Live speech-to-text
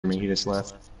me. He just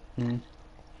left. Hmm.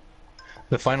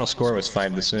 The final score was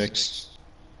 5-6.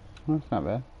 Well, that's not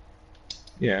bad.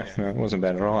 Yeah, no, it wasn't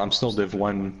bad at all. I'm still Div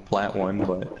 1, Plat 1,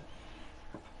 but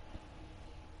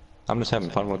I'm just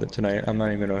having fun with it tonight. I'm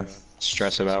not even gonna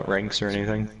stress about ranks or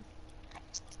anything.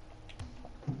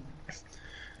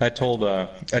 I told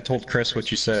Chris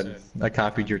what you said. I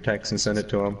copied your text and sent it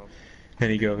to him,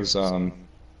 and he goes,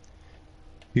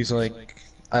 he's like,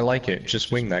 I like it.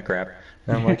 Just wing that crap.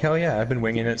 And I'm like, hell yeah, I've been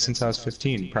winging it since I was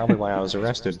 15. Probably why I was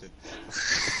arrested.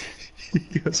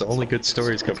 He goes, only good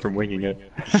stories come from winging it.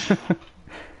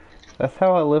 That's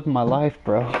how I live my life,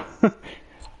 bro.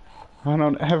 I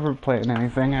don't ever plan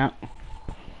anything out.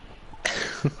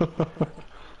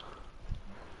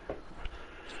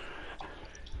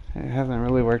 It hasn't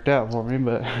really worked out for me,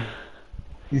 but...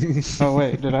 Oh,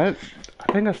 wait, did I...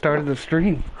 I think I started the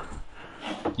stream.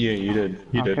 Yeah, you did.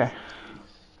 You did. Okay.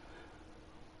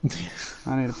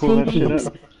 I need to pull that shit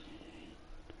up.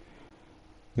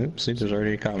 Oops, see, there's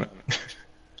already a comment.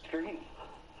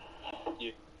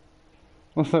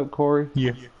 What's up, Corey?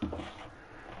 Yeah.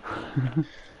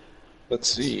 Let's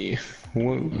see.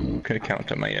 What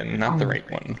account am I in? Not the right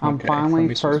one. I'm Okay,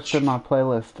 finally first in my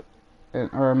playlist,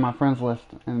 or in my friends list,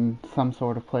 in some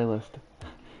sort of playlist.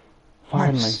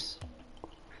 Finally. Nice.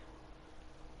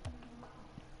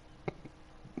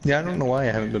 Yeah, I don't know why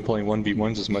I haven't been playing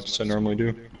 1v1s as much as I normally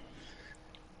do.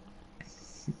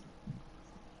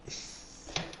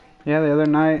 Yeah, the other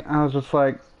night I was just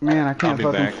like, man, I can't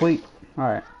fucking sleep.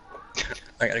 Alright.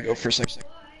 I gotta go for a second.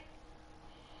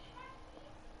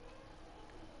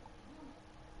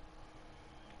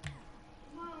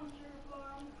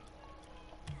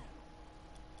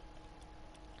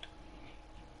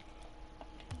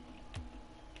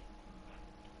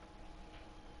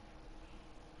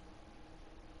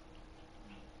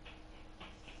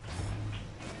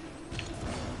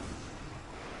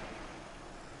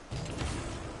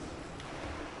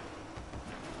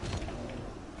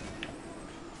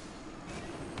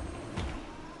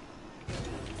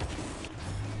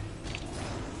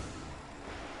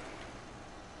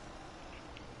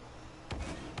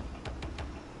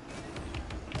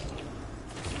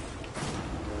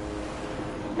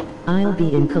 I'll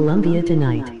be in Columbia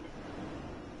tonight.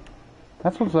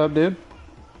 That's what's up, dude.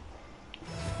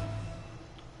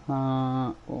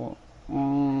 Well,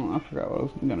 I forgot what I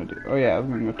was gonna do. Oh yeah, I was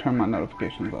gonna go turn my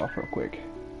notifications off real quick.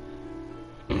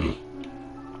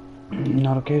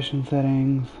 Notification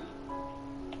settings.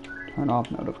 Turn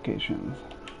off notifications.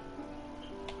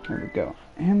 There we go.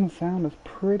 And the sound is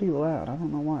pretty loud. I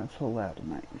don't know why it's so loud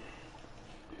tonight.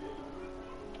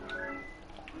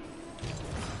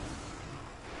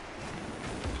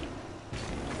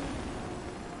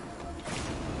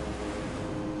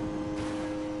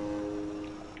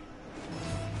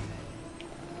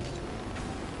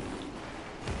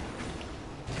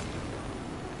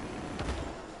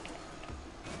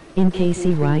 In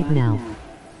KC right now.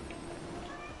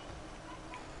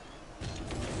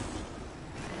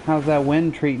 How's that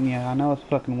wind treating you? I know it's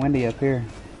fucking windy up here.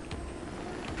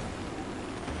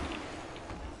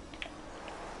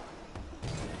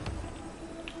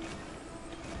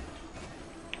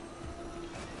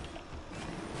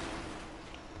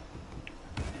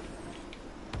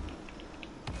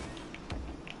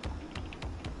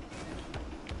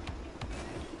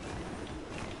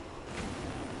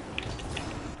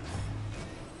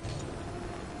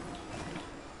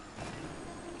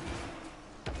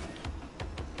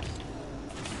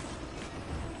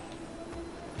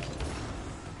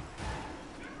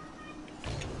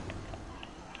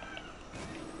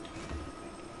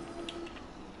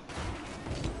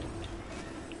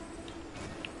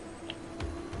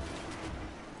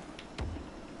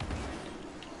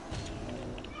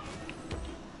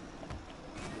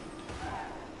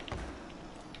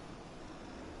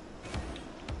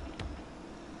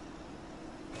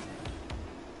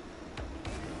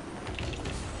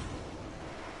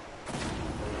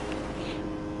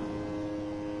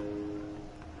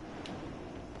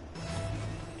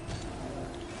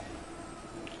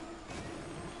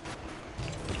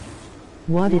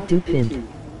 What it do, pimp?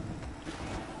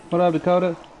 What up,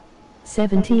 Dakota?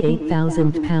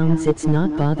 78,000 pounds. It's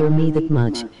not bother me that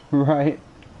much. Right.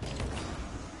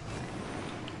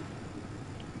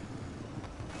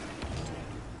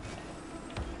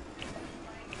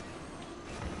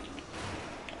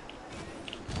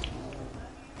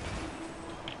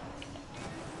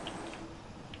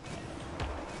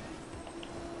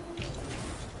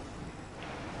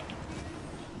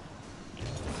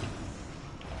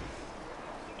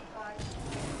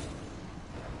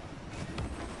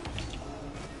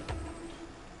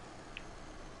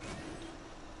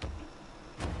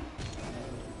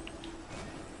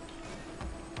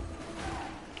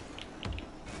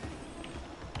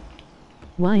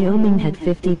 Wyoming had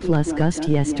 50 plus gust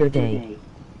yesterday.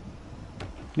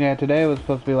 Yeah, today was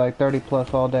supposed to be like 30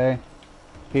 plus all day.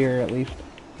 Here, at least.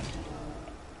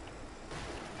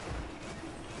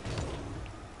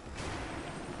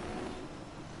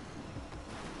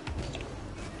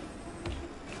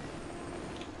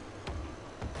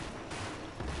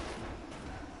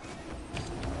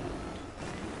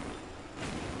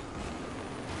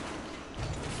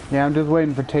 Yeah, I'm just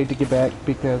waiting for Tate to get back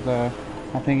because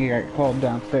I think he got called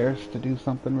downstairs to do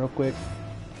something real quick.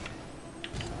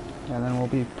 And then we'll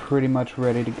be pretty much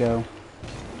ready to go.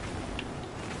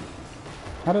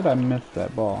 How did I miss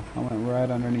that ball? I went right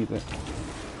underneath it.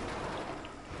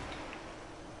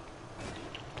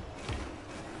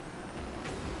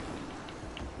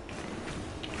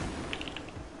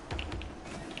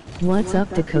 What's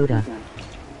up, Dakota?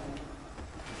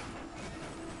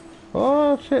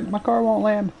 Oh shit, my car won't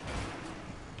land.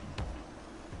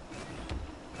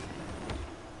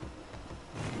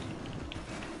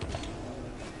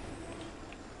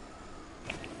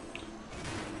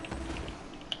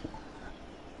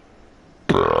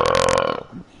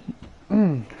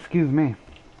 Excuse me.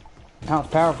 That was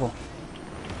powerful.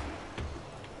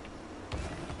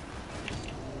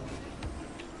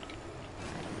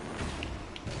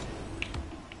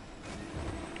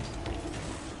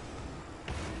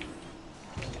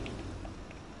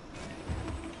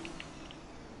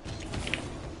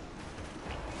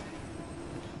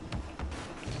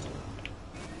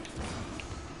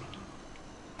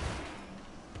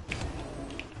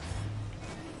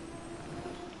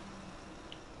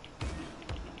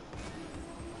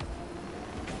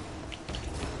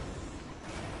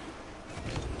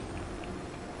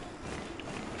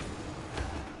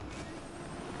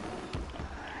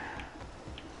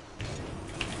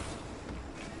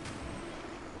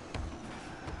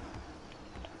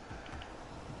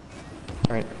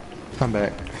 Alright, I'm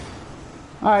back.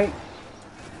 Alright.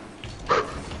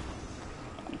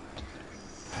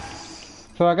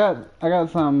 So I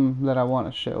got some that I want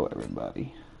to show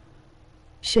everybody.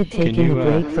 Shit, taking a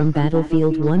break from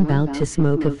Battlefield 1, bout to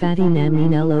smoke a fatty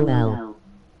namin lol.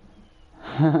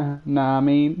 Nah, I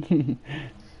mean.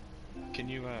 Can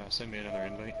you send me another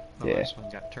invite? The Yeah. last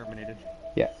one got terminated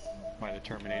Yeah. by the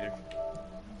Terminator.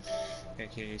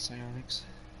 AKA Psionics.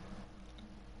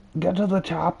 Get to the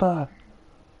chopper.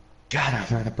 God,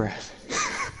 I'm out of breath.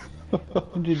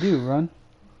 What'd you do, run?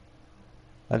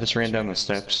 I just ran down the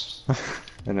steps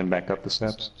and then back up the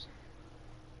steps.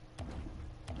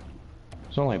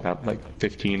 There's only about like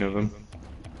 15 of them.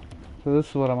 So this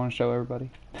is what I want to show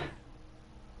everybody.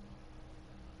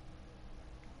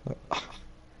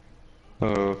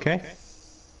 Okay.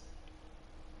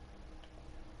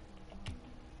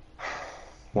 I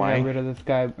Why? got rid of this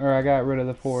guy, or I got rid of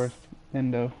the forest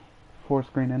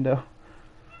screen endo,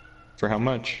 For how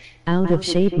much? Out of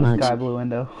shape much. sky blue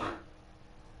endo.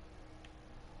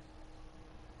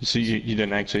 So you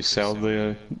didn't actually sell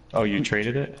the... Oh, you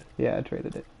traded it? Yeah, I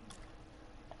traded it.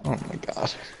 Oh my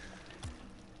god.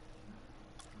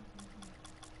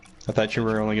 I thought you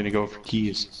were only gonna go for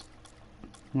keys.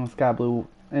 Well, sky blue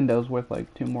endo's worth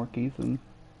like 2 more keys than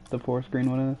the forest green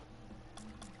one is.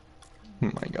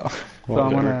 Oh my god. So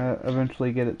I'm gonna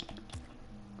eventually get it.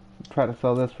 Try to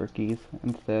sell this for keys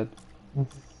instead.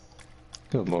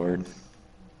 Good lord.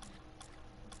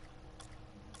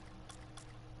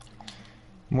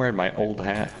 I'm wearing my old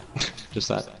hat. Just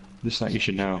that you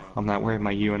should know. I'm not wearing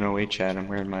my UNOH hat. I'm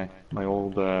wearing my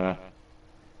old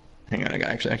hang on, I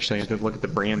actually have to look at the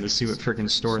brand to see what freaking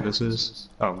store this is.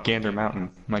 Oh, Gander Mountain.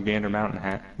 My Gander Mountain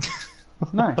hat.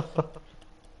 Nice.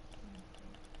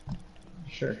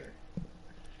 Sure.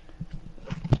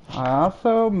 I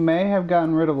also may have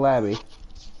gotten rid of Labby,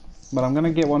 but I'm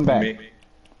gonna get one back.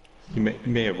 You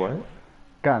may have what?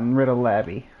 Gotten rid of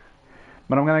Labby,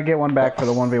 but I'm gonna get one back for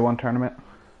the 1v1 tournament.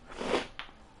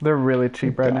 They're really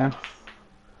cheap right now.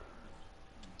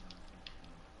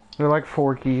 They're like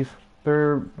 4 keys.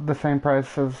 They're the same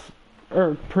price as,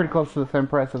 or pretty close to the same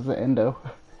price as the Endo.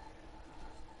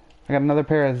 I got another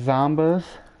pair of Zumbas,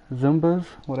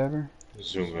 whatever.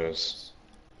 Zumbas.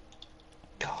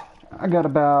 God. I got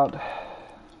about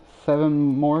 7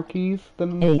 more keys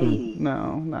than... 80.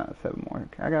 No, not 7 more.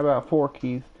 I got about 4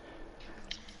 keys.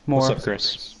 More. What's up,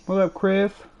 Chris? What up,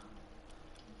 Chris?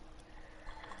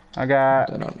 I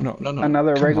got No.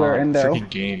 another Come regular on, endo. freaking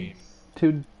game.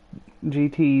 2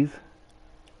 GTs.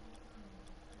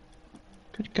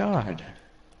 Good God.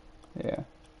 Yeah.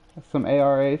 Some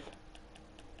ARAs.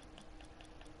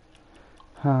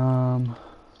 I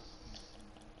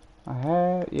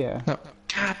had, yeah. No.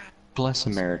 God bless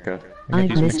America. I got I've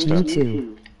these missed mixed you up.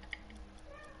 too.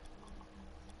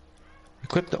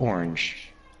 Equip the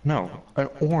orange. No, an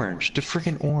orange. The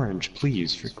freaking orange,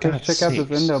 please, for Chris, God's check out this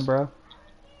sakes. endo, bro.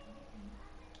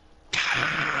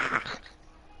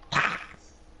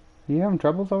 You having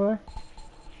troubles over there?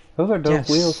 Those are dope Yes.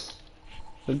 wheels.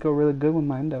 They'd go really good with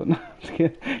my endo. No, just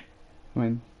kidding. I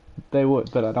mean, they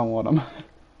would, but I don't want them.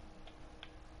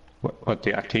 What,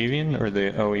 the Octavian or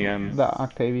the OEM? The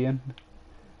Octavian.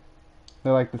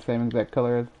 They're like the same exact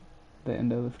color as the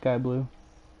endo, the sky blue.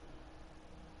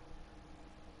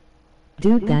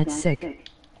 Dude, that's sick.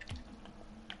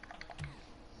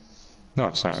 No,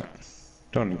 it's not.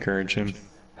 Don't encourage him.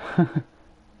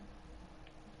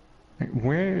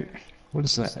 Where? What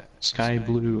is that? Sky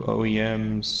blue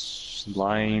OEM,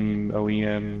 slime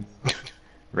OEM,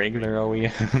 regular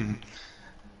OEM.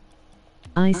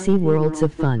 I see worlds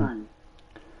of fun.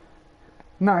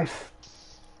 Nice.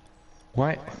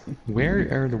 What?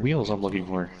 Where are the wheels I'm looking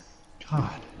for?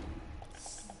 God.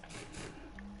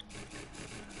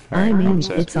 I Alright, mean, I'm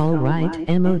set. it's alright.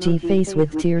 Emoji face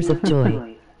with tears of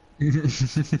joy.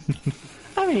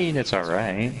 I mean, it's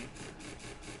alright.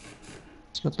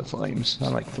 It's with the flames. I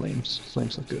like flames.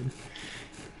 Flames look good.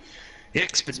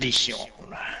 Expedition.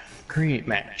 Create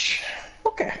match.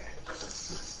 Okay.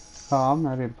 Oh, I'm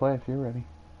ready to play if you're ready.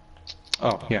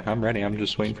 Oh, yeah, I'm ready. I'm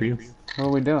just waiting for you. What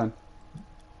are we doing?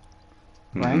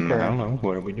 Rank or- I don't know.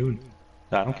 What are we doing?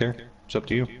 I don't care. It's up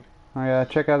to you. Oh yeah,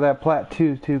 check out that Plat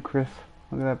 2 too, Chris.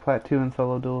 Look at that Plat 2 in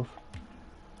solo duels.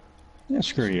 Yeah,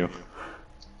 screw you.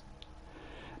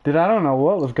 Dude, I don't know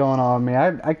what was going on with me.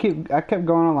 I kept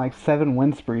going on like 7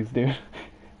 win sprees, dude.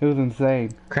 It was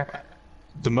insane. Crap.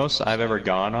 The most I've ever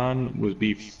gone on would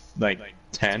be like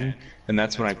 10, and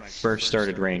that's when I first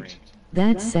started ranked.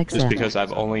 That's sex Just up. because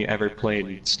I've only ever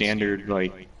played standard,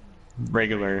 like,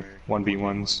 regular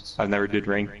 1v1s. I never did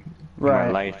rank in my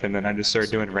Right. life, and then I just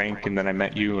started doing rank, and then I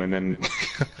met you, and then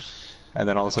and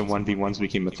then also 1v1s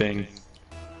became a thing.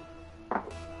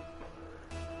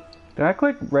 Did I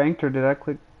click ranked or did I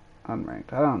click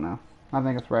unranked? I don't know. I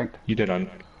think it's ranked. You did on...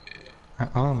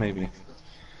 Oh, maybe.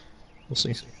 We'll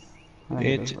see. I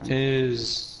think is It ranked.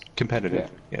 is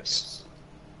competitive, yes.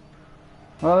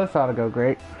 Well, this ought to go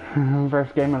great.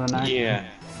 First game of the night. Yeah.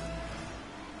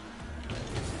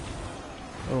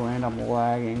 Oh, and I'm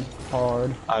lagging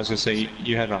hard. I was gonna say,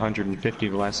 you had 150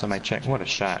 the last time I checked. What a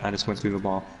shot. I just went through the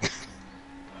ball.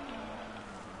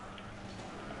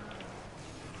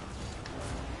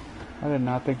 I did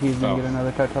not think he was gonna Oh. get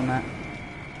another touch on that.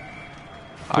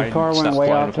 The I car went stopped way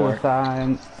flying off to the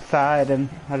before. side, and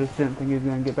I just didn't think he was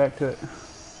gonna get back to it.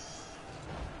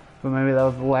 But maybe that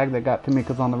was the lag that got to me,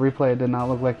 because on the replay it did not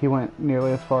look like he went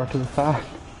nearly as far to the side.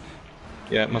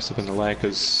 Yeah, it must have been the lag,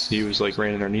 because he was like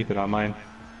right underneath it on mine.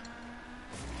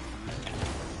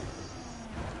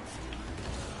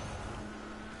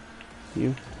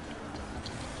 You?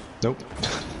 Nope.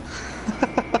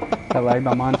 I lagged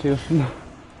on mine too.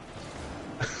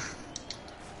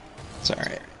 It's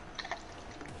alright.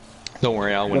 Don't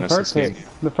worry, I'll win The us this first hit, game.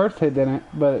 the first hit didn't,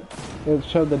 but it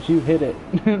showed that you hit it.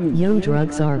 Yo,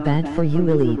 drugs are bad for you,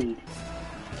 elite.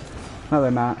 No,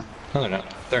 they're not. No, they're not.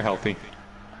 They're healthy.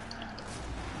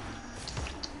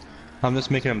 I'm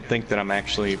just making them think that I'm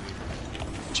actually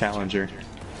challenger.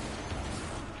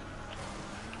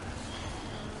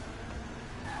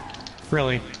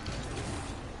 Really?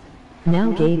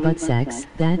 Now gay butt sex,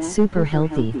 that's super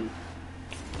healthy.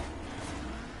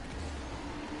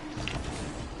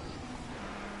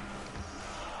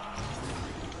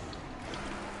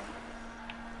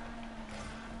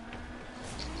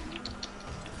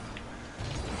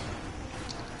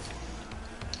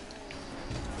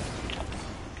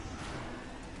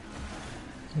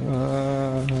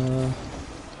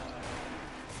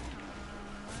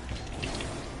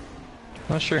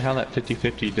 Not sure how that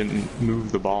 50-50 didn't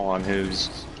move the ball on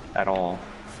his at all.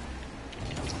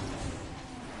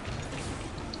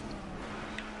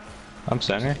 I'm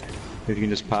center. If you can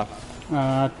just pop.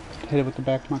 Hit it with the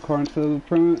back of my car instead of the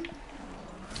front.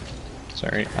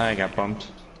 Sorry, I got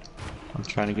bumped. I'm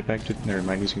trying to get back to. Never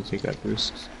mind, he's gonna take that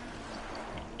boost.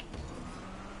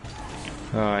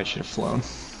 Oh, I should have flown.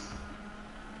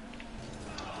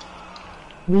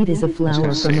 Weed is a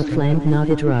flower from a plant, not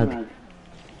a drug.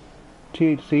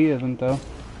 THC isn't though.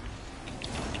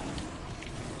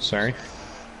 Sorry.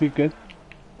 You good?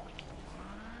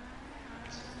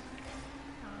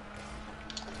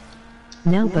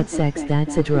 Now butt sex,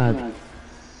 that's a drug.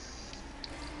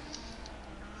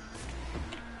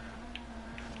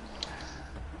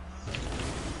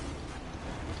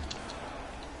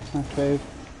 Nice save.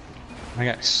 I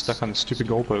got stuck on the stupid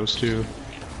goalpost too.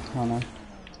 Oh no.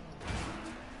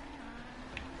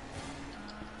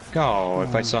 Oh,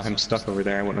 if I saw him stuck over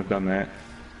there, I wouldn't have done that.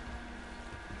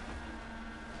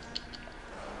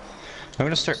 I'm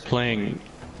gonna start playing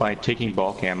by taking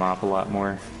ball cam off a lot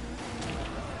more.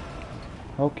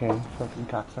 Okay, fucking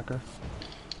cocksucker.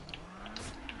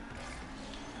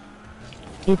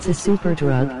 It's a super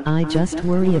drug. I just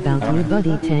worry about your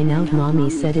buddy Tang out. Mommy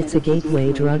said it's a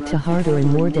gateway drug to harder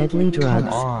and more deadly drugs.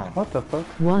 Come on. What the fuck?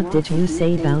 What did you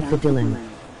say about the Dylan?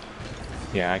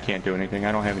 Yeah, I can't do anything.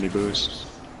 I don't have any boost.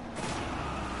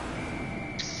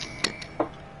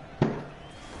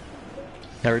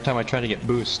 Every time I try to get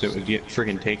boost, it would get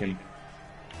friggin' taken.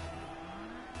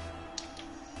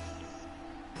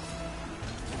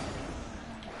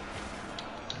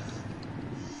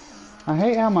 I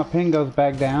hate how my ping goes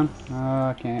back down. Oh,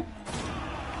 I can't.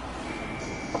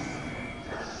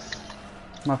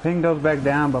 My ping goes back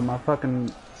down, but my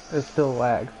fucking... it still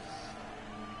lags.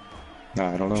 No,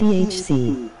 I don't know.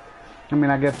 THC. I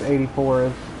mean, I guess 84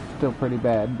 is still pretty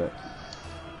bad, but...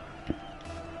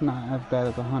 not as bad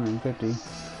as 150.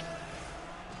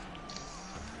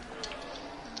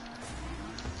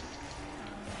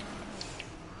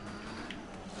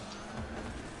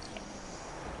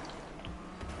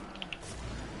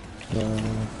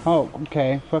 Oh,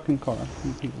 okay. Fucking car.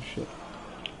 You piece of shit.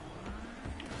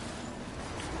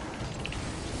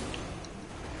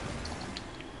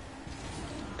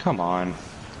 Come on.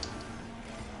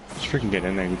 Just freaking get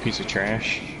in there, you piece of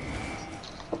trash.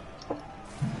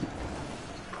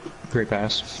 Great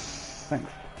pass.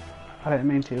 Thanks. I didn't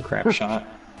mean to. Crap shot.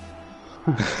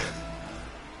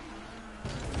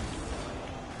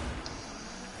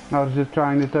 I was just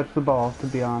trying to touch the ball, to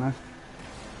be honest.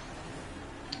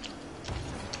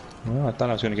 Well, I thought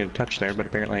I was going to get a touch there, but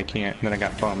apparently I can't. And then I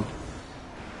got bummed.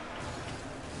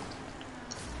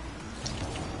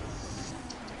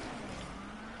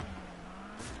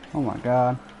 Oh my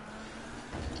god.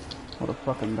 What a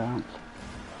fucking bounce.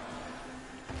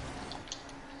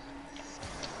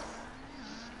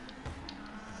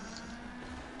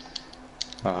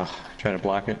 Try to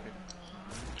block it.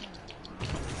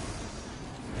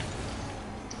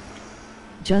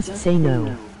 Just say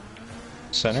no.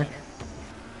 Center.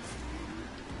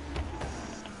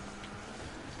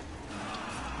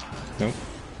 Nope.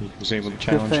 He was able to Just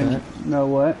challenge saying, that. know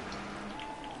what?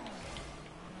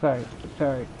 Sorry,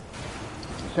 sorry,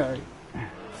 sorry.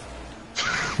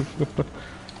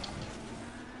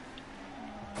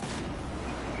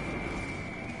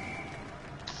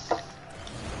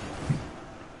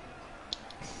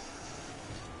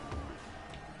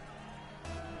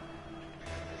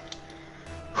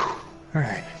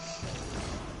 Alright.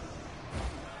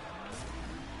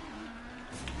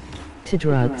 To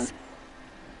drugs.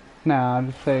 Nah, I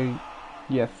just say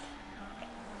yes.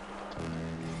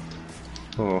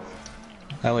 Oh.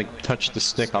 I like touched the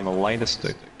stick on the lightest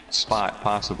spot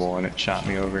possible and it shot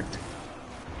me over.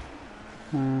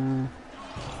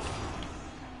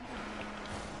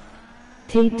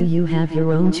 Tate, do you have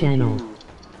your own channel?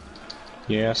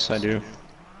 Yes, I do.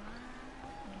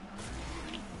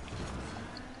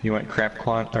 You want crap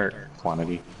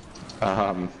quantity.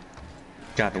 God,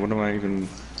 what am I even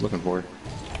looking for?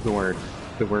 The word.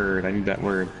 The word. I need that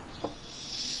word.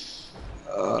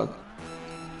 God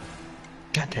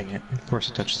dang it. Of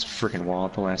course I touched this freaking wall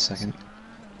at the last second.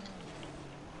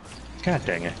 God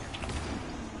dang it.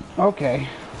 Okay.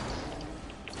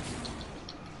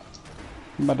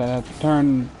 But I have to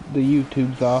turn the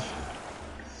YouTubes off.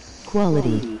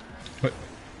 Quality. What?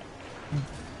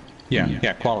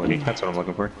 Yeah, quality. That's what I'm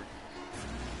looking for.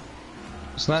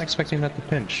 I was not expecting that to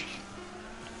pinch.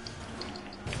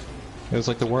 It was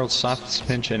like the world's softest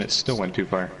pinch and it still went too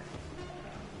far.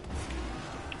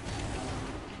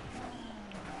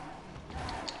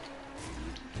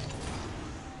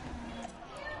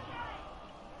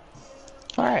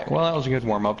 Alright, well that was a good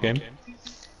warm-up game.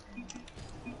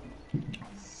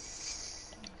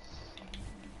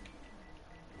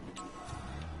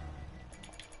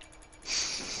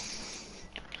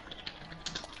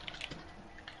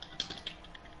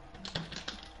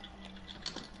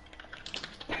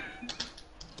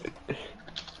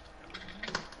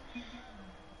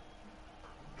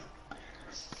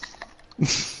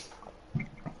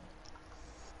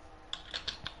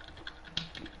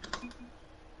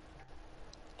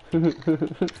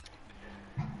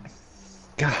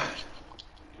 God.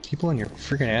 People in your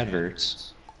freaking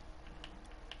adverts.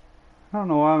 I don't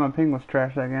know why my ping was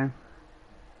trash that game.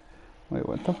 Wait,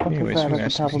 what the fuck Anyways, is that who at the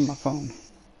asked top me? of my phone?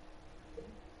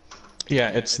 Yeah,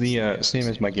 it's the same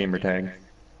as my gamer tag.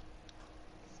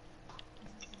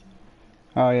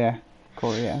 Oh yeah,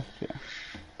 Corey asked,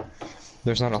 yeah.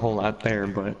 There's not a whole lot there,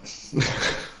 but...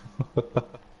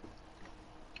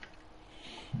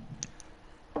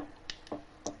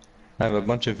 I have a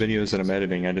bunch of videos that I'm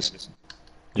editing, I just...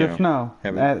 Just know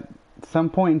haven't- that At some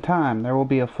point in time, there will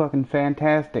be a fucking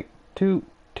fantastic two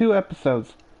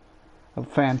episodes of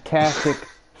fantastic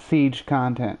Siege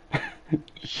content.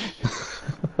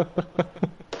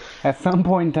 At some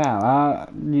point in time,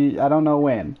 I don't know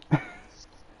when.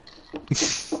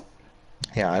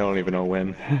 Yeah, I don't even know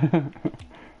when.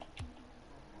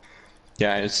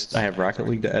 Yeah, I have Rocket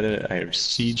League to edit. I have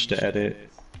Siege to edit.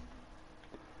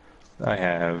 I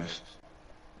have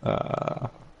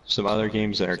some other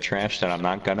games that are trash that I'm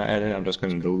not gonna edit. I'm just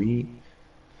gonna delete.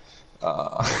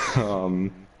 I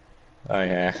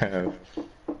have.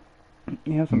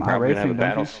 You have some Probably gonna have a iRacing,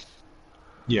 battle. don't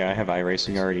you? Yeah, I have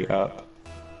iRacing already up.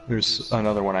 There's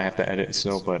another one I have to edit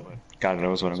still, but God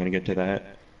knows when I'm gonna get to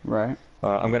that. Right.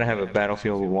 I'm gonna have a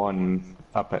Battlefield 1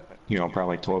 up at,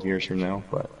 probably 12 years from now,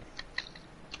 but.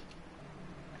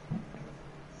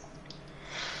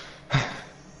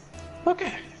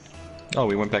 Okay. Oh,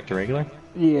 we went back to regular?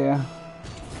 Yeah.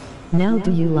 Now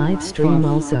do you live stream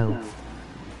also?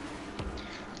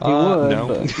 You would,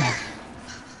 no.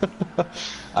 but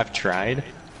I've tried.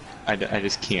 I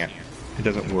just can't. It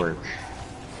doesn't work.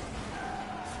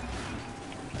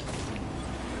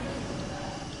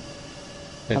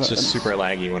 It's just super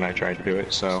laggy when I try to do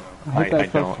it, so I hit that I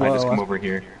so don't. I just slow. come over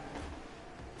here.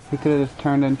 we could have just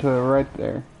turned into it right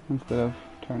there instead of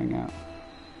turning out.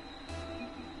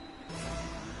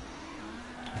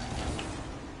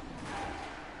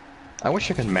 I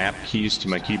wish I could map keys to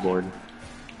my keyboard.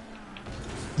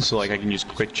 So like I can use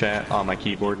quick chat on my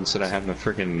keyboard instead of having to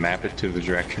freaking map it to the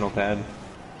directional pad.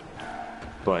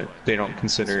 But they don't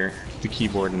consider the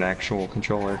keyboard an actual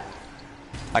controller.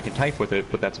 I can type with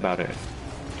it, but that's about it.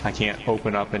 I can't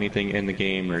open up anything in the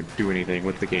game or do anything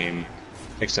with the game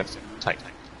except type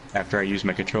after I use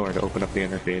my controller to open up the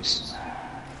interface.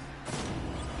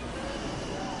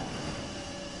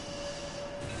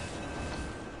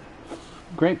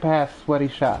 Great pass, sweaty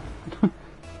shot.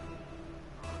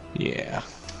 Yeah.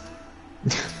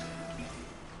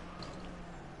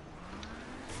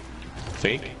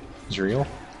 Fake? Is real?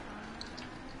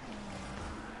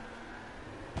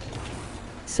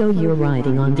 So you're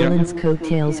riding on Dylan's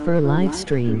coattails for a live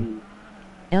stream.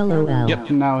 LOL. Yep.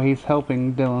 Now he's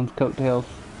helping Dylan's coattails.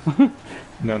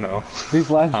 No. These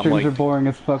live I'm streams like- are boring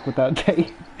as fuck without tape.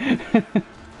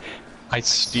 I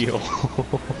steal.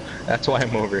 That's why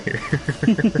I'm over here.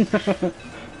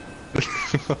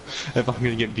 If I'm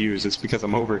gonna get views, it's because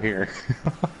I'm over here.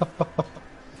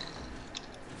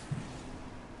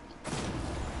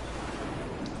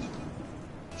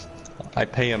 I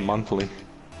pay him monthly.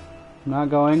 Not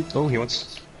going. Oh, he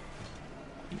wants...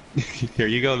 Here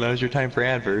you go, now's your time for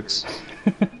adverts.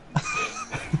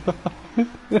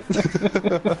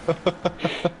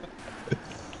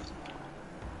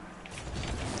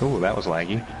 Oh, that was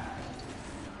laggy.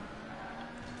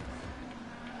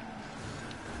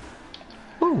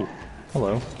 Ooh,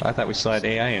 hello. I thought we still had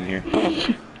AI in here.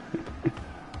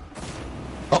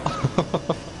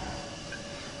 Oh.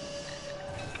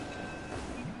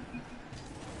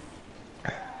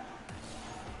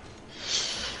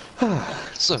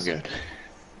 So good.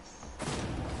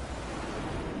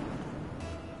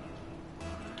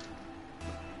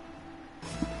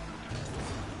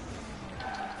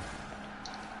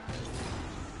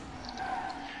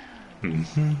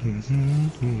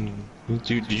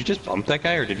 Dude, did you just bump that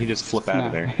guy, or did he just flip out of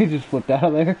No, there? he just flipped out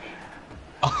of there.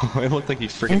 Oh, it looked like he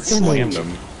freaking SMH. slammed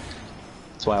him.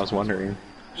 That's why I was wondering.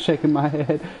 Shaking my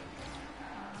head.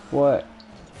 What?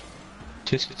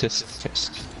 Tisk, tisk,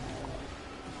 tisk.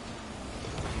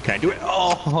 Can I do it?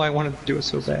 Oh, I wanted to do it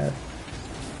so bad.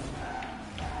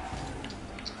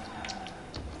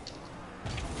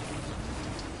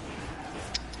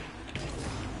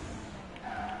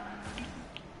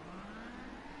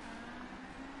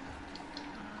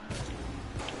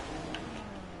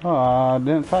 Oh, I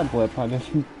didn't side flip. I just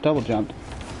double jumped.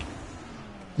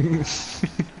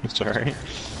 It's alright.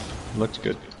 Looks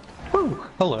good. Woo!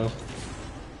 Hello.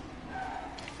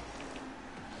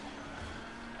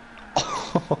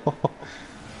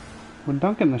 We're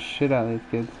dunking the shit out of these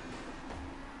kids.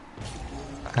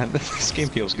 This game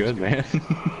feels good, man.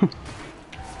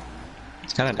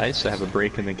 It's kind of nice to have a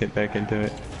break and then get back into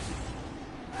it.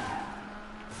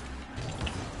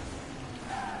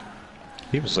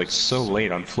 He was like so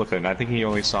late on flipping. I think he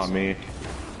only saw me.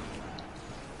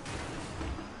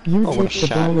 You Oh, what a tipped the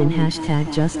shot. ball in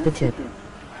hashtag just the tip.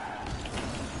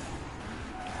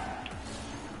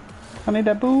 I need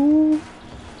that boo.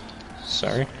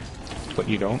 Sorry, but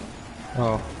you don't.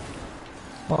 Oh.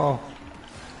 Oh.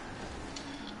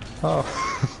 Oh.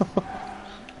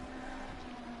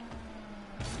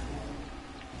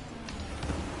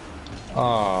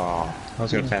 Oh. I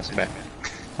was gonna pass it back.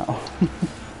 Oh.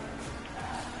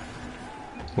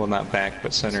 Well, not back,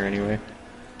 but center anyway.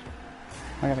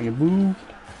 I gotta get moved.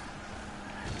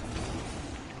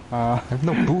 I have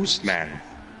no boost, man.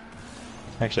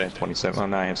 Actually, I have 27. Oh,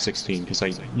 no, I have 16 because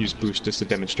I used boost just to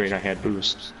demonstrate I had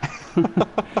boost.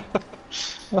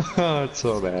 Oh, it's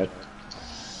so bad.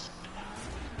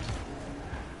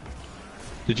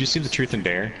 Did you see the Truth and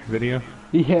Dare video?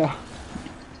 Yeah.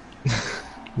 I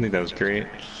think that was great.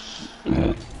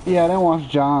 Yeah, I didn't watch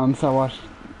John's. I watched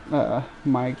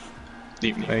Mike's.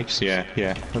 Deep Mike's, yeah,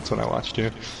 that's what I watched too.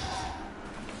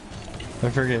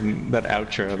 I'm forgetting that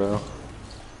outro though.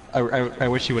 I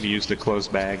wish you would have used a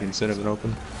closed bag instead of an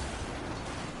open.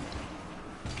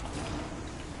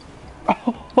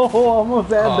 Oh, almost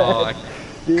had Oh, that. I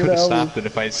Dude, could have that stopped it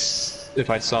if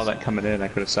I saw that coming in. I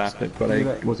could have stopped it, but I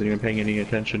Right. wasn't even paying any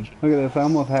attention. Look at this, I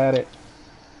almost had it.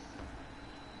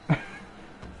 Oh,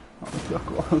 so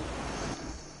close.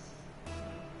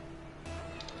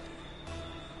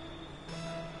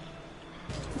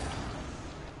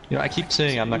 You know, I keep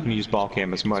saying I'm not going to use ball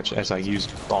cam as much as I use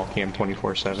ball cam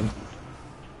 24/7.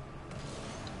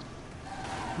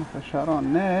 If I shot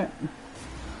on net.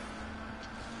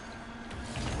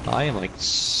 I am like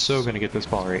so going to get this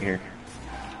ball right here.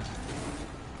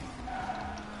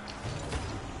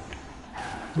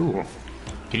 Ooh,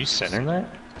 can you center that?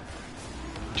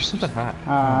 Do something hot.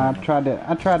 I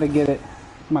tried to get it,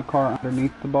 my car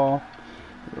underneath the ball.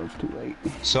 It was too late.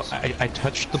 So I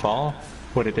touched the ball,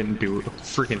 but it didn't do a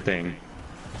freaking thing.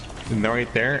 And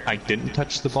right there, I didn't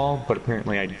touch the ball, but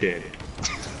apparently I did.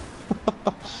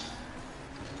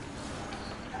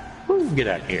 Woo, get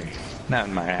out of here. Not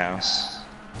in my house.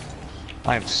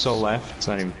 I am so left, it's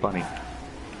not even funny.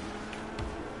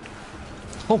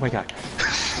 Oh my god.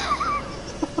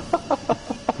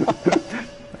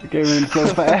 I came in so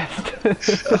fast.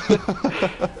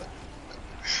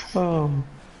 Oh.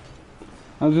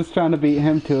 I was just trying to beat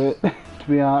him to it, to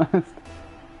be honest.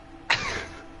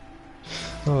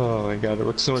 Oh my god, it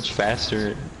looks so much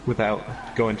faster without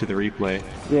going to the replay.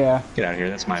 Yeah. Get out of here,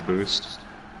 that's my boost.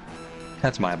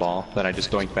 That's my ball that I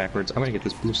just doinked backwards. I'm gonna get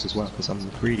this boost as well because I'm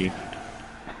greedy.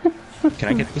 Can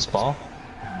I get this ball?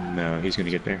 No, he's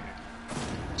gonna get there.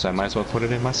 So I might as well put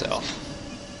it in myself.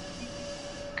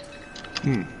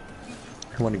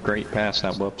 What a great pass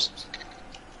that whoops.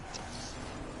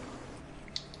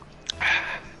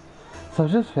 So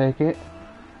just fake it.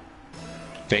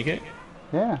 Fake it?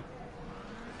 Yeah.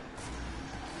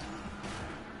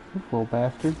 You little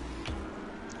bastard.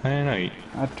 I don't know.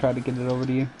 I tried to get it over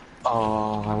to you.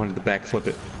 Oh, I wanted to backflip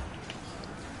it.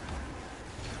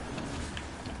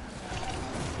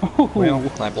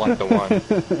 Well, I blocked the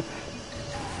one.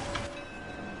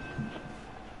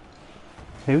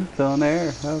 He was still in the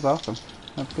air. That was awesome.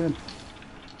 That's good.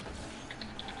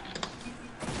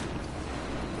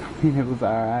 It was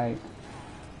alright.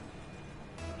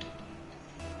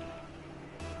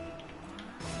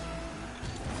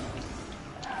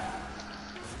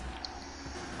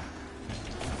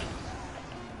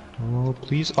 Oh,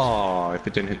 please. Oh, if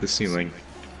it didn't hit the ceiling.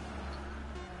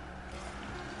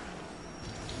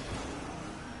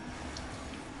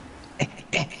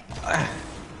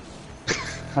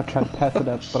 I tried to pass it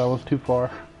up, but I was too far.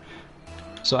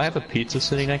 So I have a pizza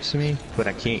sitting next to me, but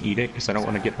I can't eat it because I don't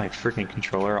want to get my freaking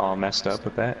controller all messed up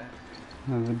with that.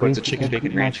 But it's a chicken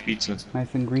bacon ranch pizza.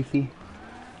 Nice and greasy.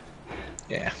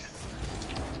 Yeah.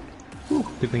 Whew,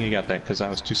 good thing you got that because I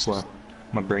was too slow.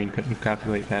 My brain couldn't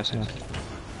calculate fast enough.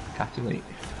 Calculate.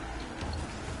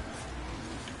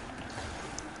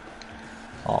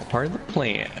 All part of the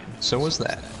plan. So was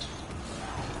that.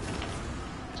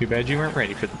 Too bad you weren't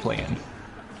ready for the plan.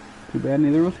 Too bad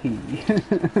neither was he.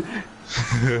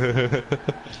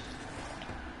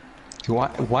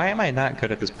 Why am I not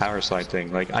good at this power slide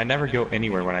thing? Like, I never go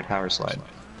anywhere when I power slide.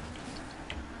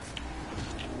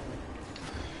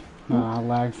 I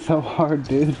lagged so hard,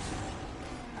 dude.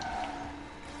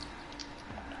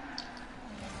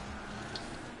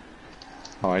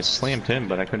 Oh, I slammed him,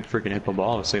 but I couldn't freaking hit the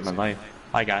ball to save my life.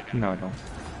 I got... No, I don't.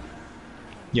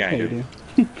 Yeah, I Yeah, you do.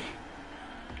 do.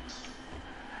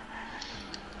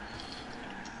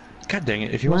 God dang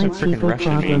it, if he White wasn't freaking people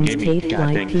rushing me and problems, gave me Tate, white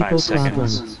goddamn people 5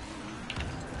 seconds.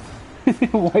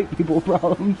 problems. White people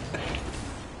problems.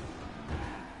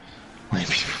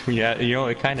 Yeah, you know,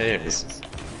 it kinda is.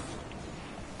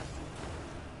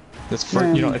 It's for,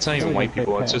 you know, it's not even white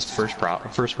people, it's just first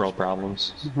world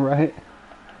problems. Right?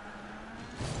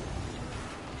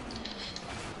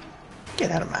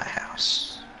 Get out of my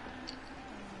house.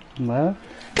 Left?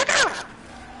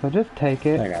 So just take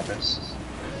it. I got this.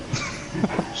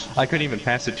 I couldn't even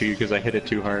pass it to you because I hit it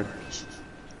too hard.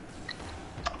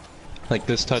 Like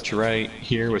this touch right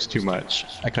here was too much.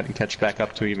 I couldn't catch back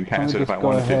up to even Let pass me it if I just go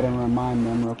wanted ahead and remind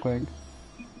them real quick.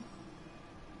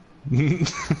 to.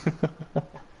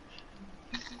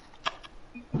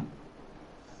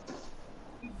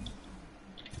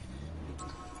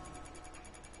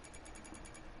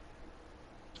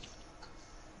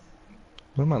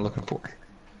 What am I looking for?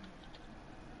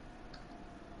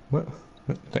 What?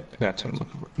 That's what I'm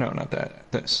looking for. No, not that.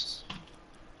 This.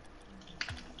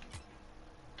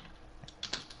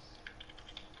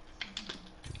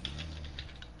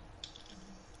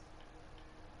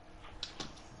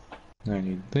 I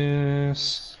need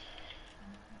this.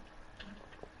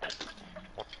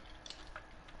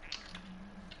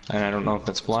 And I don't know if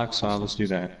that's blocked, so let's do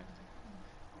that.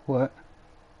 What?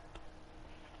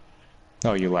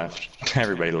 Oh, you left.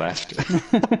 Everybody left.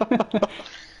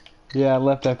 Yeah, I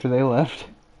left after they left.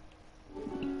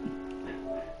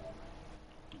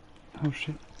 Oh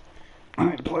shit. I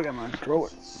need to plug in my controller.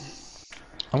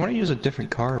 I want to use a different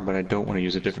car, but I don't want to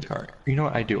use a different car. You know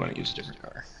what? I do want to use a different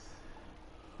car.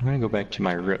 I'm gonna go back to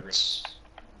my roots.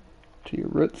 To your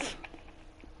roots.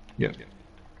 Yep.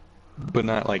 But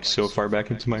not like so far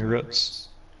back into my roots.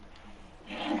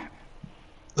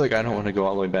 Like I don't want to go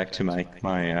all the way back to my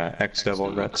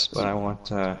ex-devil roots, but I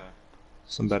want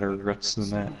some better roots than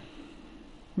that.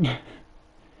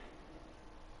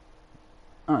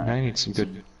 Alright. I need some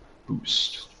good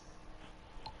boost.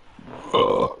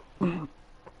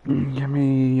 Give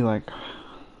me like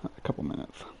a couple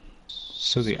minutes.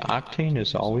 So the Octane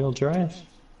is all-wheel drive?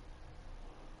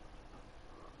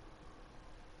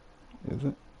 Is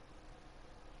it?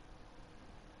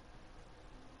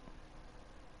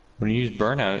 When you use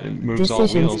burnout, it moves all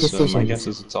wheels, so my guess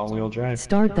is it's all-wheel drive.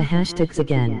 Start the hashtags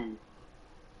again.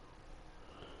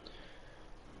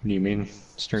 What do you mean?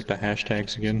 Start the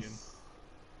hashtags again?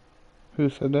 Who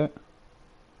said that?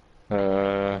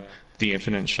 The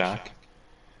Infinite Shock.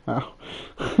 Oh.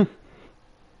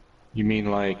 You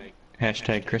mean like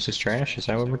hashtag Chris is trash? Is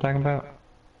that what we're talking about?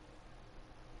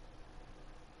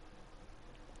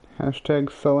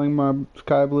 Hashtag selling my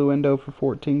sky blue window for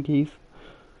 14 keys.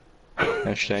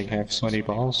 Hashtag have sweaty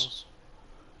balls.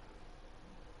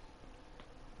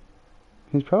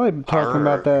 He's probably talking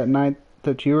about that night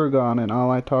that you were gone and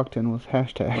all I talked in was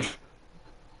hashtags.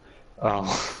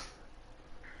 Oh.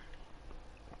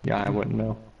 Yeah, I wouldn't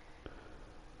know.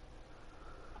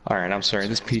 Alright, I'm sorry,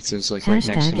 this pizza's like right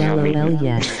next to me. Hashtag LOL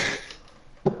yes.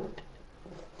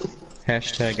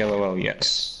 Hashtag LOL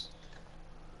yes.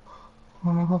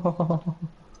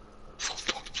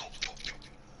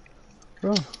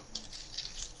 Oh.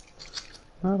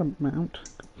 Not a mount.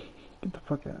 Get the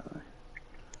fuck out of there.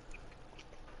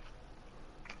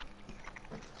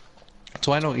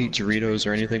 So I don't eat Doritos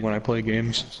or anything when I play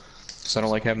games. Because I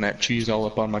don't like having that cheese all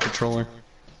up on my controller.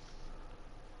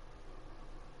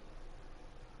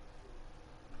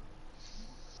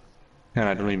 And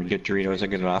I don't even get Doritos, I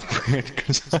get it off-brand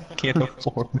because I can't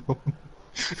afford them.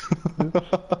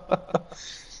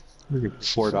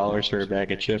 $4 for a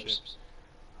bag of chips.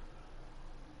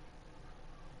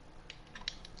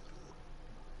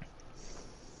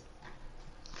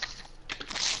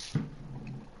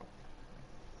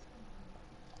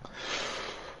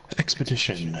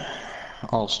 Expedition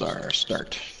All-Star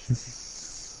start.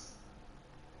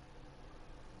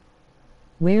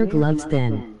 Wear gloves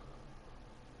then.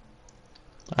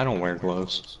 I don't wear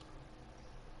gloves.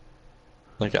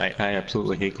 Like, I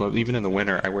absolutely hate gloves. Even in the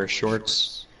winter, I wear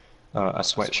shorts, a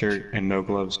sweatshirt, and no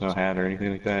gloves, no hat, or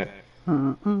anything like that.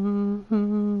 What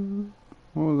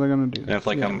was I gonna do? And if,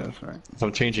 like, Yeah, that's right. if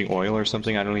I'm changing oil or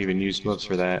something, I don't even use gloves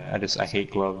for that. I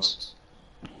hate gloves.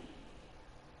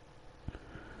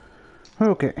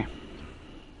 Okay.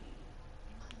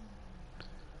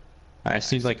 I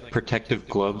just need, like, protective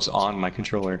gloves on my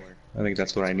controller. I think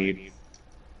that's what I need.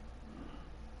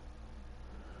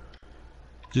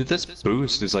 Dude, this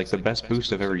boost is like the best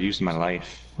boost I've ever used in my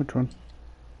life. Which one?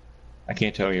 I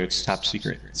can't tell you, it's top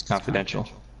secret. It's confidential.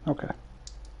 Okay.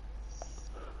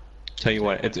 Tell you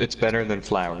what, it's better than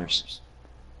flowers.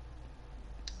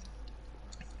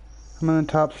 I'm in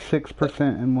the top 6%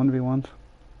 in 1v1s.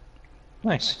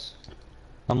 Nice.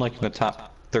 I'm like in the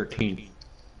top 13.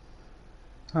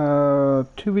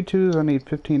 2v2s, I need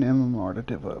 15 MMR to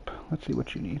div up. Let's see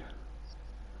what you need.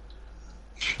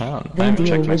 I Then haven't deal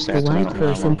checked my with the stats in white how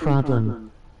person long.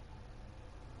 problem.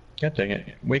 God dang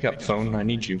it. Wake up, phone. I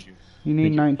need you. You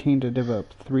need 19 to div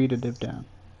up, 3 to div down.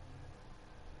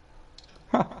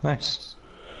 Huh, nice.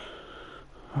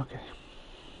 Okay.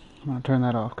 I'm gonna turn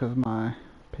that off because my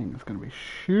ping is gonna be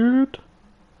shit.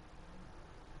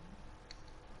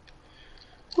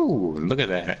 Ooh, look at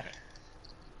that.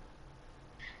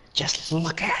 Just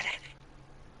look at it.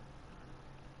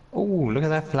 look at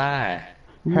that fly.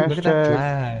 Ooh, look at that Hashtag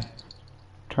fly.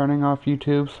 turning off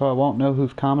YouTube so I won't know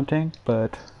who's commenting,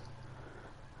 but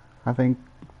I think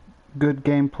good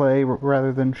gameplay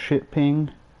rather than shit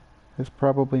ping is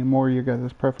probably more your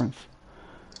guys' preference.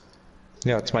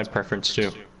 Yeah, it's my preference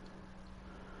too.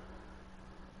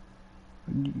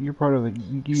 You're part of the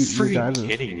your Freaking guys'.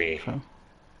 kidding me. So.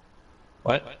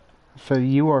 What? So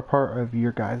you are part of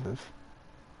your guys'.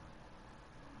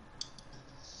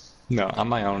 No, I'm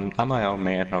my own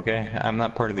man, okay? I'm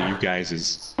not part of the you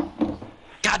guys's.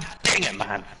 God dang it,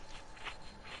 man!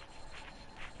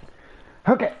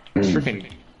 Okay.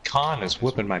 Freaking Khan is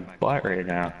whooping my butt right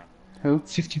now. Who?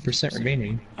 50%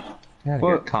 remaining. Yeah,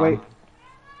 Well, Khan. wait.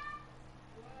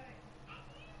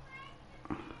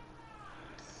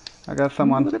 I got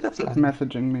someone Look at that fly.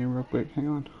 messaging me real quick. Hang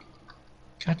on.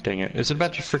 God dang it. Is it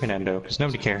about your freaking endo? Because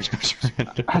nobody cares about your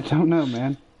endo. I don't know,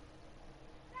 man.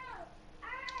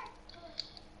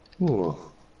 Ooh.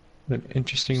 What an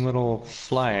interesting little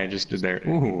fly I just did there.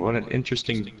 Ooh, what an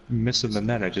interesting miss of the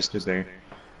net I just did there.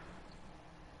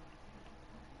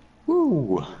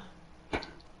 Ooh.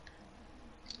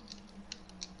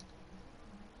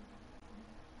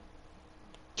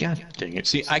 God dang it.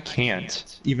 See, I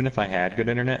can't. Even if I had good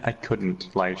internet, I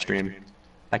couldn't live stream.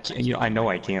 I can't, I know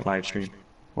I can't live stream.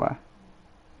 Why?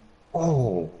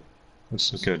 Oh. That's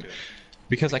so good.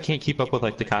 Because I can't keep up with,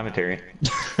 like, the commentary.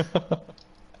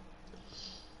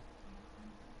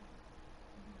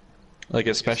 Like,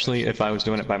 especially if I was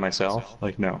doing it by myself.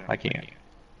 Like, no, I can't.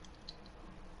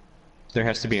 There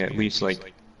has to be at least,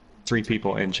 like, 3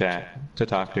 people in chat to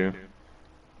talk to.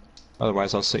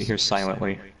 Otherwise, I'll sit here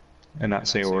silently and not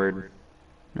say a word.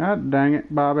 God dang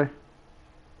it, Bobby.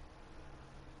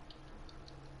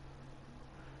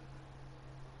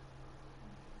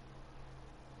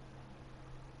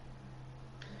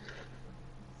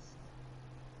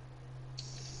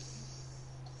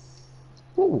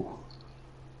 Ooh.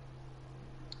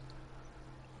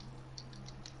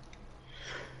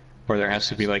 Or there has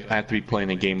to be, like, I have to be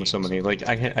playing a game with somebody. Like,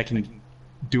 I can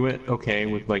do it okay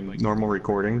with, like, normal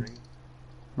recording.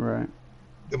 Right.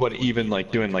 But even,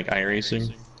 like, doing, like,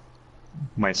 iRacing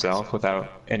myself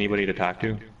without anybody to talk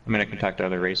to. I mean, I can talk to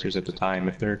other racers at the time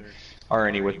if there are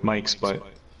any with mics, but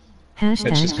it's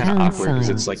just Hashtag kind of pound awkward because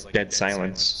sign. it's, like, dead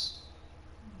silence.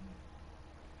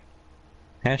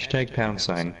 Hashtag pound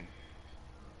sign.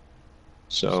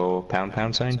 So,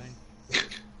 pound sign?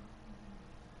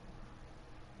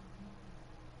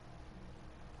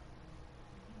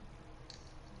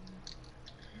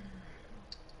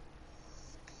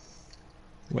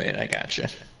 Wait, I gotcha.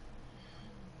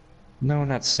 No,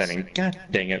 not setting. God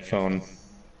dang it, phone.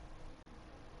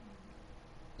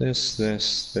 This.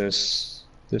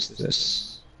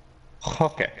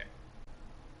 Okay.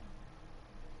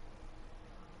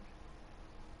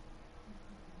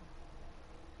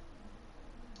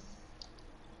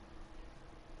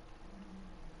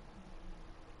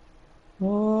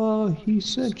 Oh, he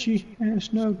said she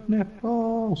has no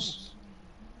nipples.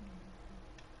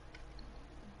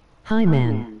 Hi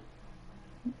man.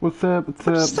 What's up? What's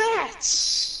What's up? that?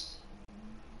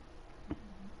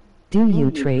 Do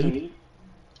you trade?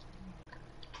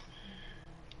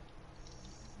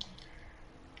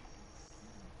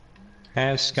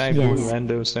 Has Sky Yes. Blue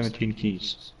Endo 17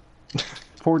 keys.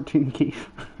 14 keys.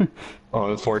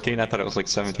 Oh, 14? I thought it was like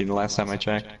 17 the last time I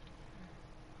checked.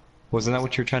 Wasn't that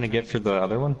what you were trying to get for the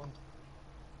other one?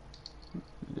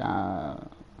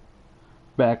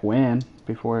 Back when?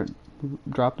 Before it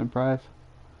dropped in price.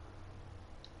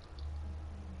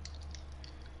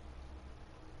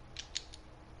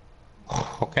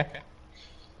 Okay.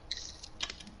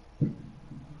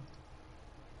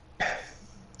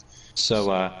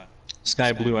 So,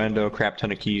 Sky Blue Endo, crap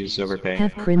ton of keys, overpay.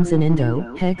 Have Crimson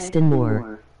Endo, Hexed and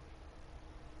more.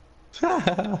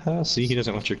 See, he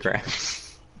doesn't want your crap.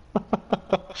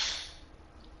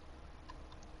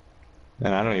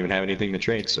 And I don't even have anything to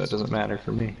trade, so it doesn't matter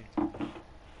for me.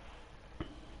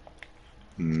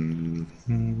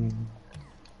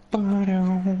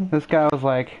 This guy was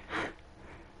like,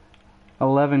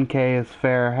 11K is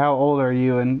fair. How old are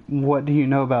you and what do you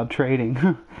know about trading?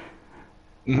 I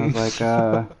was like,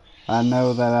 I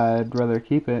know that I'd rather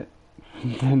keep it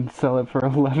than sell it for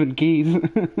 11 keys. I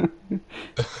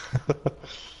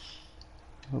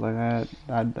was like,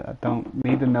 I don't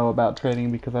need to know about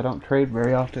trading because I don't trade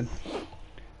very often.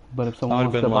 But if someone I'd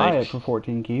wants to been buy like- it for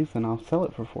 14 keys, then I'll sell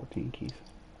it for 14 keys.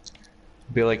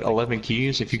 Be like 11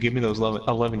 keys. If you give me those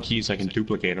 11 keys, I can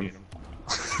duplicate them.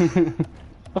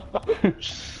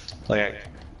 Like,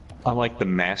 I'm like the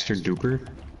master duper.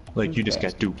 Like, you just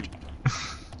got duped.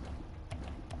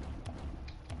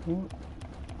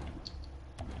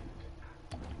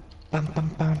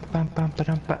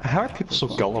 How are people so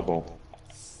gullible?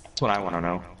 That's what I want to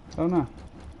know. Oh no.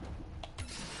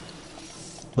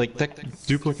 Like, that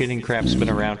duplicating crap's been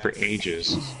around for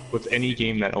ages, with any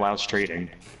game that allows trading.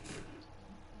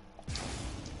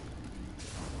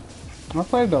 I've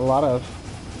played a lot of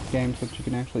games that you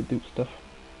can actually dupe stuff.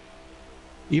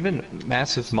 Even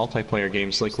massive multiplayer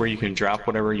games, like where you can drop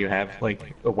whatever you have,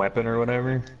 like a weapon or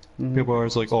whatever, people are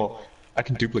always like, oh, I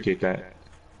can duplicate that.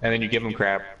 And then you give them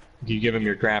crap, you give them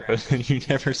your crap, and then you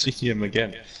never see him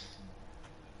again.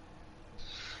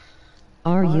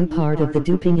 Are you part of the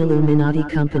duping Illuminati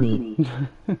company?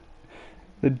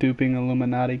 The duping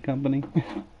Illuminati company.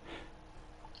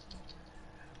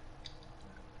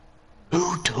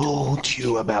 Who told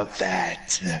you about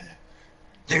that?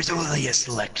 There's only a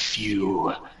select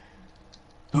few.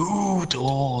 Who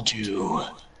told you?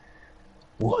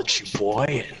 What you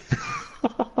buying?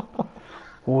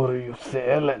 What are you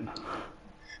selling?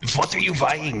 What are you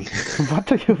buying?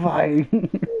 What are you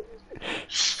buying?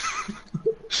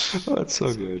 Oh, that's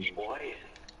so good.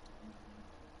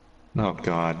 Oh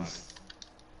god.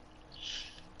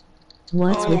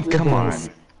 What's with the come voice?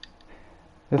 on.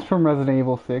 It's from Resident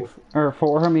Evil 6. Or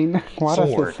 4, I mean. Why did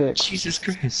I 4. say 6? Jesus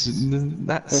Christ.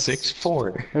 Not 6,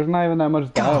 4. There's not even that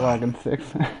much dialogue in 6.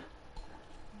 I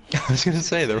was gonna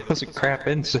say, there wasn't crap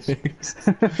in 6.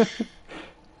 I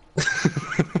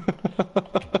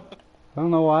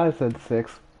don't know why I said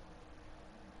 6.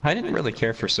 I didn't really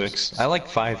care for 6. I like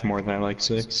 5 more than I like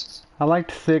 6. I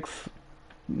liked 6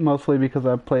 mostly because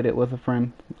I played it with a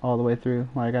friend all the way through.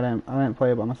 Like I didn't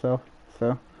play it by myself.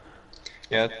 So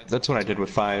Yeah, that's what I did with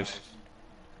 5.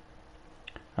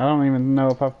 I don't even know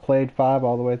if I've played 5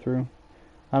 all the way through.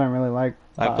 I don't really like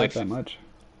 5 that much.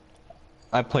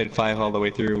 I played 5 all the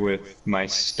way through with my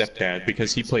stepdad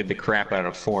because he played the crap out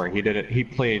of 4. He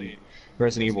played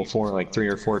Resident Evil 4 like 3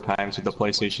 or 4 times with the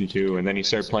PlayStation 2, and then he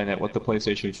started playing it with the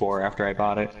PlayStation 4 after I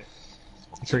bought it.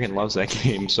 He freaking loves that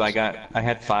game, so I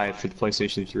had 5 for the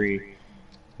PlayStation 3,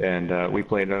 and we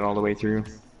played it all the way through.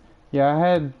 Yeah, I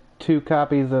had 2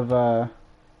 copies of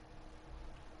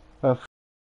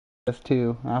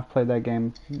PS2. I've played that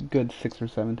game good 6 or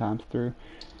 7 times through.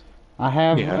 I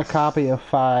have a copy of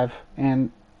 5,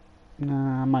 and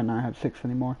I might not have 6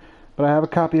 anymore. But I have a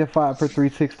copy of 5 for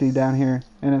 360 down here,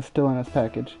 and it's still in its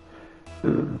package.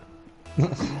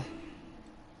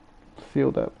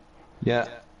 Sealed up. Yeah,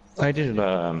 I did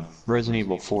Resident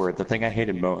Evil 4. The thing I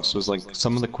hated most was like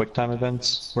some of the QuickTime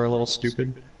events were a little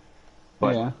stupid,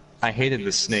 but Yeah. I hated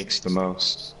the snakes the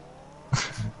most.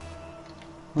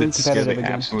 That scared the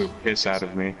absolute piss out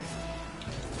of me.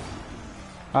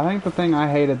 I think the thing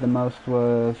I hated the most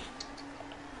was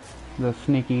the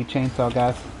sneaky chainsaw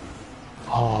guys.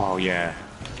 Oh yeah,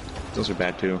 those are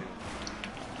bad too.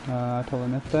 I totally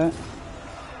missed that.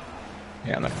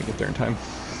 Yeah, I'm not gonna get there in time.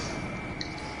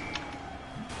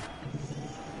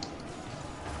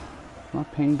 My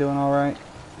ping doing alright?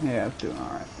 Yeah, it's doing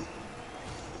alright.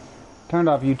 Turned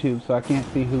off YouTube so I can't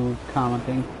see who's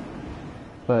commenting,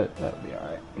 but that'll be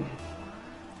alright.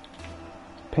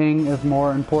 Ping is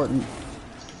more important.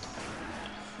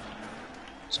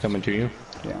 It's coming to you.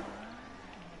 Yeah.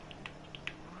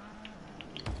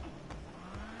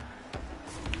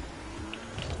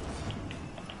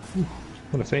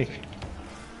 What a fake.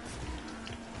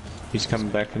 He's coming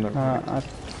back from the...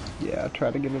 Yeah, I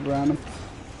tried to get it around him.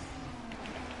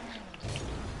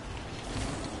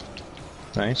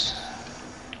 Nice.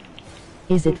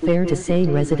 Is it fair to say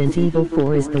Resident Evil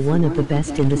 4 is the one of the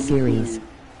best in the series?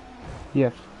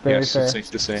 Yes, very Yes, fair. it's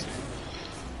safe to say.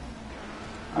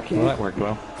 I can't. Well, that worked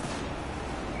well.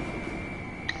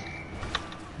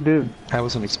 Dude, I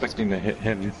wasn't expecting to hit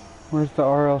him. where's the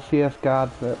RLCS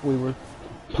gods that we were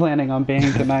planning on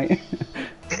banning tonight?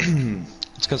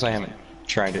 It's because I haven't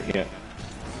tried it yet.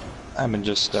 I've been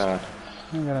just I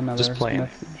got another just playing.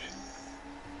 message.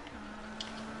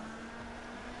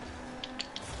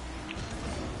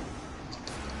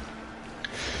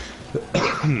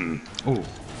 Ooh.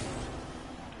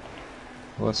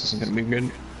 Well, this isn't gonna be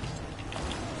good.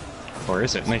 Or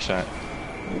is it? Nice shot.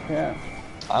 Yeah.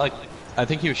 I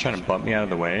think he was trying to bump me out of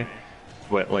the way,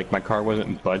 but like my car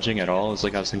wasn't budging at all. It was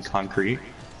like I was in concrete.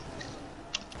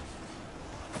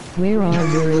 Where are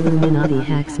your Illuminati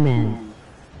hacks, man?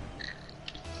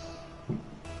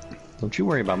 Don't you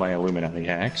worry about my Illuminati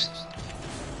hacks.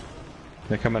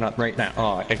 They're coming up right now.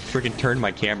 Oh, I freaking turned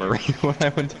my camera right when I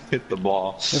went to hit the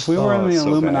ball. If we were in the so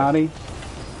Illuminati,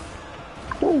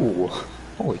 bad. Ooh,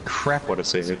 holy crap, what a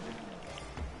save.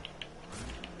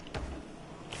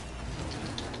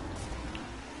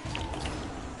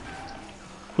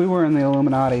 if we were in the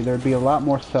Illuminati, there'd be a lot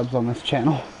more subs on this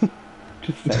channel.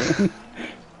 Just saying.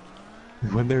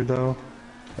 Would there though?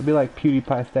 It'd be like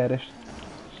PewDiePie status.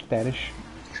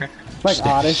 Like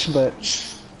Oddish, but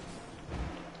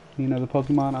you know the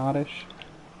Pokemon Oddish?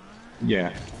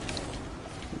 Yeah.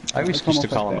 I always It's used to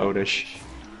almost call like him that. Odish.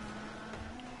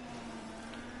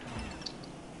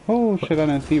 Oh shit, I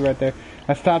didn't see you right there.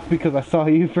 I stopped because I saw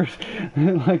you for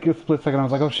like a split second. I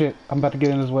was like, oh shit, I'm about to get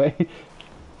in his way.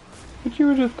 But you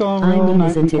were just going I real mean,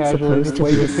 nice and isn't it casually, supposed just to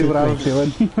waiting be to a see what I was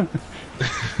secret? doing.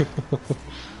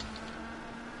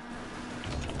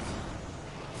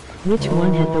 Which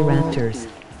one had the raptors?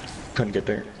 Couldn't get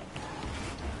there.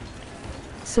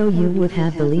 So you would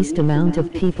have the least amount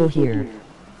of people here.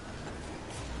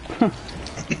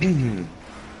 Is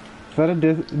that a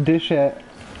dish at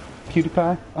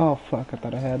PewDiePie? Oh fuck, I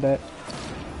thought I had that.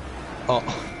 Oh.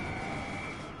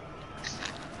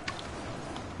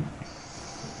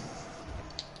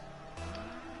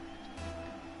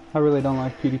 I really don't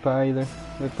like PewDiePie either,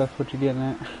 if that's what you're getting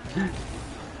at.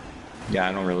 Yeah,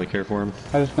 I don't really care for him.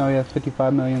 I just know he has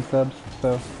 55 million subs,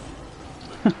 so...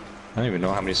 I don't even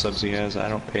know how many subs he has. I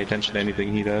don't pay attention to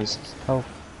anything he does. Oh.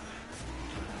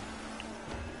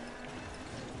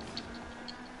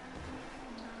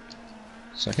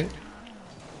 Second.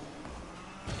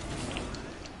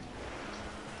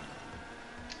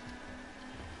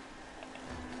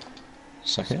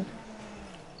 Second.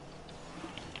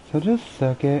 So just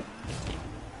suck it.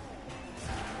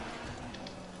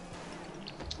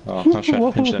 Oh, I was trying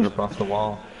to pinch that up off the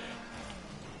wall.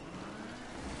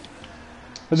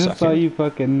 I just Suck saw it. you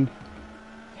fucking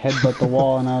headbutt the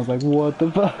wall and I was like, what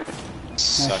the fuck?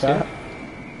 Suck shot.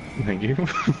 it. Thank you.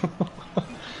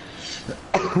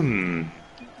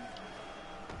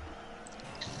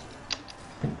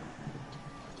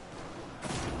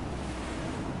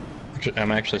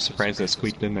 I'm actually surprised that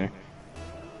squeaked in there.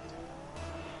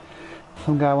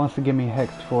 Some guy wants to give me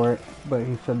hexed for it, but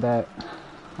he said that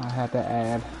I had to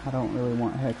add. I don't really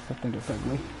want hexed, I think it's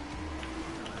ugly.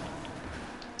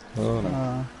 Oh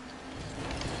no.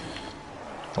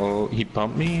 Oh, he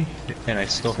bumped me, and I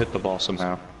still hit the ball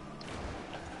somehow.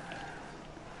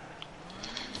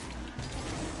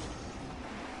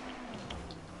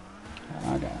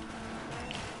 I got it.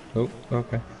 Oh,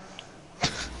 okay.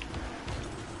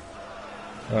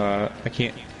 I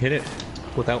can't hit it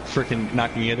without frickin'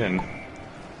 knocking it in.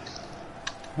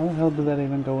 How the hell did that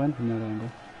even go in from that angle?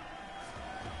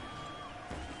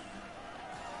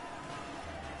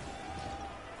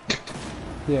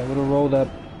 Yeah, it would have rolled up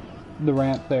the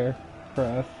ramp there for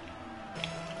us.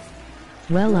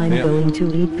 Well, I'm Yeah. going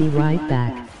to eat. Be right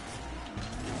back.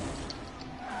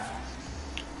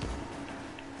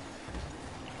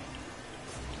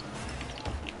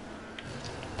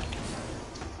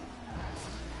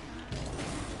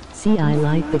 See, I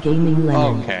like the gaming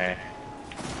lemon. Okay.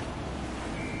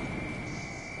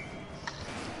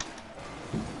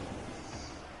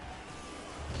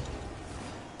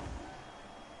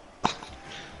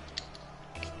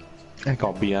 I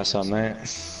call BS on that.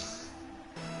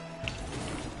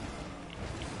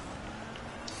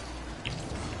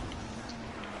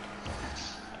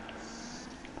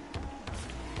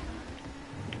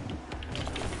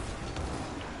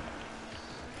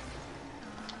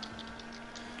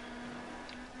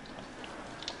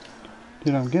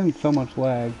 Dude, I'm getting so much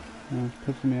lag. It's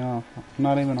pissing me off. I'm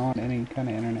not even on any kind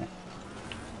of internet.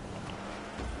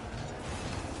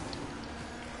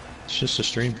 It's just a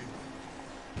stream.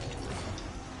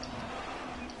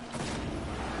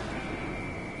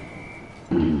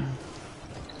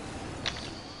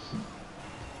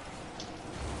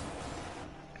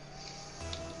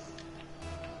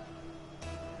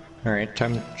 Alright,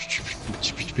 time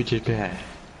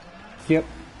Yep,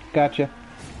 gotcha.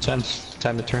 time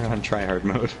to turn on tryhard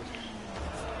mode.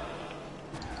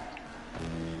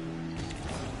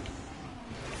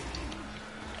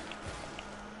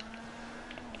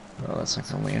 Well, that's not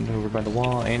gonna land over by the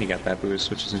wall, and he got that boost,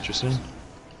 which is interesting.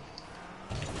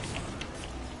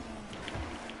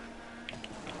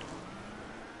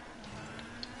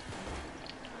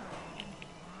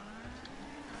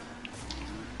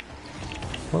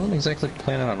 Wasn't exactly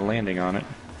planning on landing on it.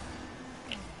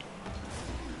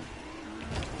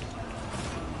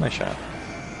 Nice shot.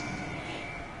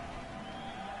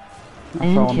 I'm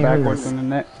And falling backwards careless. in the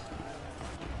net.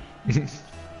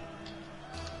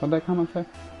 What'd that comment say?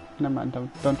 Never mind,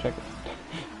 don't check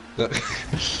it.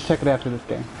 Check it after this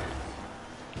game.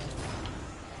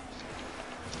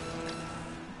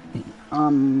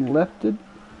 Lefted?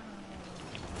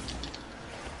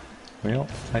 Well,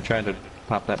 I tried to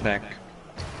pop that back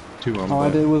to him, All I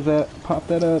but did was pop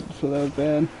that up, so that was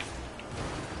bad.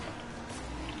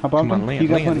 I bumped come on, him. land, You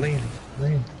got land, plenty, land,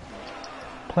 land.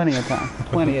 plenty of time.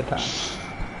 Plenty of time.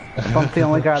 I bumped the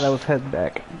only guy that was head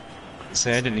back.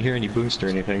 Say, I didn't hear any boost or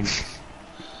anything.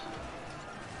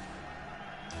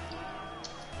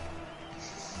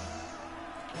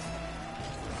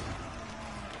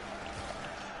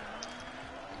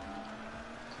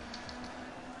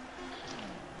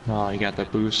 Oh, you got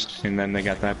that boost, and then they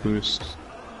got that boost.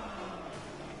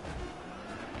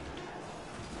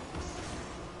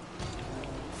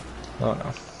 Oh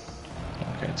no.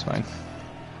 Okay, it's fine.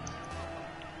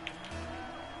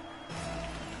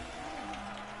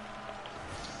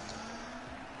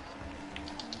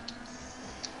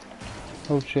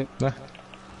 Oh shit. Ah.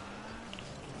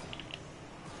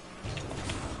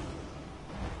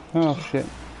 Oh shit.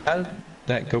 How did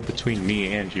that go between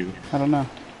me and you? I don't know.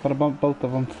 But I bumped both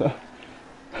of them, so.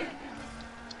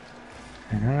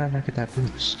 And how did I not get that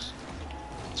boost?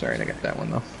 Sorry, I got that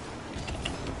one though.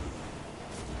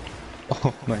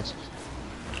 Oh, nice.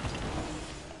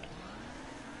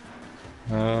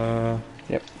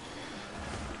 Yep.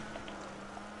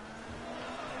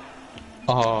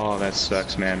 Oh, that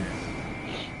sucks, man.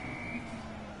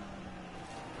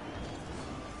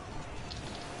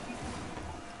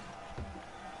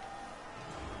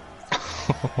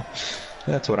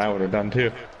 That's what I would have done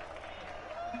too.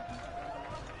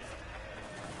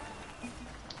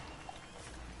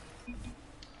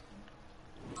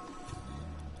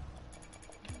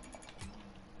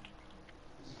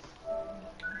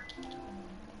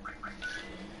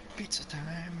 Pizza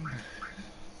time.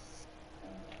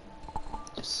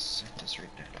 Just set this right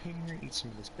down here, eat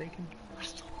some of this bacon.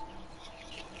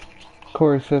 Of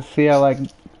course, see, I like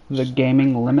the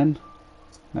Gaming Lemon.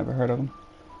 Never heard of them.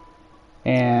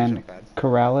 And Not bad.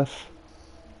 Corrales.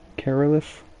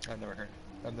 I've never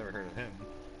heard of him.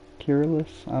 Cureless?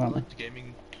 I I don't know.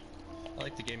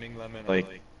 like the gaming lemon.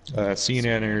 Like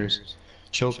CNNers,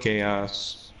 Chill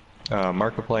Chaos,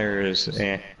 Markiplier is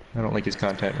I don't like his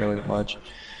content really that much.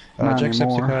 Not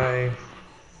anymore. Jacksepticeye,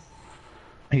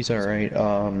 he's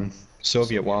alright.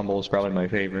 Soviet Womble is probably my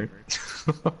favorite.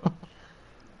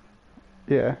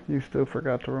 Yeah, you still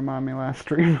forgot to remind me last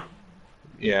stream.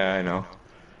 Yeah, I know.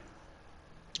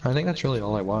 I think that's really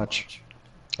all I watch.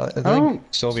 I think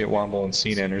don't- Soviet Womble and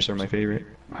CNNers are my favorite.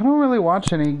 I don't really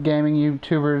watch any gaming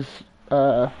YouTubers,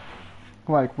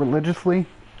 like, religiously.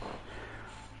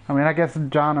 I mean, I guess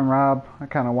John and Rob, I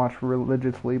kind of watch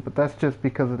religiously, but that's just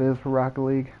because it is Rocket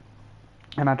League.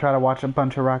 And I try to watch a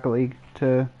bunch of Rocket League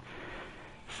to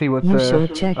see what You the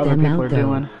should check other them people out, are though.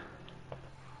 doing.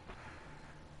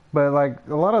 But, like,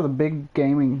 a lot of the big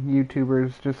gaming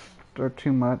YouTubers just are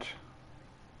too much.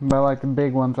 By, like, the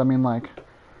big ones, I mean, like,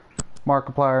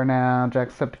 Markiplier now,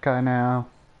 Jacksepticeye now,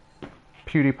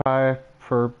 PewDiePie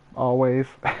for always.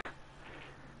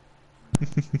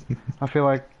 I feel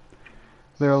like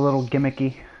they're a little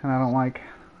gimmicky, and I don't like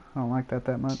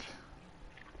that much.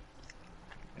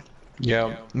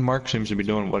 Yeah, Mark seems to be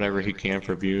doing whatever he can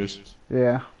for views.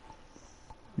 Yeah.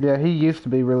 Yeah, he used to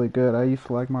be really good. I used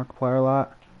to like Markiplier a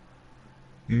lot.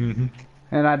 Mm-hmm.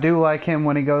 And I do like him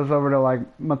when he goes over to, like,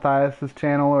 Matthias's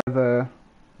channel, or the,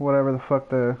 whatever the fuck,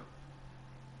 the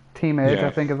Team Edge, Yeah.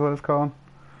 I think is what it's called.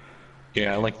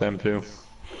 Yeah, I like them too.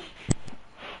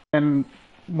 And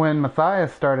when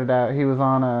Matthias started out, he was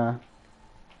on a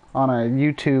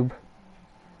YouTube,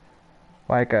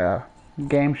 like a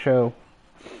game show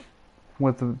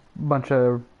with a bunch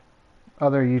of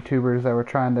other YouTubers that were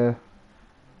trying to,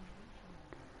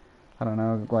 I don't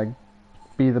know, like,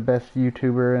 be the best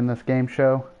YouTuber in this game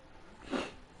show,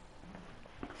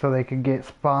 so they could get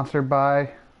sponsored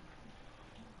by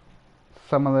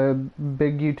some of the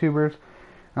big YouTubers.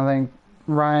 I think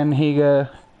Ryan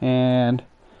Higa and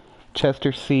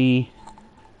Chester C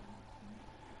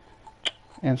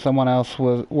and someone else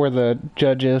were the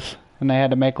judges, and they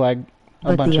had to make, like,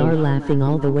 a But bunch they are of laughing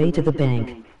all the way to the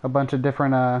bank.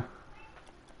 different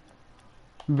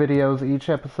videos each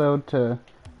episode to,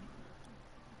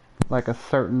 like, a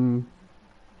certain,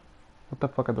 what the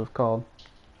fuck are those called?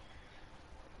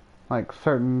 Like,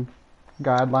 certain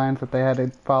guidelines that they had to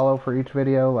follow for each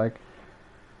video, like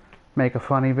make a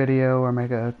funny video or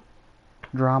make a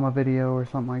drama video or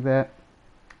something like that.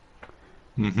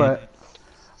 Mm-hmm. But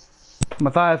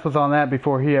Matthias was on that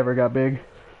before he ever got big.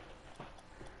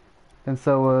 And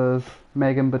so was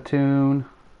Megan Batoon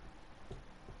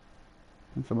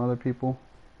and some other people.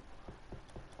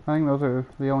 I think those are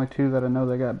the only two that I know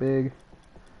that got big.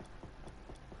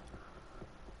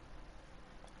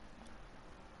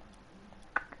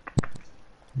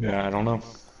 Yeah, I don't know.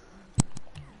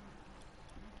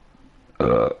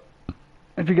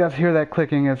 If you guys hear that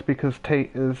clicking, it's because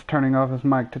Tate is turning off his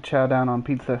mic to chow down on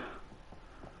pizza.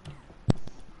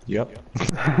 Yep.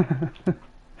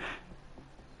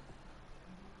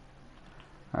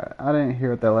 Alright, I didn't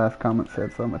hear what that last comment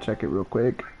said, so I'm gonna check it real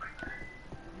quick.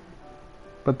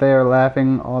 But they are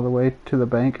laughing all the way to the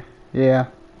bank. Yeah.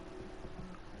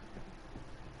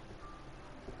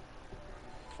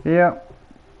 Yep.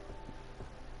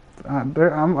 I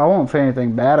won't say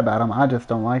anything bad about them. I just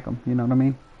don't like them. You know what I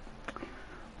mean?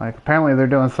 Like, apparently they're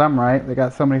doing something right. They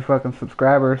got so many fucking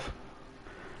subscribers.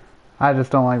 I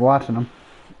just don't like watching them.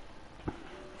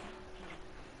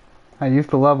 I used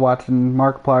to love watching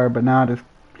Markiplier, but now I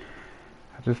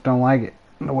just don't like it.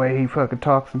 The way he fucking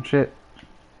talks and shit.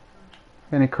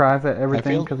 And he cries at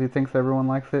everything because he thinks everyone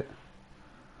likes it.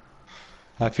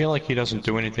 I feel like he doesn't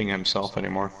do anything himself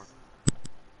anymore.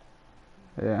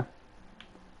 Yeah.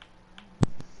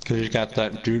 Because he's got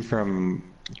that dude from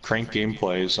Crank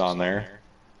Gameplays on there.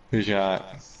 He's got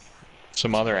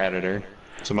some other editor,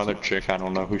 some other chick, I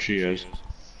don't know who she is.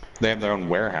 They have their own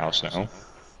warehouse now.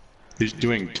 He's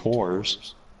doing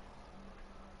tours.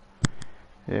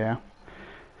 Yeah.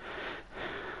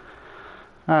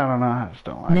 I don't know, I just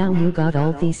don't like Now them. you got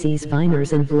all VCs,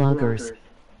 Viners, and vloggers.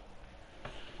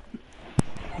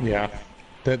 Yeah.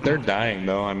 They're dying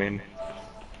though, I mean.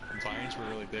 Vines were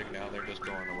really big, now they're just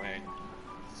going away.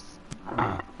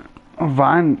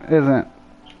 Vine isn't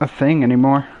a thing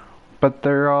anymore, but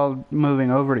they're all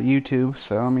moving over to YouTube,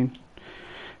 so I mean,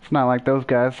 it's not like those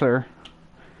guys are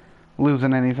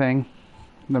losing anything.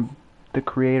 The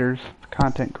creators, the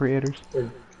content creators.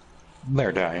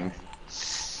 They're dying.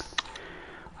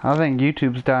 I think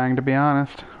YouTube's dying, to be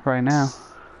honest, right now.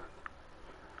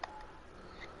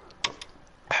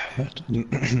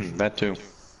 That too.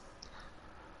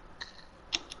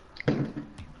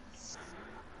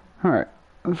 Alright,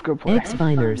 let's go play.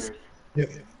 X-Viners. Yep.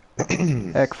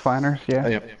 X-Finers, yeah.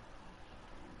 Yep.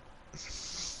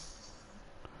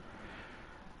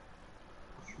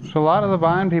 So a lot of the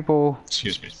Vine people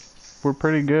Excuse me. were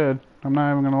pretty good. I'm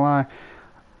not even gonna lie.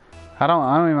 I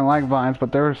don't even like Vines,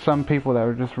 but there were some people that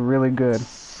were just really good.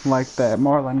 Like that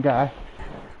Marlon guy.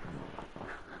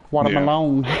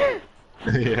 Watermelon.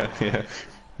 Yeah.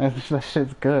 That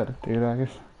shit's good, dude. I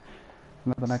guess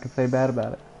nothing I can say bad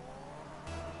about it.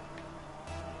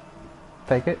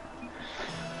 Take it.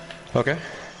 Okay.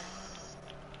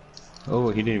 Oh,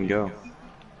 he didn't even go.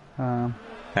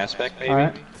 Aspect, maybe?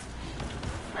 Alright.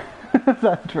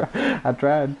 I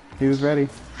tried. He was ready.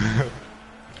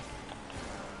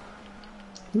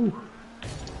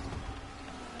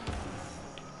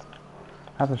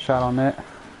 That's a shot on net.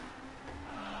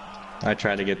 I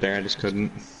tried to get there, I just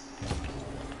couldn't.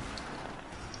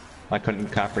 I couldn't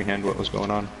comprehend what was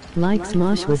going on. Like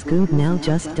Smosh was good, now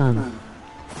just dumb.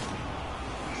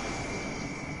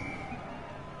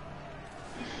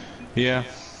 Yeah.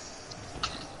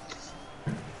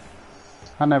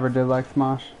 I never did like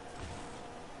Smosh.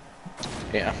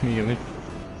 Yeah, me either.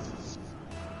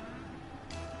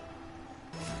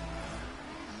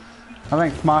 I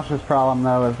think Smosh's problem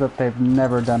though is that they've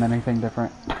never done anything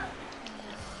different.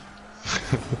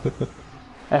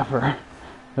 Ever.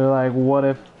 They're like, what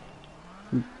if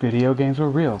video games were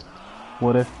real?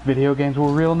 What if video games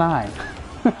were real 9?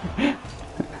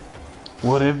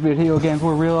 What if video games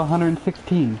were real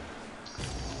 116?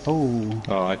 Oh.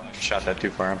 Oh, I shot that too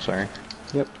far, I'm sorry.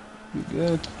 Yep. You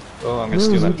good. Oh, I'm gonna Will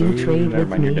steal you that do food. trade Never with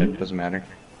mind, you're me? dead. Doesn't matter.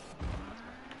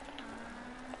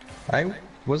 I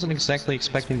wasn't exactly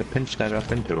expecting to pinch that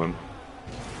up into him.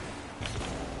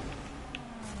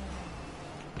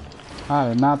 I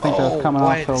did not think that was coming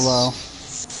off so low.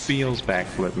 Feels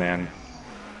backflip, man.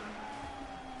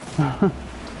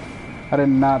 I did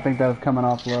not think that was coming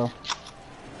off low.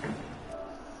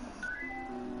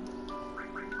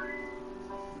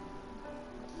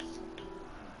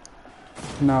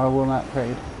 No, I will not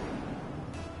trade.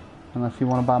 Unless you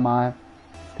want to buy my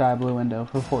sky blue window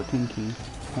for 14 keys.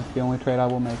 That's the only trade I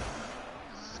will make.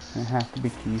 And it has to be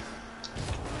keys.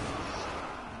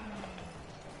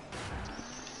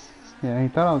 Yeah, he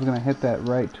thought I was going to hit that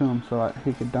right to him so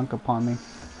he could dunk upon me.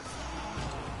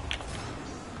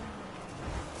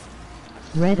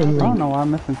 Red and I don't Link. know why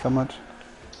I'm missing so much.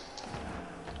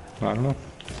 I don't know.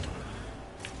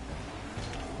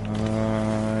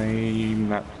 I'm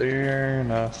not there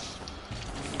enough.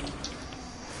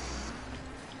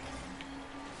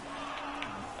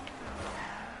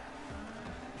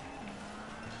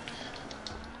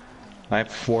 I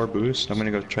have 4 boosts. I'm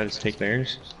gonna go try to take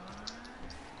theirs.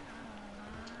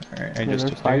 Alright, I just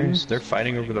they're took fighting? theirs. They're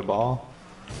fighting over the ball.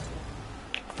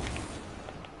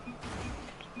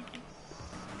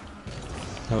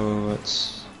 Oh,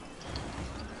 it's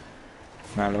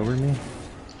not over me.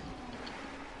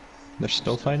 They're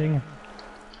still fighting?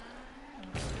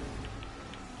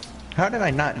 How did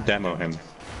I not demo him?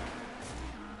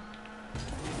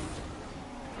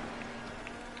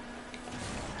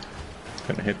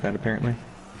 couldn't hit that apparently.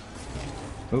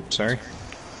 Oops, sorry.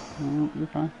 No, you're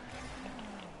fine.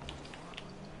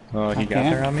 Oh, he I got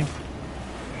can't. there on me?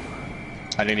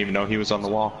 I didn't even know he was on the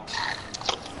wall.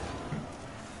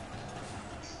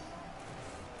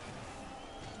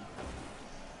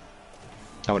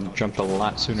 I would have jumped a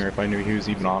lot sooner if I knew he was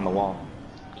even on the wall.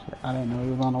 I didn't know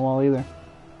he was on the wall either.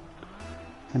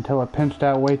 Until it pinched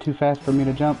out way too fast for me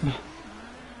to jump.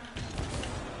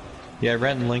 Yeah,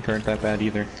 Rat and Link aren't that bad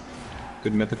either.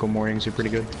 Good mythical mornings are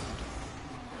pretty good.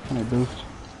 Can I boost?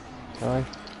 Sorry.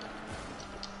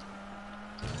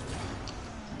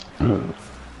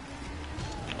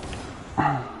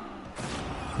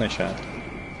 Nice shot.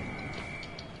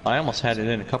 I almost had it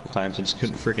in a couple times and just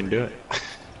couldn't freaking do it.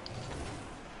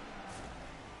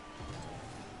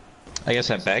 I guess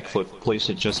that backflip placed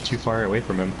it just too far away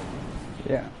from him.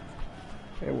 Yeah.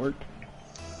 It worked.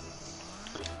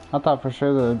 I thought for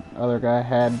sure the other guy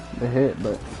had the hit,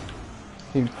 but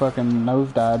he fucking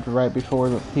nosedived right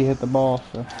before he hit the ball,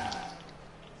 so.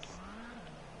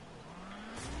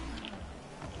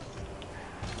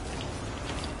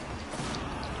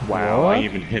 Wow, What? I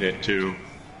even hit it too.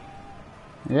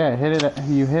 Yeah,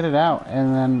 you hit it out,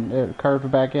 and then it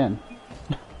curved back in.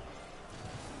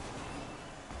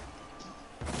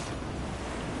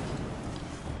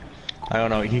 I don't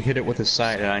know, he hit it with his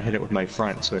side and I hit it with my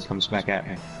front, so it comes back at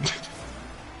me.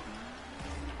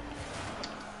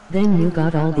 Then you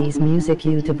got all these music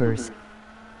YouTubers.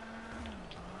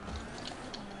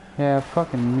 Yeah,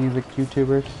 fucking music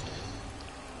YouTubers.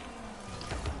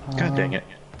 God dang it.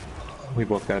 We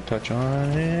both got a touch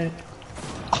on it.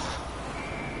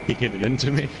 He hit it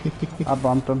into me. I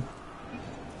bumped him.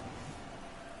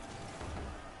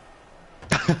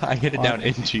 I hit it down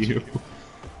into you.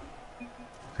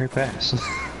 Great pass.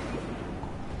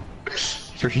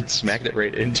 Freaking smacked it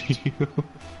right into you.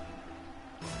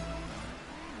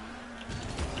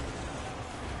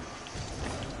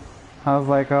 I was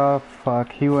like, oh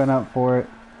fuck, he went up for it.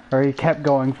 Or he kept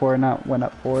going for it, not went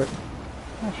up for it.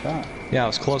 Nice shot. Yeah, I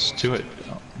was close to it.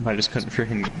 I just couldn't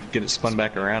freaking get it spun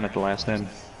back around at the last end.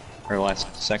 Or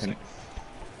last second.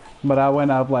 But I went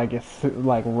up like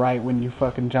like right when you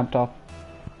fucking jumped off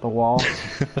the wall.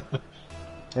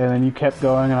 And then you kept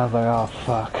going and I was like, oh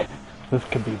fuck. This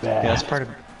could be bad. Yeah,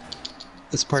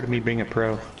 that's part of me being a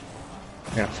pro.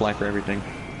 I gotta fly for everything.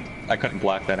 I couldn't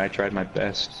block that, I tried my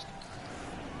best.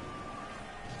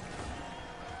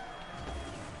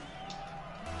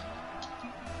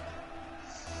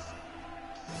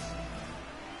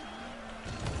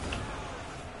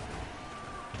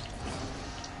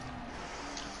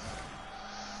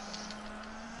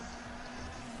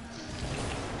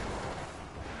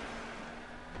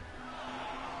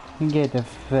 Get the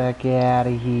fuck out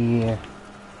of here.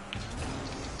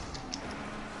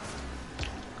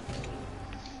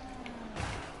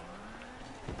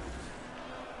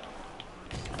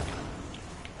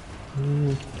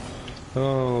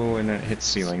 Oh, and then it hit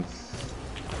ceiling.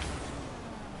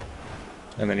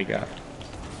 And then he got.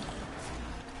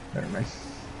 Never mind.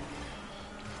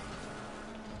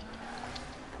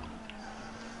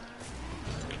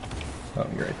 Oh,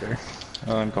 you're right there.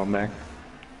 Oh, I'm going back.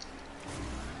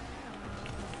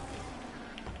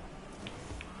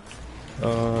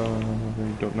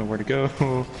 I don't know where to go.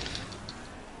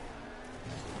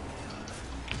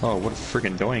 Oh, what a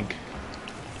friggin' doink.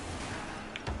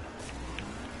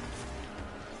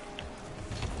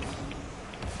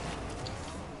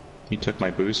 He took my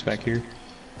boost back here.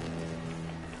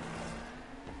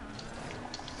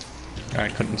 I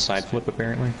couldn't side flip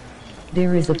apparently.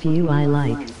 There is a few I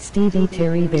like. Stevie,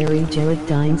 Terry, Barry, Jared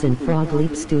Dines, and Frog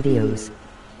Leap Studios.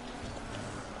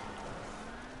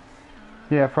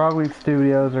 Yeah, Frog Leap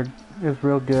Studios is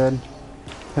real good.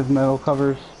 His metal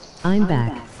covers. I'm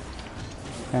back.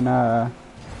 And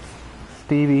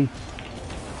Stevie,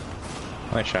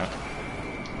 Nice shot.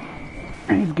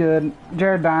 he's good.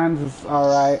 Jared Dines is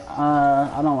alright.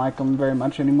 I don't like him very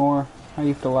much anymore. I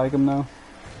used to like him though.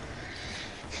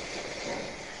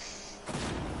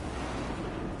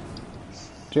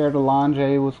 Jared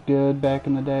Alonje was good back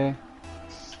in the day.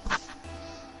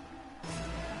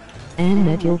 And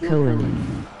Metal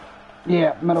Cohen.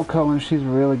 Yeah, Metal Cohen, she's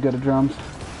really good at drums.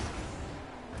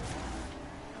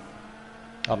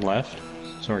 On left,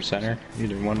 or center,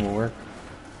 either one will work.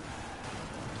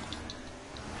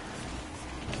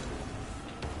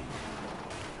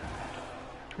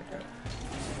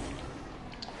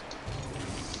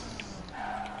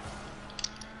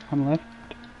 On left.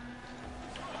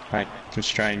 I was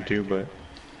trying to, but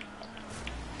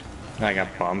I got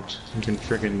bumped. You can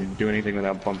freaking do anything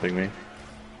without bumping me.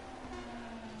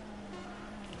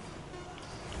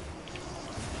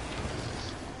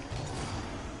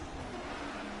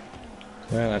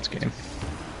 Well, that's game.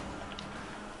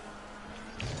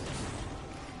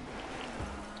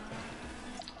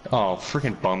 Oh,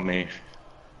 freaking bum me.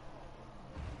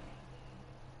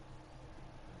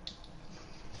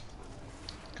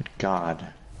 Good God.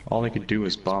 All they could do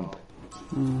was bump.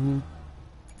 Mm-hmm.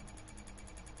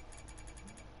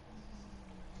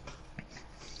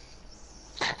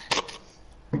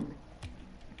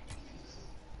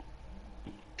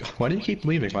 Why do you keep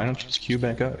leaving? Why don't you just queue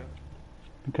back up?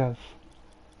 Because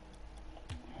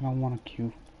I don't want to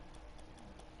queue.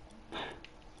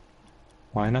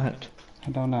 Why not? I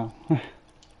don't know.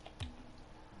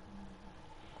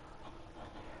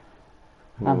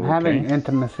 I'm having Okay.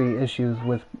 intimacy issues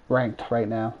with ranked right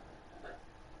now.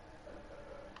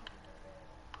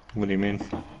 What do you mean?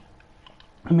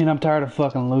 I mean, I'm tired of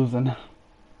fucking losing.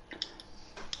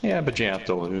 Yeah, but you have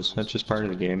to lose. That's just part of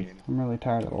the game. I'm really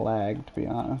tired of the lag, to be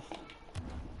honest.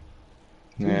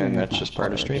 And Losing is that's not just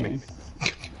part of the streaming.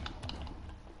 game.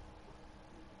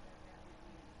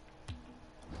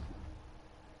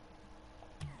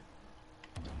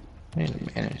 I need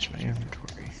to manage my inventory.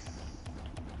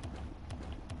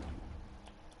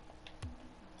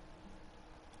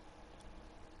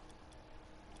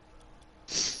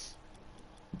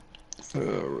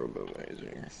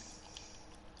 Robomizer.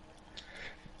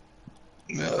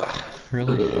 Ugh,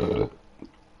 really?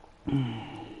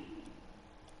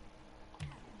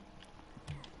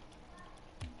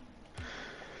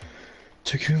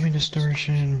 Takumi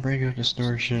Distortion, Brago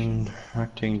Distortion,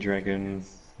 Octane Dragon,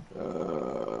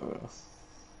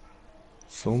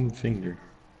 Foam Finger.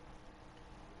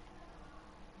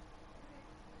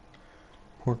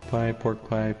 Pork pie, pork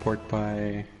pie, pork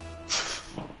pie.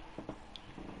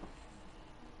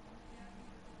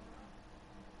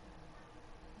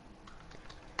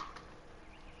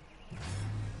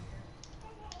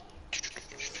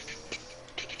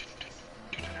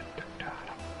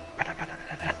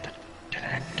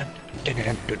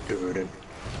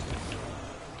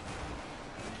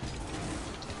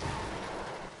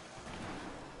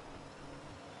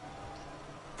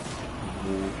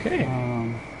 Okay.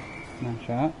 Nice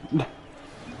shot.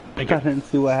 Thank I you. didn't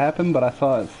see what happened, but I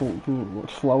saw it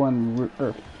slowing,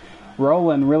 or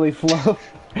rolling really slow.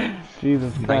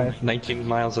 Jesus Christ. 19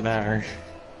 miles an hour.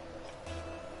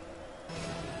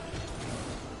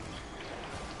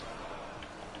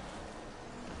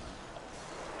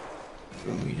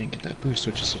 Oh, you didn't get that boost,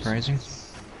 which is surprising.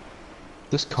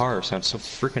 This car sounds so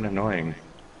freaking annoying.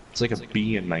 It's like a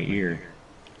bee in my ear.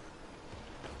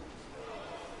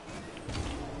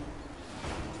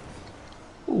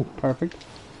 Ooh, Perfect.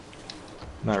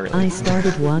 not really. I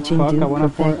started watching Fuck, I Dude went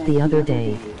up for Perfect it. the other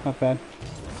day. Not bad.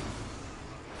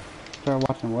 Started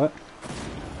watching what?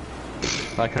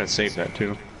 I could have saved that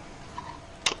too.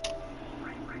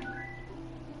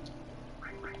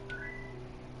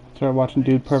 Started watching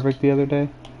Dude Perfect the other day.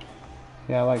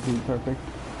 Yeah, I like Dude Perfect.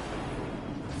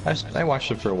 I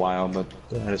watched it for a while, but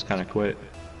I just kind of quit.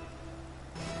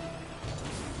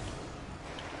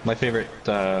 My favorite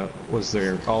was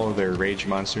all of their Rage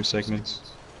Monster segments.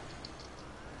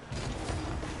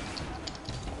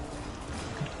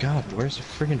 God, where's the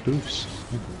friggin' boost?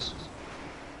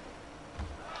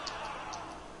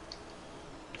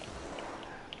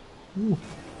 Ooh.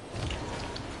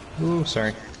 Ooh,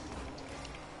 sorry.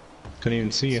 Couldn't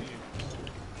even see you.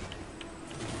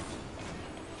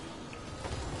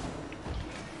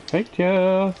 Thank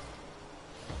you.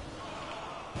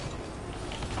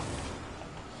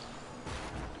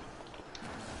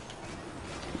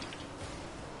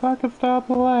 If I could stop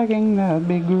lagging, that'd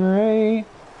be great.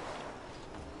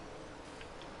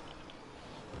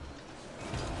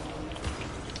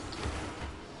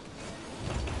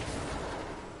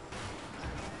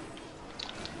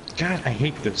 God, I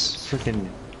hate this freaking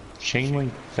chain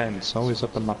link fence always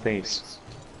up in my face.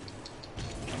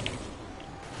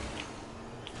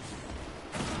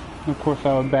 Of course,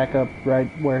 I would back up right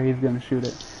where he's gonna shoot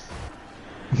it.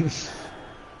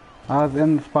 I was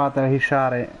in the spot that he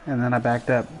shot it, and then I backed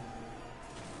up.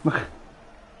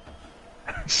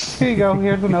 Here you go,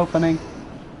 here's an opening.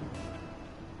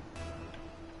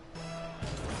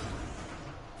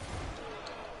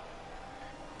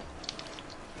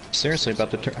 Seriously about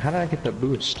to turn. How did I get that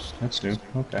boost? That's new.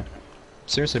 Okay.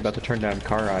 Seriously about to turn down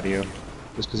car audio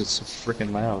just because it's so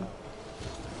freaking loud.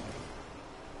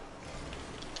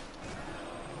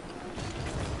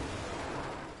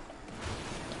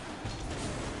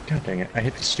 God dang it. I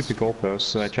hit the stupid goalpost,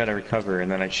 so I tried to recover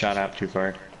and then I shot out too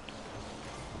far.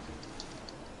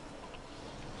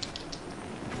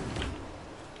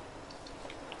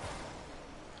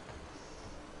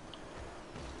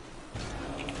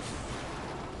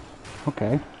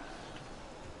 Okay.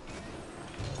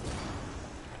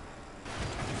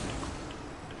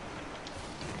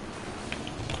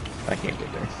 I can't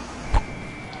get there.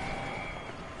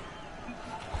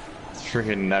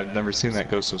 Friggin', I've never seen that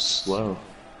go so slow.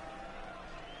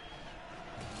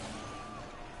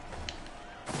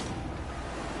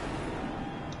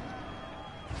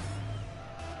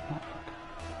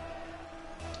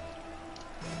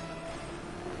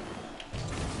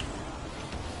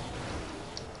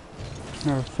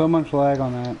 There's so much lag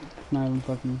on that. It's not even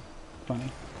fucking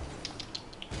funny.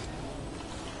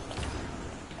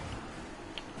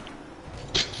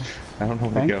 I don't know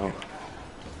where to go.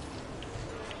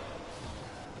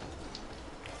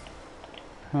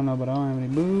 I don't know, but I don't have any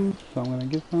boots, so I'm gonna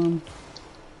get some.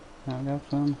 I got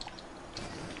some.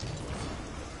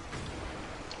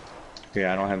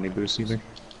 Yeah, I don't have any boosts either.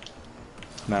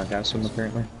 Now I have some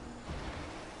apparently.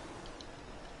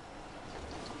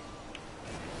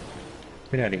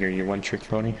 Get out of here, you one-trick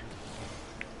pony.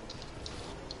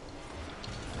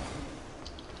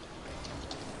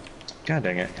 God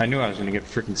dang it. I knew I was gonna get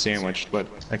freaking sandwiched, but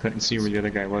I couldn't see where the other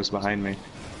guy was behind me.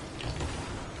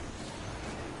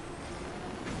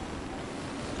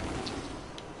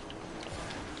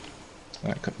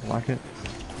 I couldn't block it.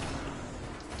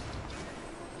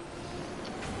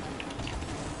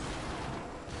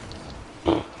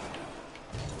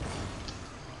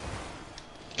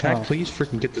 Can I please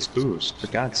freaking get this boost, for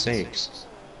God's sakes?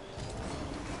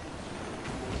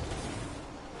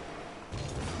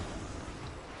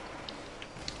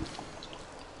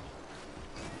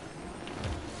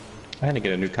 I had to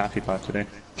get a new coffee pot today.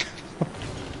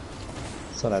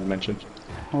 Thought I'd mention.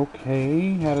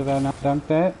 Okay, how did I not dunk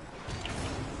that?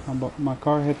 My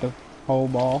car hit the pole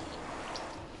ball.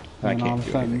 I And all can't of a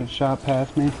do sudden anything. it shot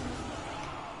past me.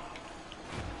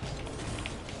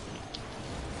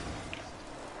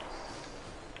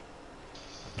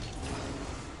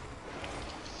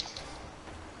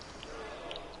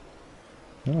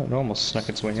 Oh, it almost snuck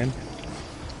its way in.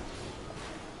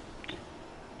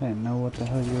 I didn't know what the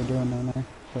hell you were doing down there,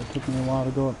 so it took me a while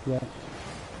to go up to that.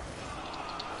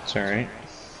 It's alright.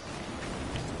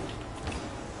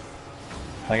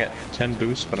 I got 10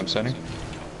 boosts, but I'm setting.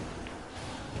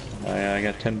 I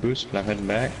got 10 boosts, but I'm heading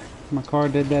back. My car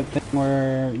did that thing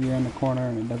where you're in the corner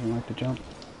and it doesn't like to jump.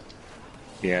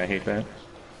 Yeah, I hate that.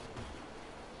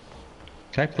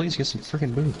 Can I please get some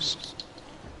freaking boosts?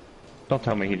 Don't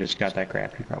tell me he just got that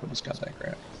crap. He probably just got that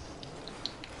crap.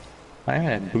 I haven't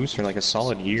had boosts for like a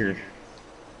solid year.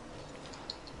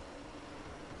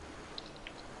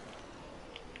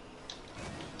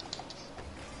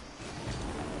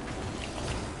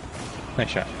 Nice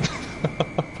shot.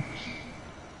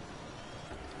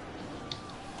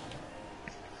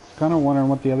 Kinda wondering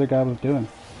what the other guy was doing.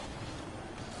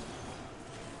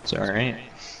 It's alright.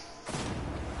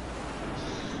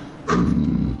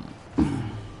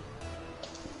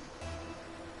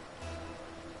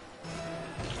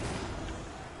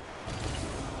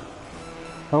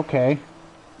 Okay.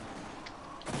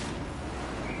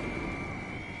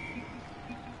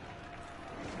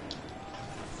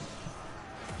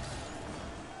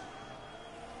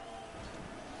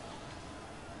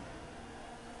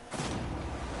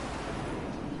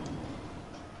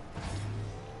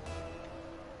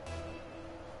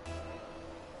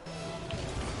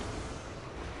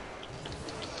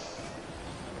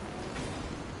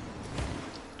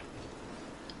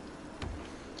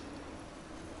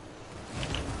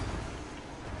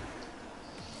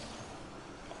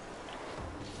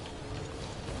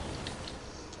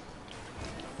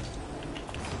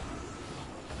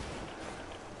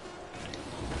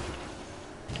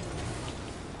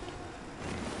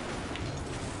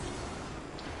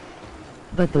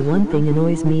 But the one thing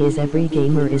annoys me is every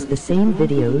gamer is the same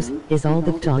videos, is all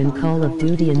the time Call of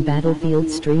Duty and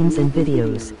Battlefield streams and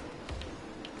videos.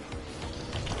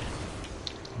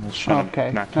 I was trying Okay,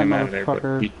 to knock that him out of there, but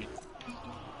motherfucker- he...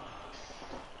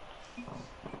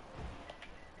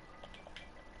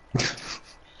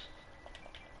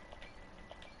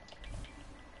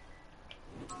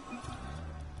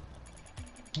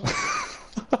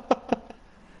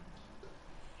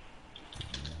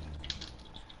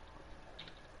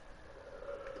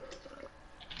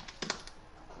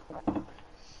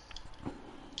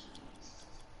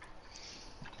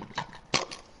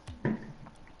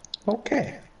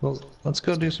 Okay, well, let's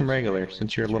go do some regular,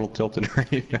 since you're a little tilted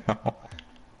right now.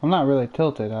 I'm not really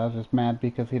tilted, I was just mad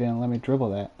because he didn't let me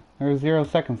dribble that. There was 0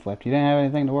 seconds left, you didn't have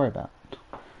anything to worry about.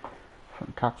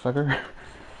 Fucking cocksucker.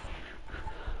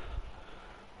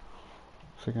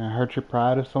 Is it gonna hurt your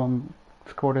pride if someone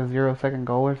scored a 0-second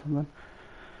goal or something?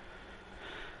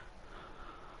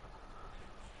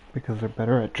 Because they're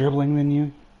better at dribbling than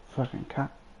you? Fucking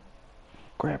cock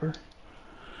grabber.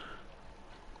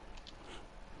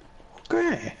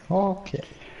 Okay. Okay.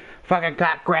 Fucking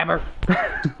cock grabber.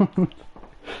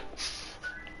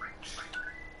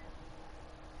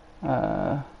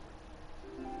 uh.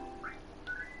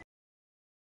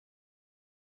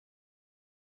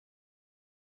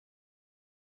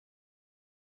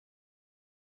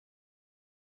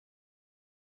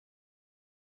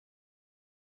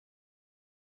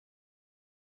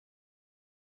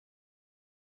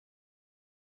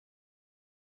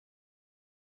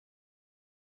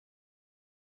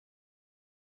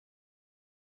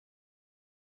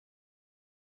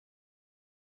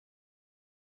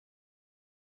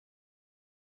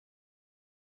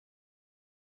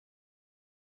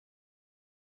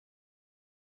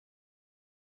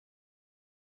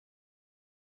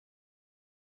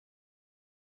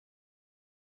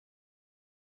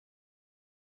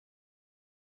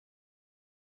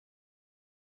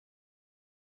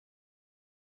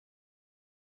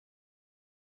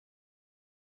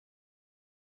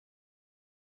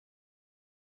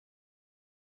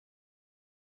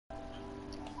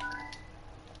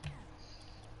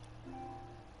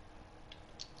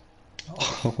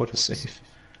 Oh, what a save.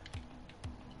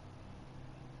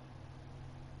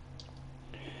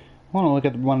 I want to look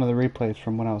at one of the replays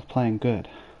from when I was playing good.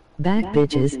 Back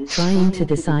bitches, trying to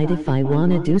decide if I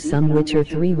wanna do some Witcher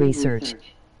 3 research.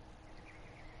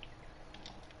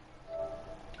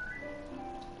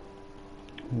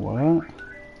 What?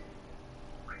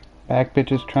 Back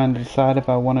bitches trying to decide if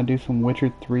I want to do some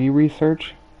Witcher 3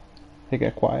 research? It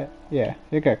got quiet. Yeah,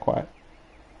 it got quiet.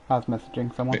 I was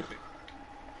messaging someone.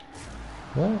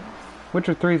 What?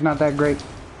 Witcher 3 is not that great.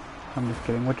 I'm just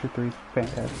kidding. Witcher 3 is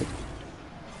fantastic.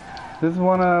 This is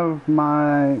one of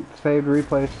my saved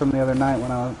replays from the other night when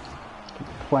I was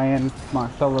playing my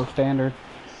solo standard.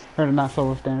 Or not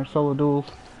solo standard, solo duels.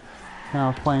 And I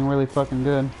was playing really fucking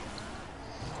good.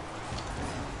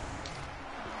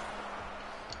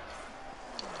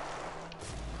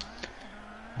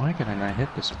 Why can I not hit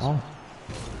this ball?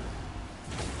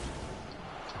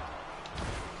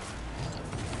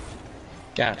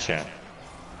 Gotcha.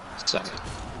 Suck.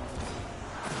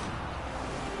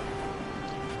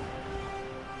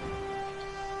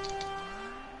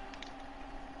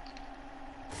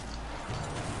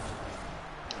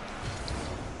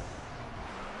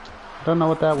 Don't know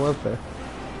what that was there.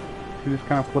 He just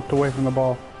kind of flipped away from the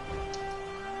ball.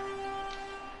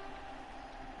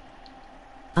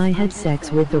 I had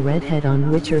sex with the redhead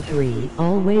on Witcher 3,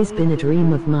 always been a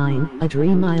dream of mine, a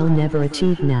dream I'll never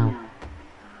achieve now.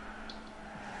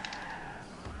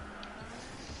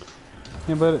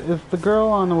 Yeah, but is the girl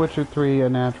on The Witcher 3 a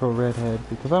natural redhead?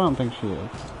 Because I don't think she is.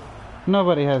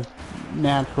 Nobody has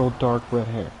natural dark red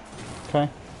hair. Okay?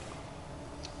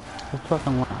 It's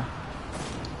fucking lie.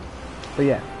 But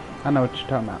yeah, I know what you're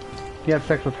talking about. He had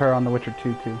sex with her on The Witcher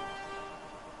 2 too.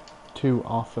 2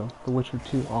 also. The Witcher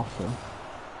 2 also.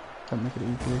 That'd make it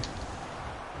easier.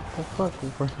 What the fuck?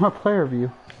 Where's my player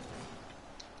view?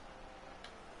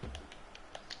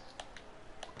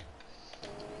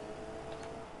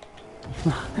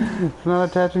 It's not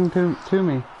attaching to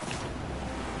me.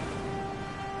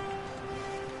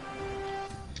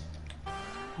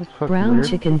 That's fucking Brown weird.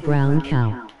 chicken, brown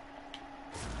cow.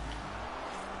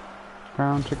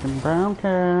 Brown chicken, brown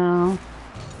cow.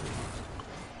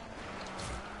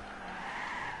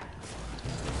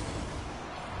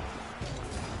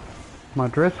 My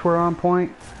drifts were on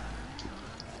point.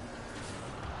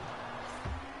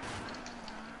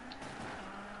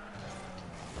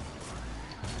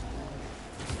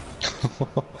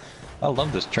 I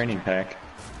love this training pack.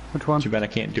 Which one? Too bad I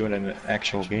can't do it in an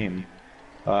actual game.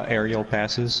 Aerial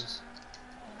passes.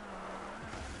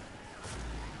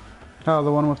 Oh,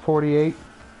 the one with 48?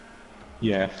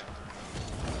 Yeah.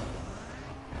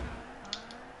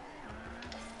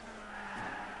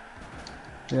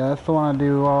 Yeah, that's the one I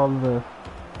do all the...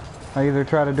 I either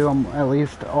try to do them at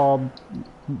least all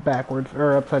backwards,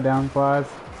 or upside down flies,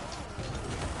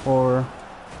 or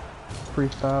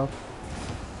freestyles.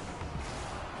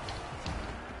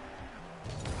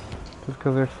 Just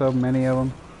because there's so many of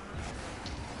them.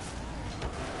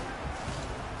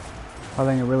 I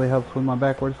think it really helps with my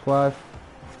backwards flies.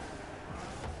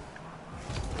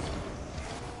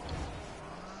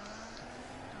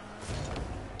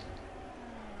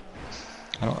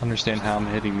 I don't understand how I'm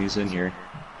hitting these in here,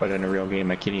 but in a real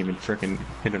game I can't even frickin'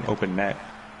 hit an open net.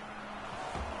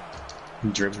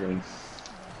 I'm dribbling.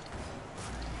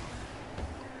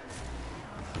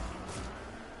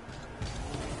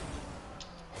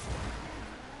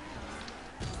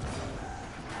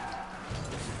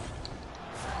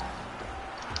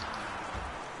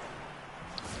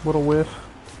 What a whiff.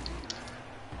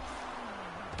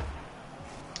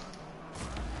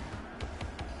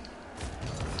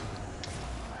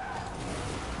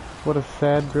 What a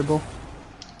sad dribble.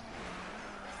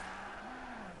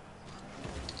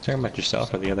 Talking about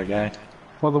yourself or the other guy?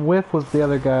 Well, the whiff was the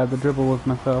other guy, the dribble was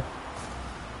myself.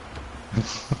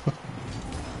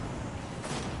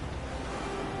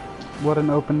 What an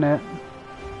open net.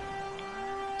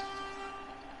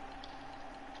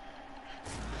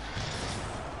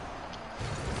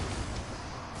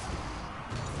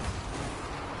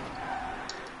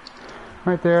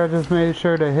 Right there, I just made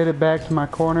sure to hit it back to my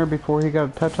corner before he got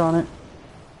a touch on it.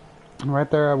 And right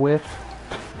there I whiffed.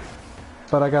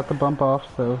 But I got the bump off,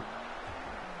 so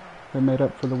they made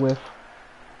up for the whiff.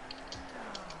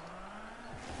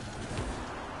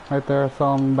 Right there I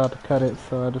saw him about to cut it,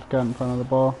 so I just got in front of the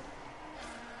ball.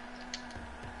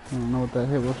 I don't know what that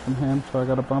hit was from him, so I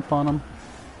got a bump on him.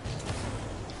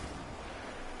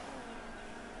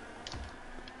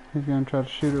 He's gonna try to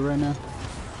shoot it right now.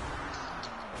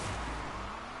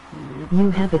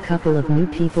 You have a couple of new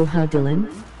people, huh, Dylan?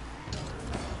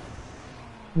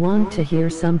 Want to hear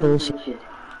some bullshit?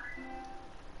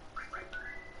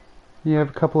 You have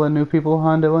a couple of new people,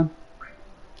 huh, Dylan?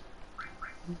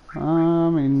 I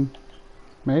mean,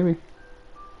 maybe.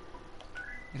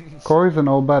 Corey's an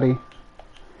old buddy.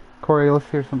 Corey, let's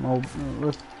hear some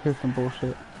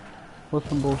bullshit. What's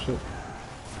some bullshit?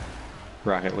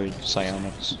 Rocket League,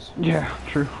 Psionics. Yeah,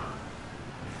 true.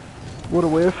 What a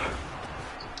whiff.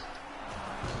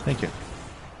 Thank you.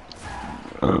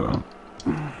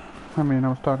 I mean, I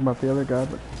was talking about the other guy,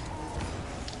 but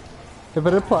if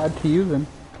it applied to you, then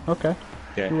okay.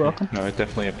 Yeah, You're welcome. No, it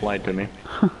definitely applied to me.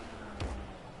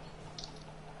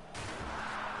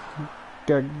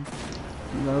 That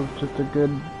was just a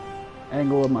good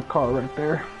angle of my car right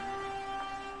there.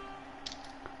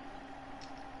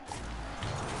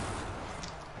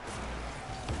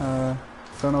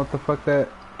 Don't know what the fuck that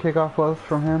kickoff was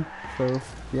from him, so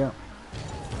yeah.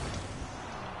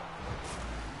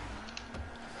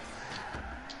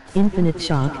 Infinite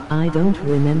Shock, I don't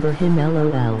remember him,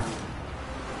 lol.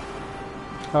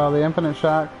 Oh, the Infinite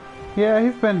Shock. Yeah,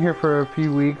 he's been here for a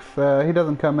few weeks. He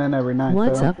doesn't come in every night.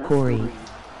 What's though. up, Corey?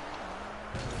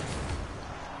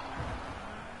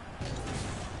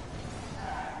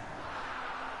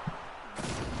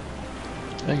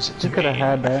 He could have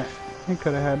had that. He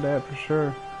could have had that for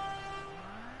sure.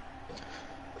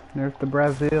 There's the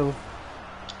Brazil.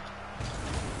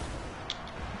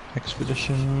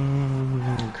 Expedition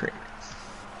Crate.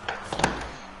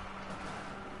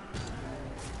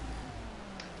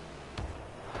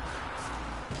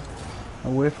 A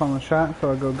whiff on the shot,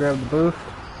 so I go grab the boost.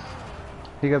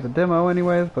 He got the demo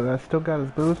anyways, but I still got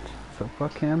his boost, so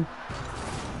fuck him.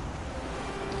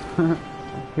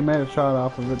 He made a shot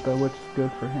off of it though, which is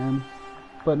good for him.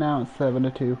 But now it's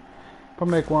 7-2. If I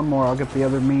make one more, I'll get the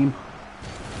other meme.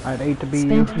 I'd hate to be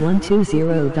Spent you.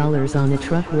 $120 on a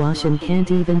truck wash and can't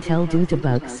even tell due to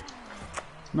bugs.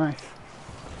 Nice.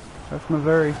 That's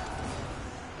Missouri.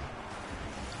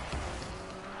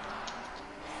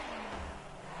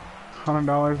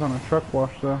 $100 on a truck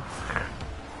wash though.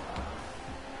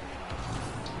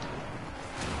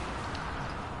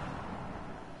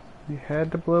 You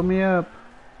had to blow me up.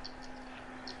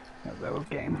 Yeah, that was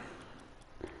game.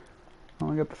 I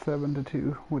only got the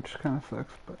 7-2, which kind of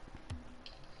sucks, but.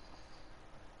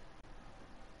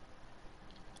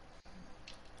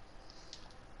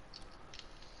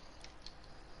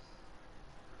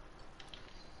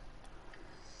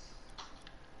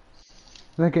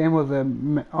 That game was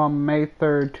on May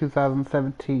 3rd,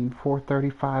 2017,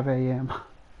 4:35 a.m.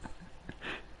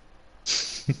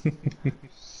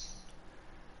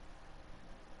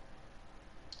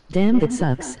 Damn, it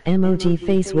sucks. Emoji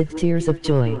face with tears of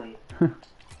joy. What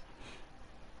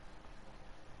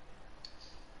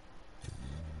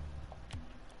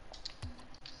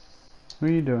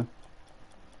are you doing?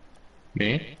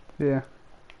 Me? Yeah.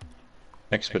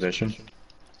 Expedition.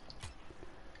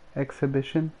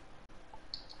 Exhibition?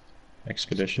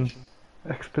 Expedition.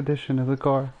 Expedition is a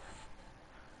car.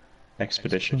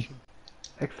 Expedition.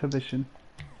 Exhibition.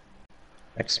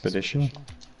 Expedition.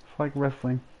 It's like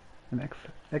wrestling. An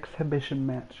exhibition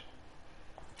match.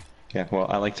 Yeah, well,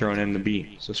 I like throwing in the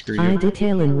B, so screw I you.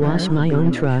 detail and wash my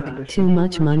own truck. Too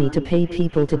much money to pay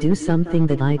people to do something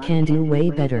that I can do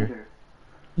way better.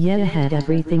 Yeah, I had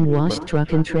everything washed,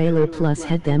 truck and trailer, plus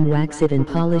had them wax it and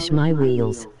polish my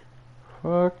wheels.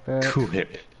 Fuck that. Cool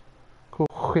hip. Cool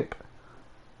whip.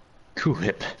 Cool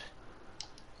hip.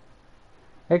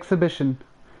 Exhibition.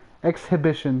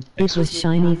 Exhibition. It was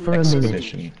shiny for a minute.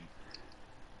 Expedition.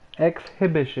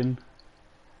 Exhibition.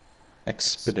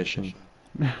 Expedition.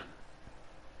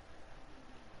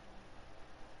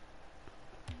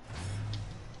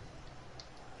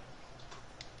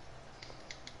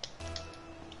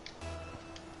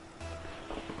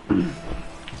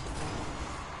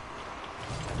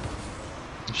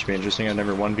 Should be interesting. I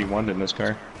never 1v1'd in this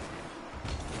car.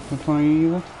 Which one are you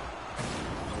using?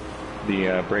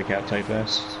 The breakout Type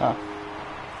S. Oh.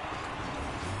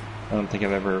 I don't think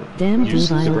I've ever Damn used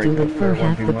dude, the I'll do breakout it for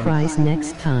half the 1v1. price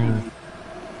next time.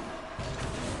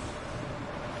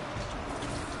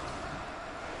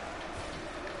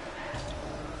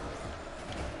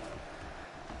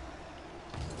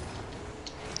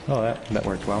 Oh, that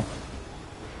worked well.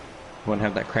 Wouldn't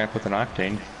have that crap with an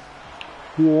octane.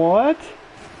 What?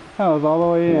 That was all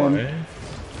the way in. What?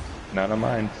 None of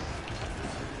mine.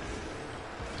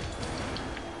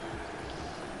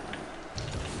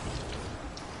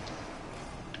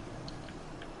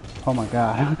 Oh my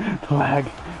god, the lag.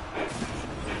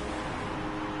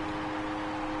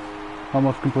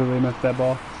 Almost completely missed that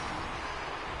ball.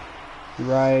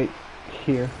 Right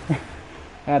here. I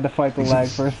had to fight the lag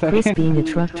for a Chris, second. being a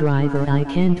truck driver, I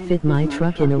can't fit my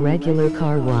truck in a regular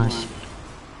car wash.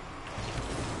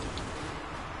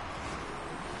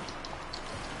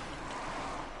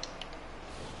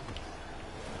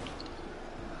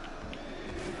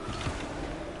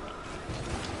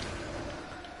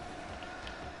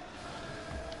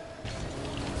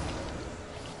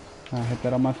 I hit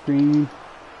that on my screen.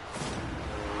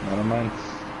 None of mine.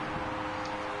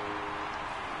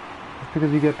 It's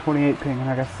because you get 28 ping and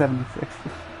I got 76.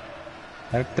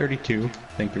 I have 32.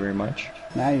 Thank you very much.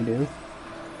 Now you do.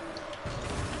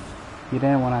 You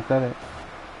didn't when I said it.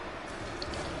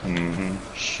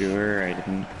 Mm-hmm. Sure, I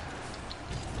didn't.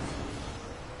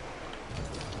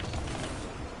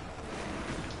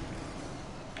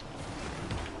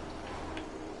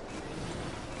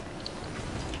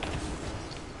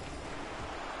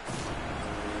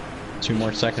 Two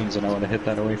more seconds and I would have hit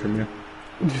that away from you.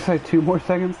 Did you say 2 more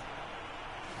seconds?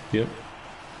 Yep.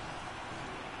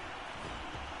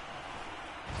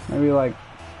 Maybe like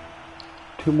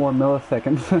 2 more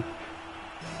milliseconds.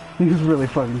 He was really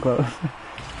fucking close.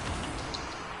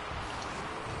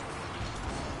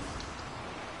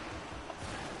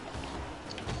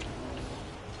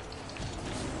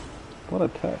 What a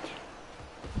touch.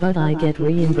 But I get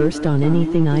reimbursed on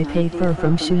anything I pay for,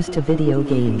 from shoes to video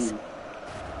games.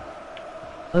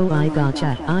 Oh, I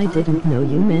gotcha. I didn't know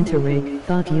you meant a rig.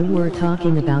 Thought you were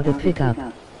talking about a pickup.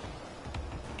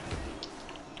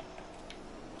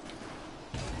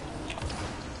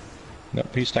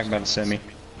 Nope, he's talking about a semi.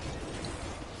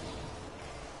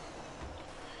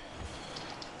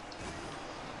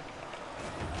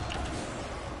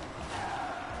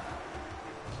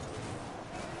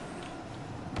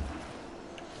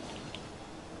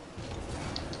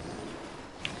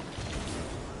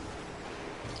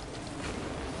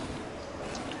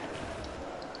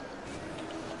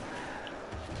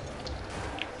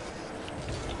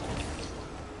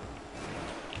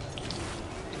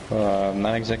 I'm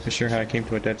not exactly sure how I came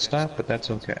to a dead stop, but that's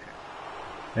okay.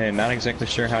 And not exactly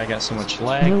sure how I got so much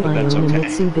lag, No, but I that's own a okay.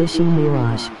 Mitsubishi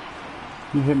Mirage.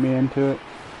 You hit me into it.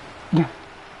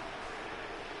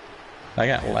 I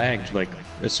got lagged, like,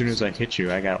 as soon as I hit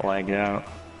you, I got lagged out.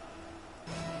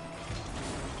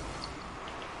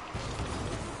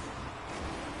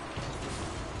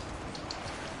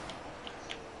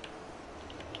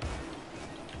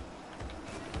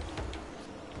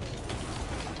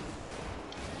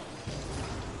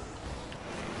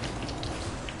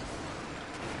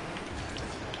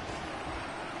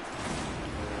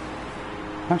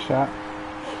 Nice shot.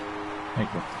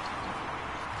 Thank you.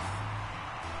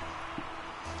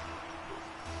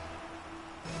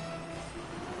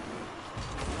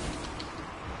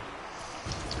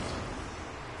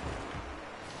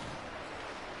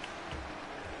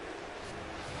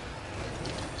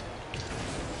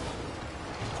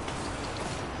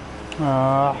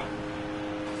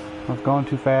 I was going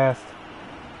too fast.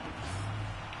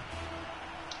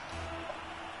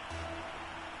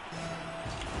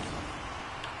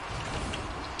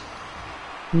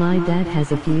 My dad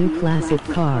has a few classic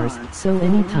cars, so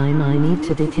anytime I need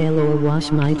to detail or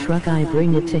wash my truck, I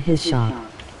bring it to his shop.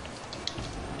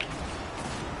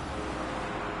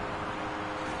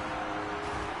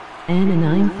 And a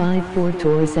 954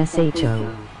 Taurus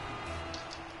SHO.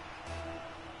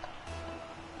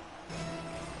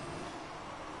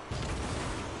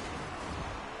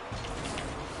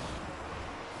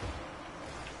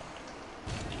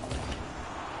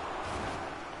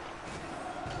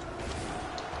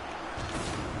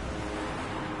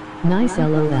 Nice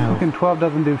LOL. Fucking 12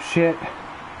 doesn't do shit.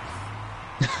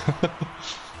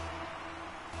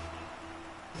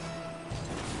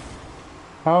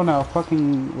 Oh no,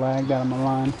 fucking lagged out of my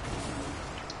line.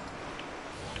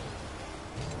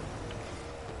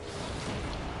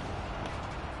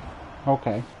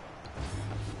 Okay.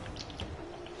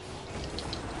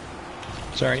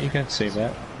 Sorry, you can save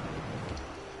that.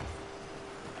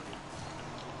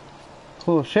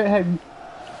 Little shithead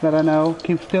that I know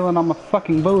keeps stealing on my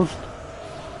fucking boost.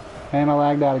 And I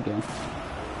lagged out again.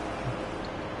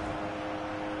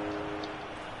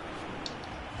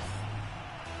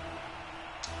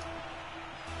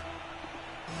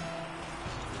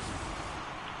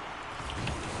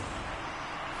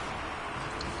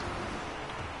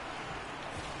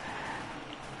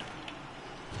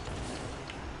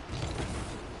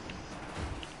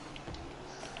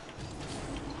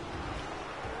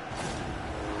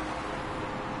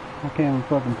 I can't even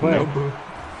fucking play.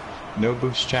 No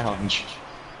boost challenge.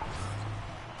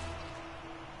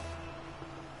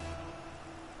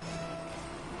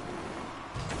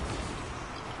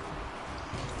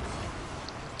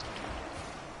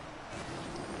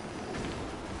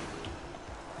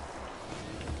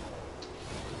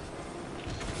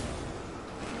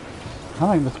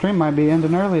 I think the stream might be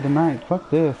ending early tonight. Fuck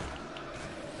this.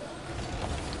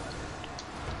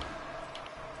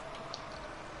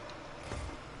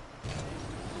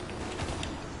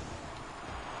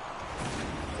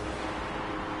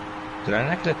 Did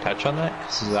I not get a touch on that?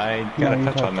 Because I got a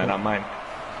touch on that on mine.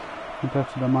 You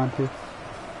touched it on mine too.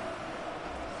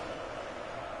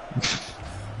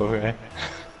 Okay.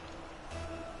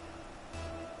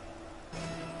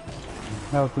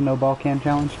 That was the no ball can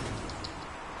challenge.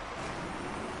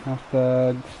 That's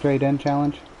the straight in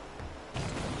challenge.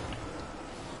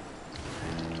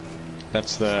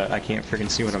 That's the I can't freaking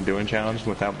see what I'm doing challenge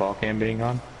without ball cam being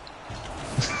on.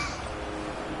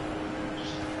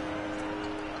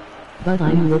 But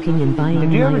I'm looking and buying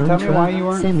Did you my ever own tell me why you truck,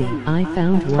 weren't Semi. I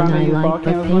found one trying to I use like, Balkan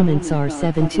but as well? payments are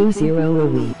 $720 a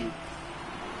week.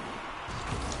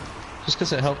 Just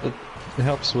because it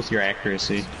helps with your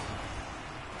accuracy.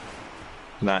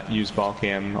 Not use ball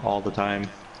cam all the time.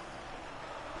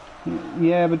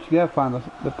 Yeah, but you gotta find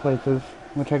the places,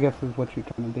 which I guess is what you're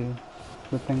trying to do.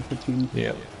 The things that you...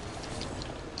 Yep.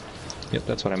 Yep,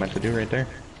 that's what I meant to do right there.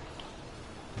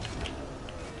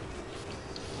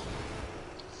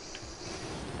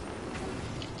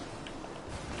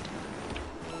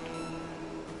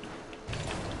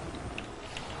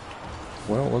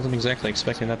 Well, wasn't exactly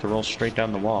expecting that to roll straight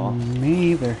down the wall.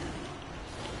 Me either.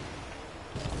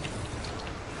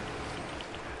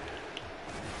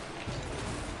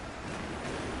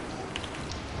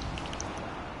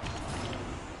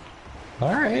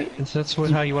 Alright, if that's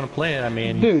how you want to play it, I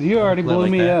mean... Dude, you already play blew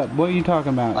like me that. up. What are you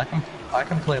talking about? I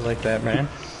can play like that, man.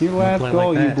 Your I last play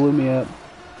goal, like you that. blew me up.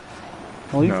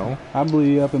 At least No. I blew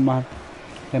you up in my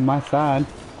side.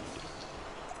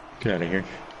 Get out of here.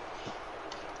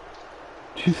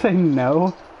 Did you say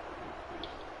no?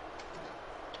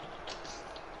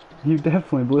 You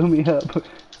definitely blew me up.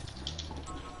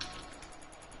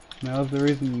 That was the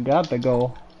reason you got the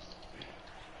goal.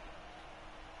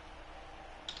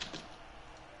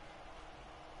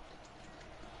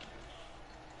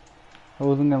 I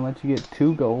wasn't gonna let you get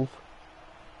 2 goals.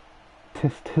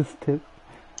 Tisk, tisk, tisk.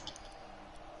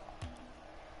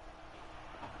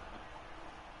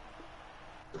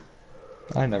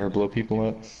 I never blow people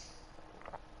up.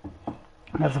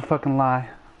 That's a fucking lie.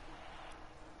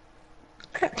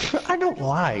 I don't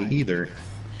lie either.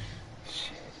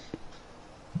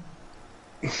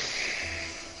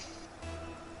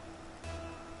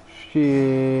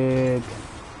 Shit.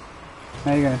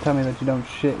 Now you're gonna tell me that you don't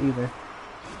shit either.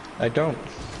 I don't.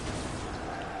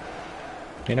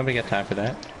 Ain't nobody got time for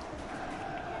that.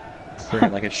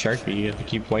 Freaking like a Sharpie, you have to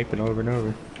keep wiping over and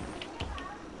over.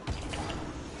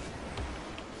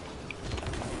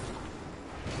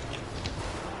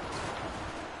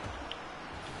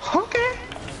 Okay.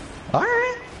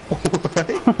 Alright.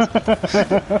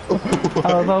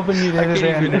 I was hoping you I did it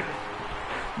can't in. even...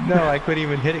 No, I couldn't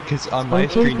even hit it because on my Okay,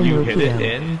 screen you hit it Pinocchio.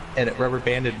 in and it rubber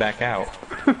banded back out.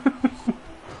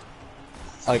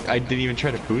 Like, I didn't even try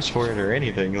to boost for it or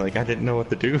anything. Like, I didn't know what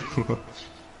to do.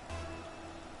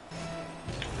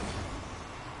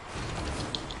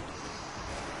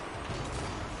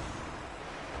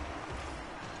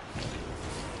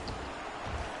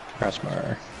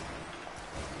 Crossbar.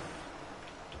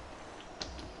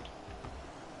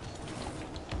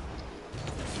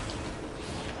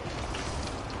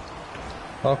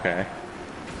 Okay.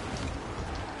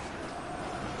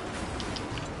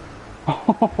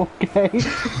 Okay.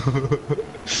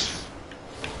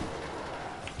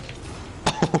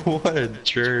 What a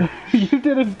jerk. You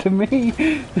did it to me.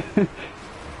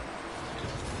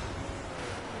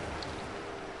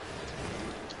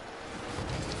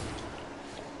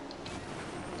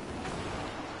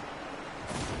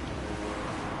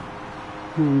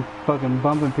 Fucking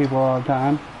bumping people all the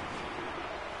time.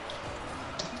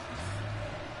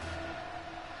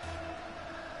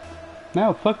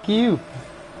 No, fuck you.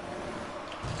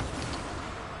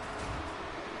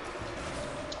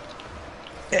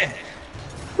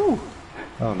 Whew.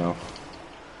 Oh no.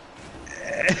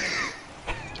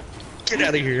 Get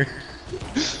out of here.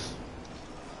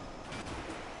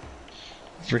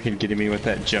 Freaking getting me with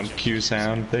that jump cue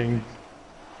sound thing.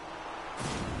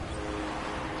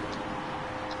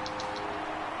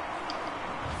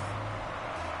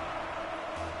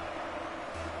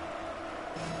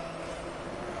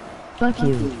 Fuck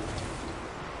you.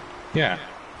 Yeah.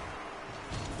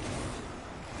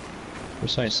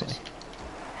 Precisely.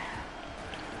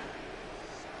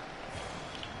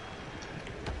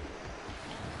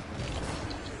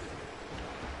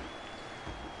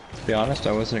 To be honest,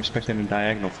 I wasn't expecting a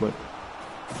diagonal flip.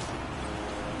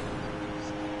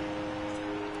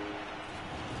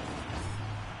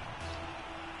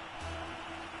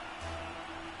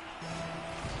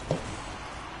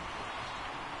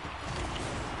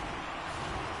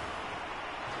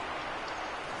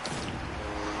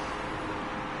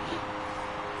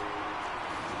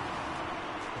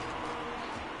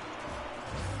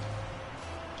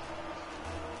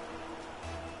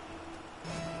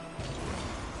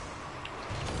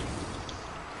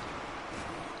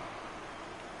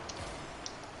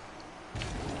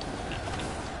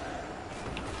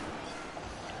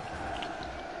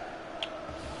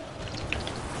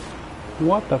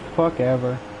 What the fuck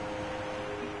ever.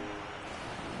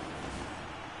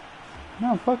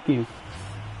 No, fuck you.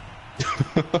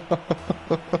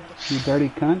 You dirty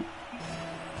cunt.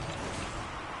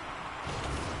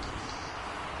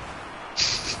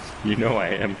 You know I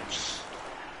am.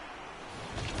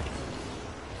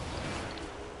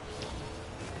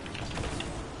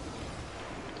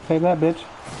 Save that bitch.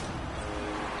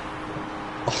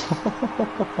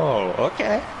 Oh,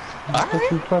 okay. That's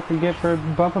what you fucking get for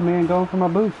bumping me and going for my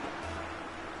boost.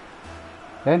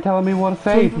 And telling me what to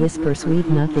say. Please whisper sweet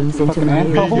nothings into Fucking my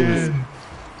asshole. ears.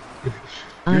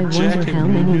 I wonder jacking how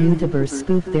many me. YouTubers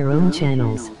spoof their own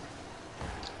channels.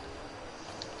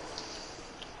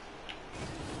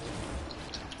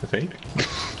 The fake?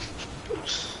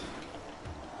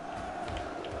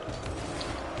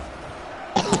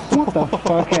 What the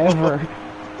fuck ever.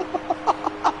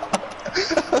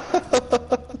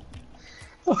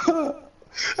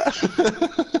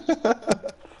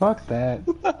 Fuck that.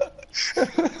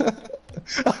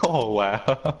 Oh,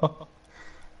 wow.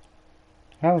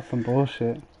 That was some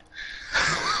bullshit.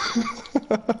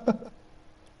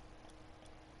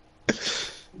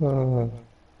 Oh.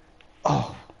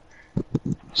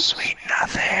 Sweet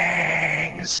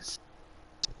nothings.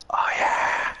 Oh,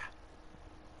 yeah.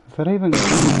 Is that even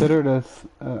considered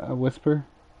a whisper?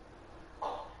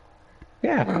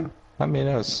 Yeah. I mean,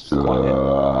 it was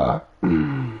quiet.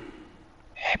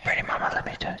 Hey, pretty mama, let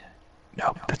me do it.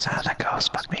 Nope, that's how that goes.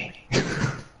 Fuck me.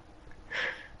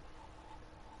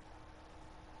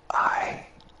 I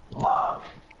love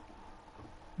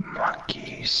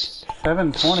monkeys.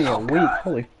 720 a week.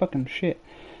 Holy fucking shit.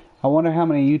 I wonder how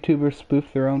many YouTubers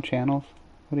spoof their own channels.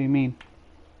 What do you mean?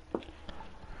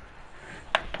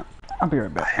 I'll be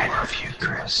right back. I love you,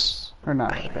 Chris. Or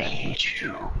not. I need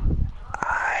you.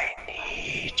 I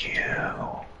need you.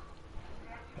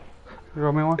 You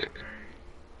roll me one?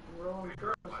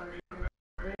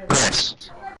 Chris.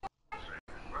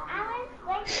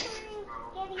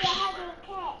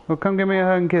 Well, come give me a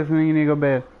hug and kiss and then you need to go to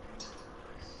bed.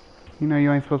 You know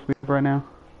you ain't supposed to be up right now.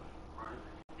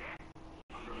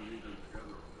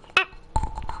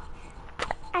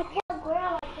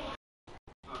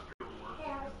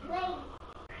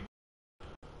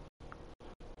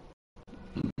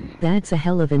 That's a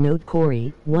hell of a note,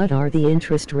 Corey. What are the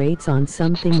interest rates on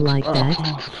something like that?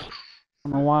 I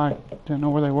don't know why. Didn't know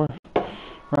where they were.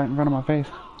 Right in front of my face.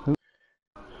 Oops.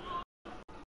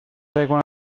 Take one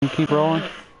and keep rolling.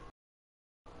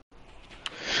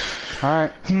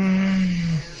 Alright. Let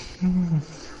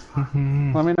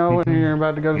me know when you're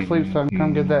about to go to sleep so I can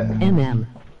come get that. MM.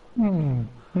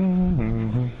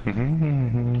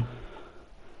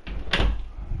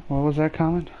 What was that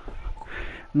comment?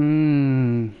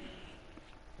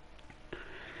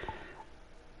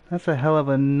 That's a hell of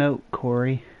a note,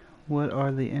 Corey. What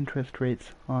are the interest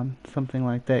rates on something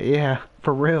like that? Yeah,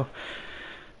 for real.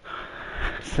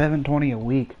 $720 a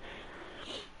week.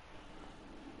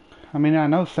 I mean, I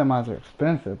know semis are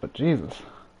expensive, but Jesus.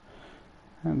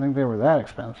 I didn't think they were that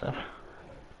expensive.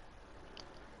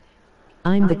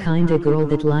 I'm the kinda girl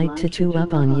that like to chew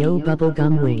up on yo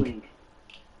bubblegum wink.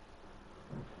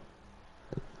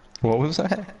 What was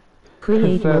that?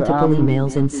 Create said, multiple I'm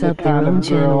emails and the sub their kind of own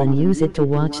channel girl- and use it to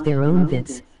watch their own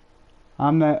bits.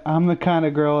 I'm the kind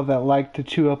of girl that like to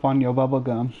chew up on your bubble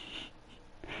gum.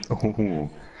 Oh.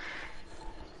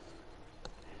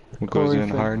 What goes Corey in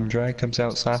said, hard and dry comes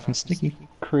out soft and sticky.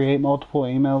 create multiple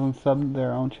emails and sub to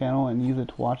their own channel and use it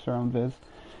to watch their own vids.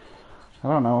 I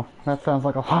don't know. That sounds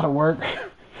like a lot of work.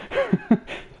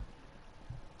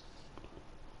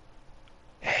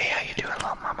 Hey, how you doing,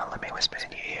 little mama? Let me whisper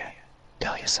in your ear.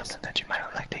 Tell you something that you might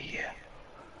not like to hear.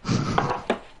 I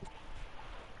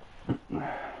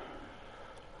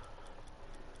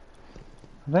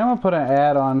think I'm gonna put an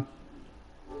ad on.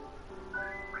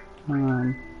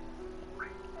 Um,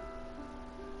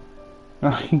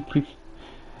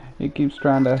 he keeps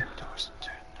trying to. Doors and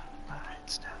turn the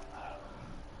lights down low.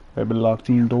 Baby, lock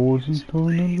the doors and turn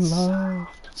the lights.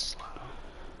 Soft and slow.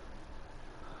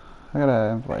 I gotta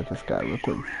invite this guy real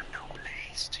quick. No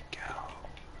place to go.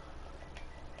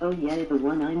 Oh yeah, the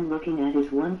one I'm looking at is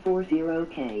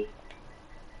 140K.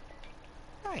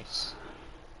 Nice.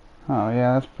 Oh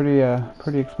yeah, that's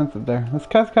pretty expensive there. This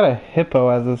guy's got a hippo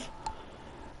as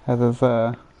his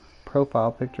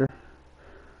profile picture.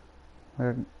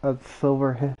 A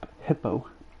silver hippo.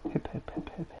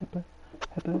 Hippo.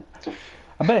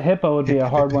 I bet hippo would be a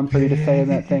hard one for you to say in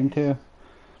that thing too.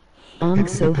 I'm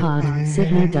so hot,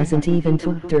 Sydney doesn't even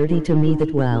talk dirty to me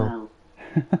that well.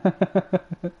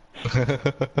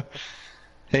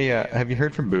 Hey, have you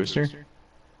heard from Booster?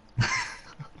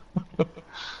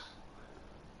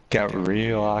 Got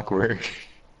real awkward.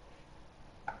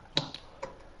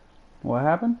 What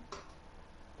happened?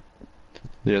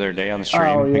 The other day on the stream,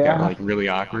 Oh, it got yeah. like really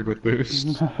awkward with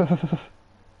Boost.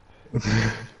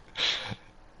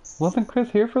 Wasn't Chris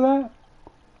here for that?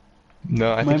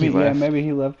 No, I think he left. Yeah, maybe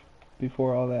he left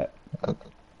before all that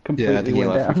completely Yeah, I think he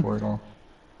went left down. before it all.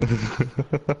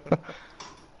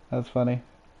 That's funny.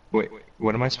 Wait,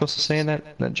 what am I supposed to say in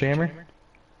that jammer?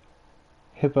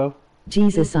 Hippo.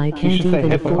 Jesus, I can't should say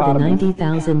even afford a hippopotamus.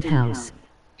 90,000 house.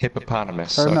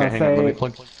 Hippopotamus. Or no, Okay, hang on, let me say-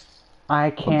 plug. I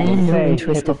can't And no say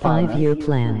interest a hippopotamus. 5-year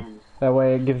plan. That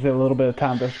way it gives it a little bit of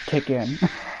time to kick in.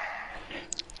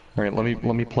 All right, let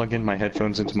me plug in my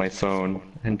headphones into my phone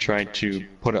and try to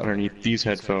put it underneath these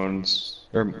headphones,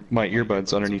 or my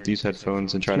earbuds underneath these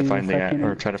headphones, and try to Jesus, find the I app, can't or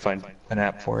even- try to find an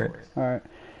app for it. Alright.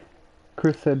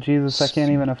 Chris said, Jesus, I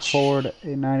can't even afford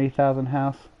a 90,000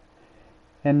 house.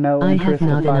 And no I interest have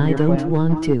not a and I 5-year don't plan.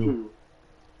 want to.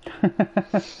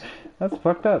 That's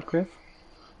fucked up, Chris.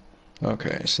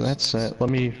 Okay, so that's I'm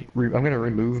gonna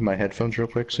remove my headphones real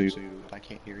quick so I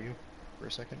can't hear you for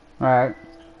a second. Alright.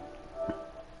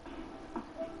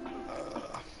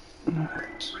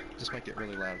 This might get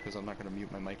really loud because I'm not gonna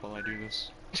mute my mic while I do this.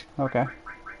 Okay.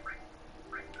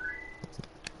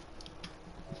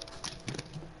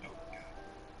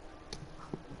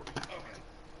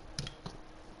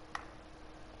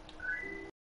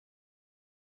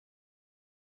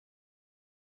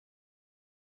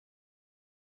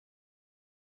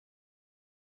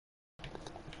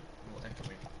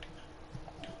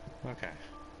 Okay.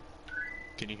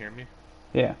 Can you hear me?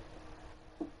 Yeah.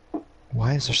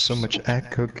 Why is there so much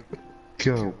echo?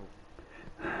 Go.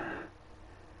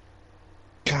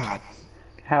 God.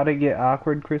 How'd it get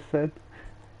awkward, Chris said?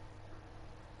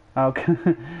 Oh,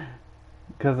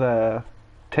 because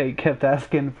Tate kept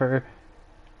asking for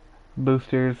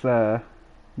Booster's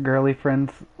girly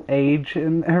friend's age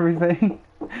and everything.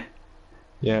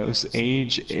 Yeah, it was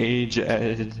age.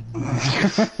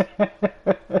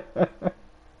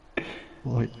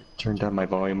 Well, I turned down my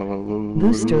volume a little.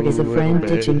 Booster is a friend bit.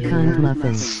 ditching kind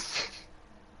muffin.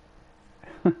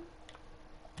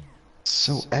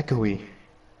 So echoey.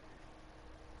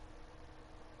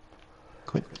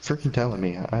 Quit freaking telling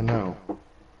me. I know.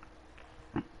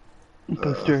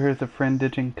 Booster is a friend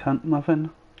ditching cunt muffin.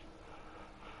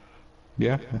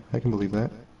 Yeah, I can believe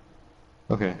that.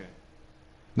 Okay.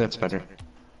 That's better.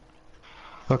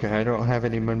 Okay, I don't have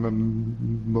any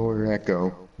more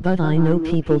echo. But I know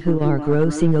people who are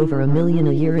grossing over $1 million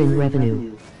a year in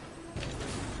revenue.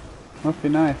 Must be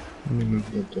nice. Let me move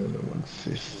that down to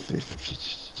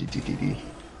 150.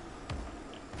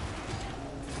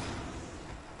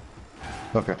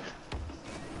 Okay.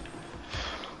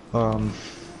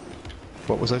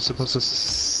 What was I supposed to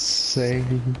say?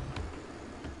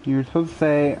 You were supposed to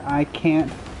say, I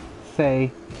can't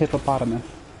say hippopotamus.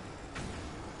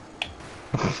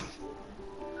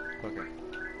 Okay.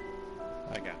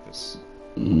 I got this.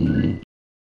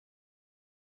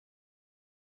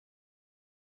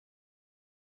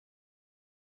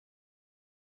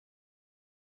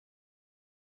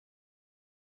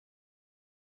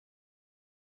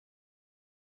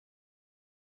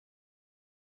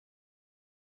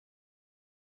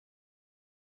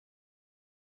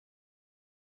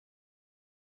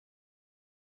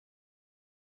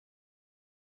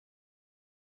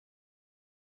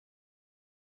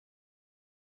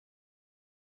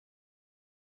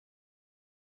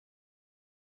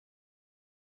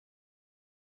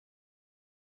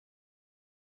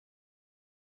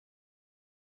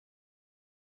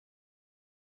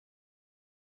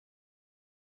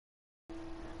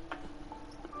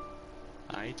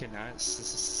 I cannot.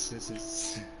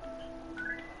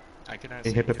 I cannot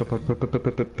Hey, say.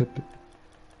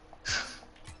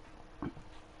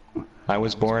 I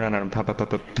was born on a.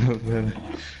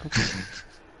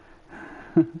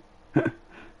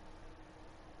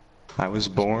 I was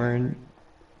born.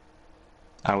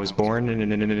 I was born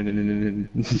in.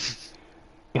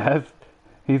 Guys,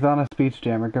 he's on a speech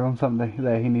jammer. Give him something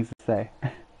that he needs to say.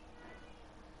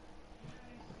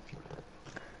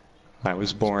 I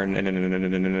was born in.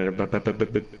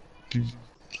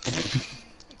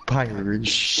 Pirate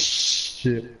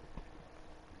ship.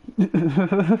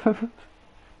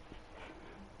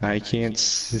 I can't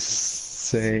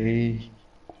say.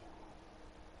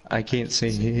 I can't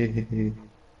say.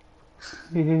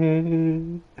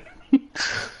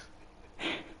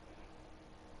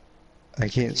 I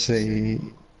can't say.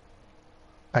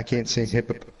 I can't say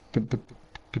hip.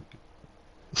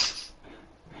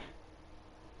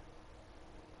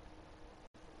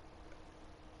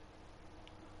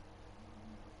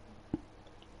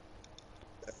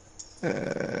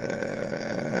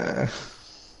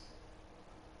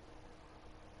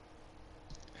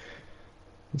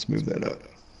 Let's move that up.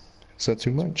 Is that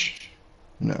too much?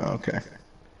 No, okay.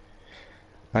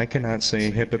 I cannot say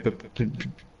hip.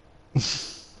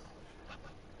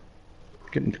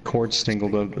 Getting chords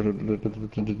tangled up.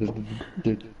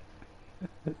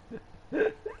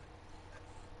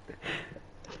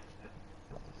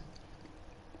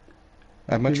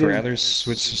 I'd much rather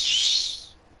switch.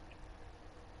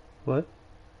 What?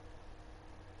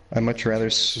 I'd much rather.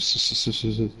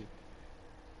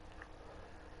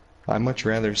 I'd much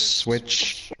rather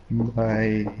switch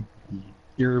my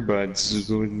earbuds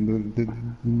with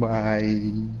my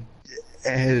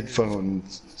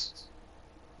headphones.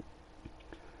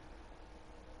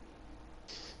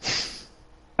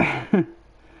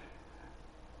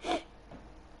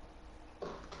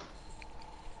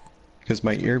 Because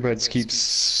my earbuds keep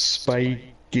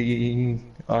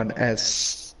spiking on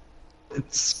S.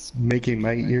 It's making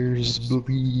my ears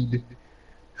bleed.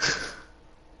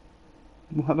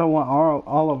 I don't want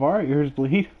all of our ears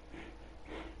bleed.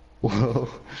 Well,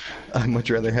 I'd much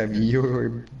rather have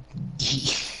your.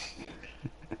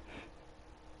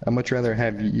 I'd much rather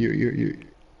have your.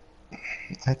 I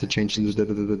have to change the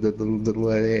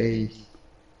delay.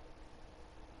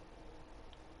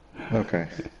 Okay.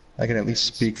 I can at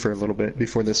least speak for a little bit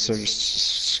before this starts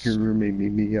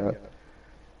screwing me up.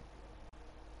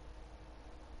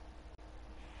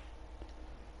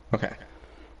 Okay.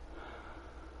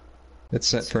 It's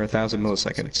set for 1,000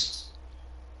 milliseconds.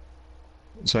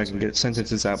 So I can get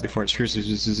sentences out before it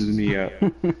screws me up.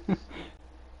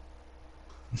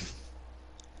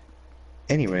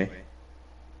 Anyway.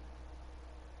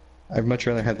 I'd much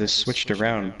rather have this switched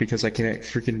around because I can't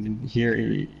freaking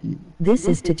hear. This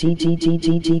is to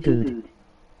GGGGG good.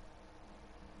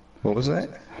 What was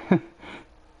that?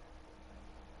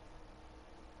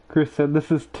 Chris said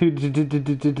this is too good.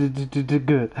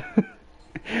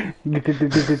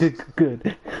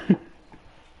 Good.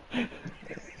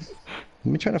 Let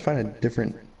me try to find a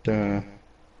different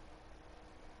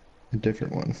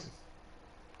one.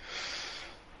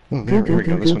 Oh, there we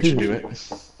go. This one should do it.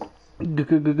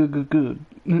 Good.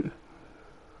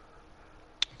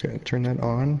 Okay, turn that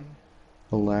on.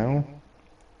 Allow.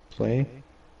 Play.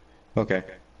 Okay.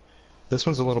 This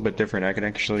one's a little bit different. I can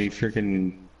actually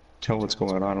freaking tell what's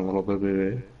going on a little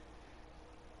bit.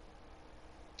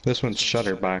 This one's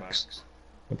Shutterbox,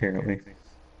 apparently.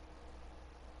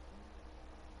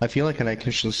 I feel like I can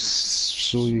actually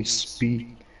speak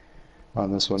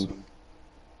on this one.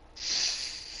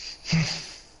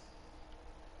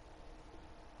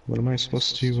 What am I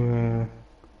supposed to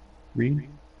read?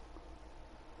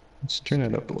 Let's turn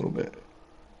it up a little bit.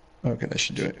 Okay, that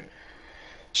should do it.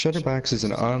 Shutterbox is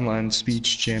an online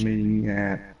speech jamming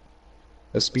app.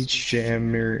 A speech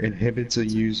jammer inhibits a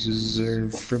user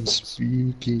from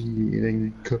speaking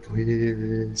in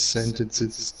coherent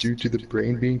sentences due to the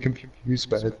brain being confused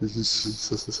by this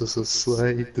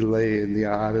slight delay in the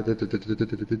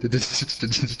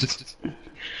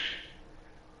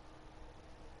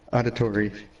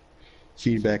auditory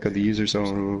feedback of the user's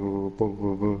own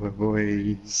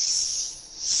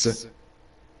voice.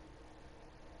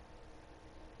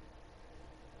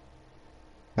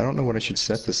 I don't know what I should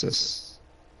set this as.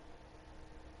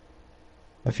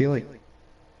 I feel like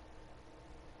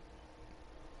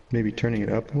maybe turning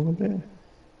it up a little bit.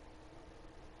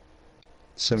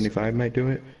 75 might do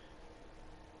it.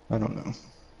 I don't know.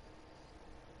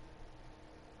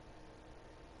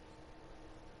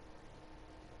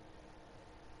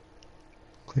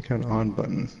 Click on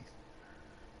button.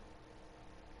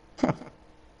 Huh.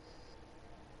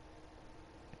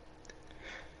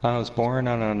 I was born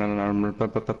on a.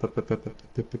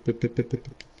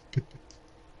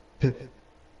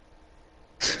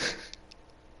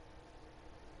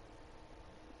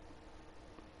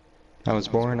 I was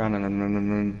born on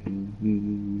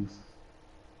an.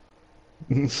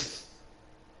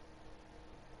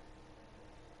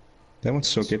 That one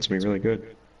still gets me really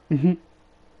good. Mhm.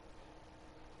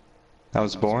 I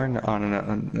was born on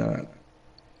an.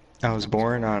 I was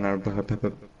born on a.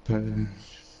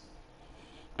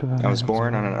 I was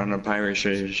born on a pirate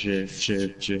ship.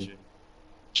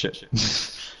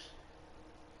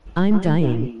 I'm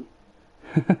dying.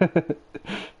 I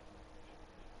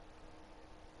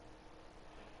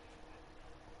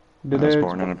was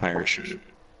born on a pirate ship.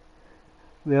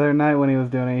 The other night when he was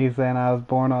doing it, he's saying I was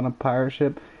born on a pirate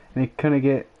ship, and he couldn't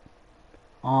get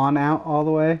on out all the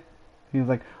way. He was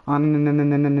like on.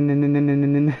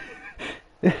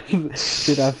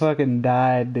 Dude, I fucking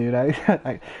died, dude.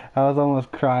 I was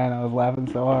almost crying. I was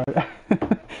laughing so hard.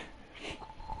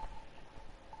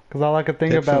 Cause all I could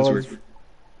think about was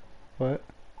what?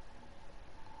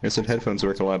 I said headphones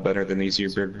work a lot better than these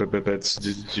earbuds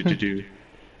do.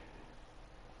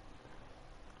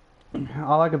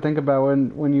 All I could think about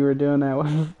when you were doing that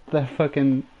was that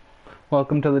fucking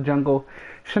Welcome to the Jungle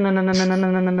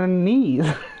knees.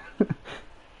 I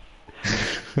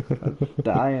was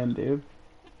dying, dude.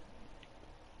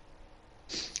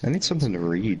 I need something to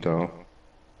read, though.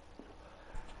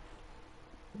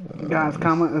 Guys,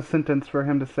 comment a sentence for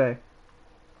him to say.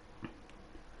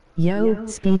 Yo,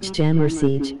 speech jammer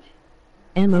siege.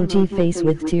 Emoji face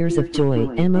with tears of joy.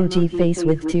 Emoji face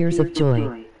with tears of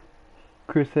joy.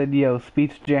 Chris said, "Yo,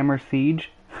 speech jammer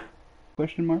siege?"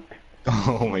 Question mark.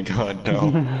 Oh my god,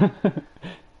 no.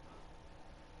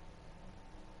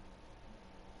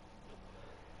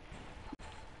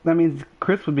 That means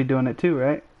Chris would be doing it too,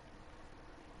 right?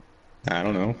 I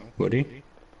don't know. Would he?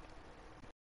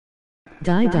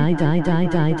 Dying. Dying.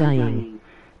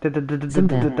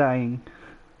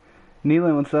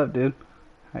 Neelan, what's up, dude?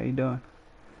 How you doing?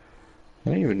 I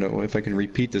don't even know if I can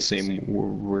repeat the same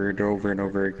word over and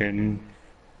over again.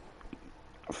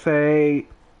 Say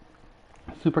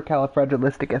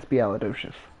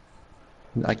supercalifragilisticexpialidocious.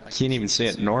 I can't even say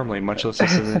it normally, much less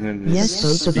listen in the Yes,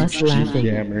 both of us laughing.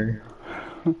 jammer.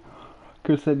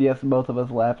 Chris said yes, both of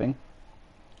us laughing.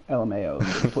 LMAO,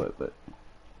 split, but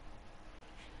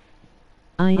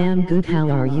I am good. How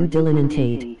are you, Dylan and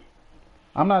Tate?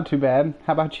 I'm not too bad.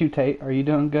 How about you, Tate? Are you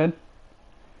doing good?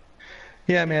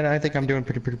 Yeah, man, I think I'm doing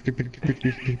pretty.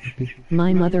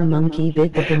 My mother monkey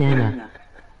bit the banana.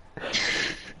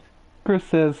 Chris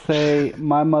says, say,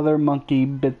 my mother monkey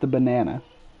bit the banana.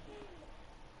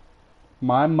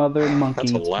 My mother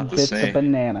monkey That's a lot to bit say. the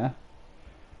banana.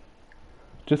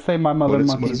 Just say my mother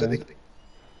monkey What is then. it?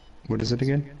 What is it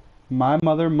again? My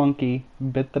mother monkey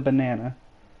bit the banana.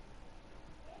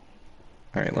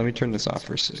 Alright, let me turn this off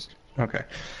for a sec. Okay.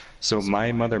 So,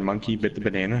 my mother monkey bit the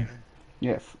banana?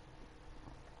 Yes.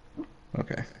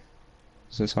 Okay.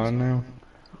 Is this on now?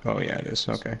 Oh, yeah, it is.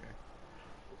 Okay.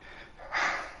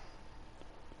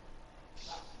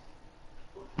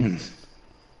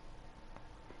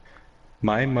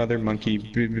 My mother monkey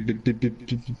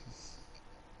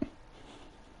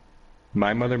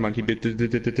My mother monkey bit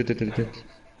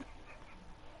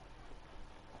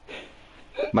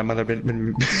My mother bit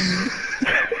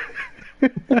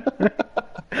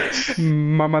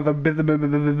My mother bit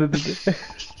the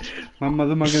My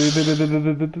mother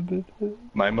monkey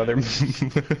My mother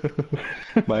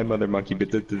My mother monkey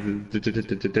bit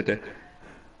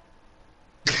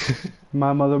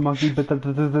My mother monkey bit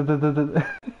the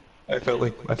I felt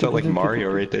like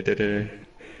Mario right there.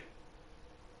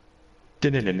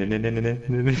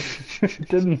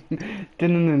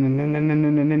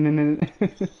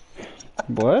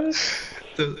 What?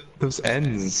 Those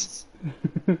ends.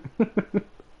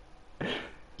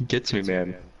 Gets me,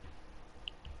 man.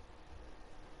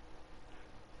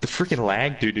 The freaking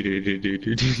lag, dude.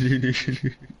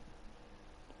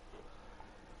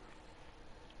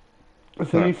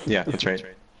 Yeah, that's right.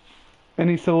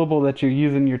 Any syllable that you're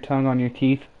using your tongue on your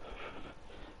teeth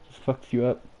just fucks you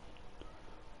up.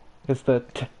 It's the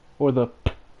t or the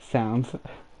p sounds.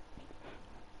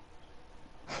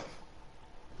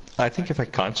 I think if I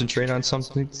concentrate on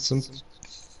something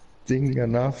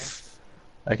enough,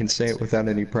 I can say it without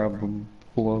any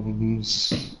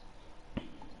problems.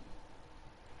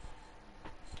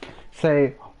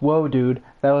 Say, whoa dude,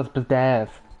 that was badass.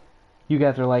 You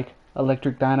guys are like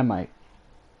electric dynamite.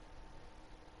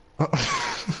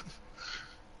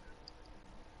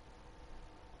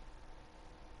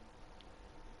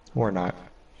 Or not.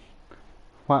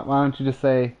 Why don't you just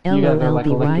say you guys are LOL, like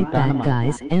be electric right back, dynamite?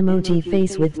 guys. Emoji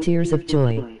face with tears of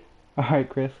joy. Alright,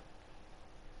 Chris.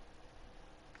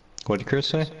 What did Chris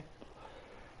say?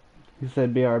 You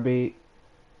said BRB.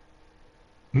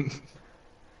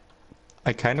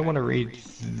 I kind of want to read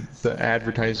the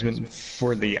advertisement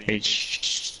for the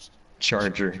H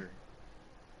charger.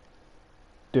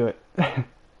 Do it.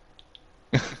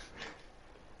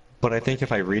 But I think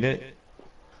if I read it,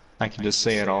 I can just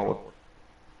say it all with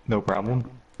no problem.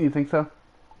 You think so?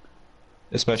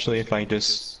 Especially if I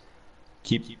just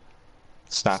keep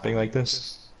stopping like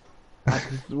this.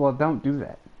 Well, don't do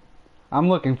that. I'm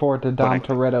looking forward to Dom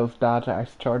Toretto's Dodge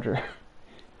Ice Charger.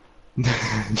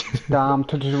 Dom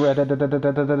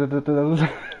Toretto.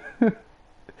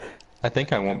 I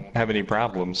think I won't have any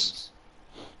problems.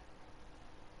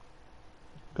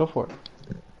 Go for it.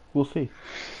 We'll see.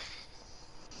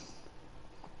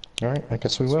 Alright, I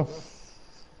guess we will.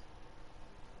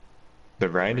 The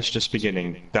ride is just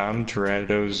beginning. Dom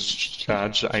Toretto's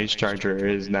Dodge Ice Charger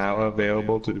is now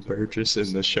available to purchase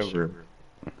in the showroom.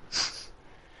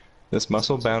 This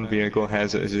muscle-bound vehicle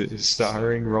has a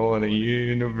starring role in a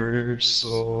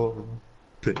Universal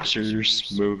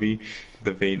Pictures movie,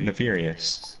 The Fate and the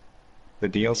Furious. The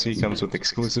DLC comes with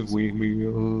exclusive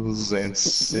wheels and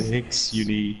 6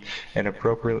 unique and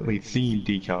appropriately themed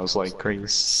decals like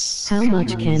Grace. How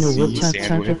much can a woodchuck chuck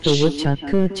sandwich. if the woodchuck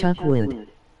could chuck wood?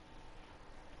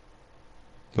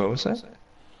 What was that?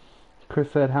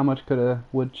 Chris said, how much could a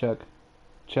woodchuck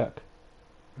chuck?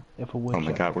 If a woodchuck. Oh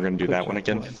my god, we're gonna do could that one chuck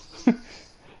again. wood.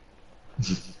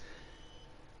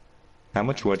 How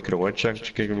much wood could a woodchuck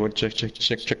chuck?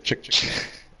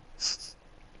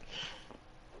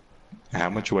 How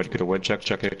much wood could a woodchuck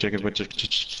chuck?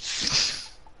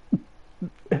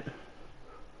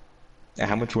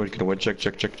 How much wood could a woodchuck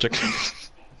chuck? Chuck.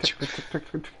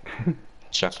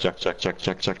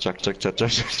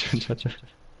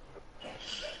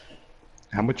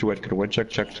 How much wood could a woodchuck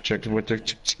chuck?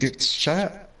 Shut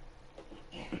up.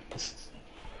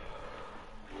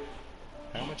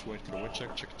 How much wood could a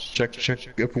woodchuck chuck?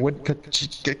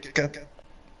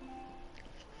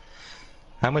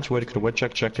 How much wood could a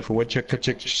woodchuck chuck if a woodchuck could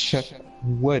chuck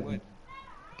wood?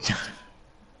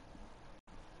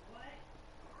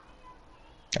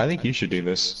 I think you should do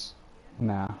this.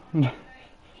 Nah.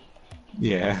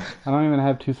 Yeah. I don't even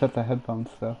have 2 sets of headphones,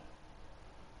 so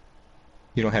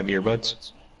You don't have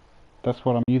earbuds? that's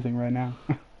what I'm using right now.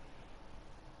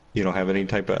 You don't have any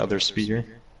type of other speaker?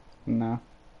 No.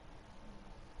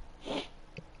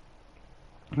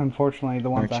 Unfortunately, the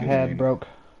ones Aren't I you had lame? broke.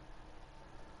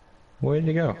 Where'd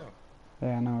you go?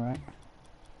 Yeah, I know, right?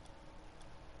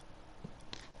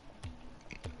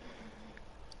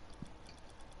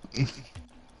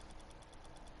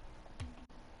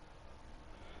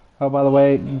 Oh, by the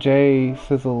way, Jay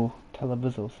Sizzle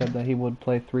Televiso said that he would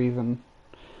play threes in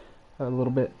a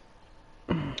little bit.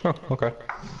 Oh, okay.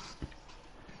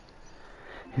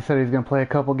 He said he's gonna play a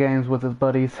couple games with his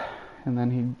buddies, and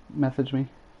then he'd message me.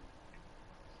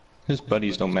 His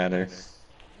buddies don't matter.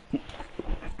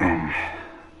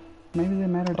 Maybe they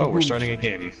matter to Oh, we're him. starting a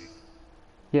game.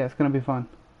 Yeah, it's gonna be fun.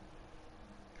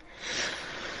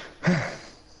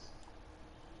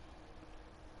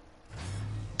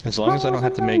 As long as I don't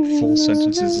have to make full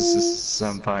sentences,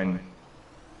 I'm fine.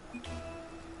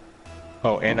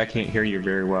 Oh, and I can't hear you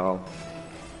very well.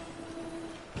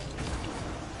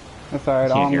 That's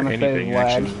alright, all Can't I'm hear gonna say anything, is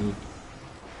lag. actually.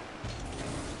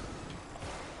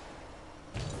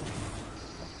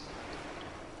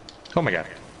 Oh my god.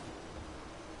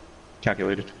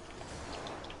 Calculated.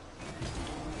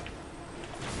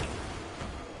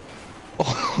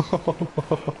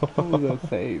 Oh, the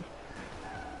save.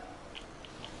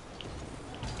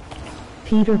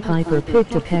 Peter Piper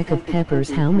picked a peck of peppers.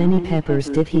 How many peppers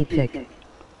did he pick?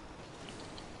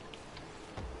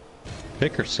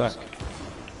 Pick or suck?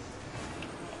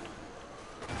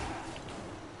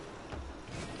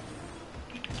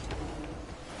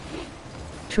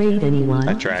 Trade anyone?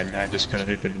 I tried, I just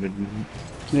couldn't.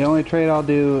 The only trade I'll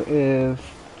do is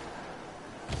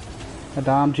a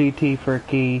Dom GT for a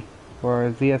key, or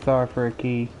a ZSR for a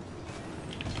key,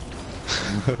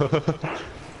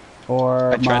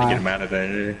 or I tried to my get him out of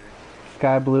there.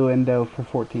 Sky Blue Endo for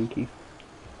 14 keys.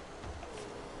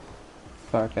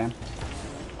 Sorry, fam.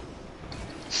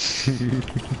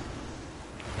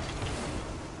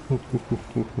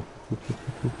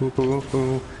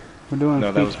 We're doing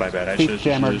No, that was my bad. I Speech should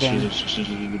Jammer game.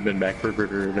 have been back for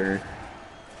there.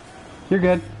 You're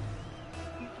good.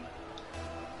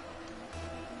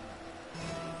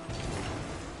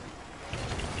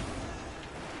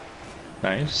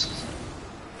 Nice.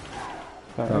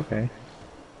 Sorry. Okay.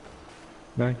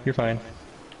 No, you're fine.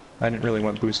 I didn't really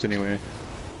want boost anyway.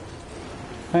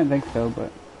 I didn't think so,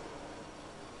 but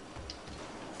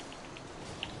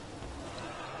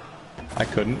I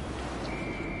couldn't.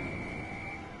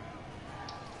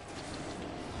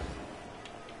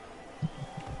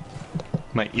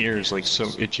 My ears like so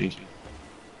itchy.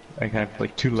 I have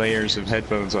like 2 layers of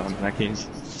headphones on and I can't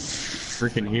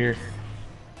freaking hear.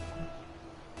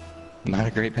 Not a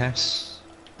great pass.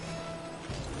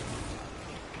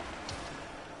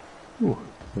 Ooh,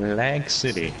 Lag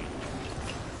City.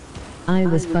 I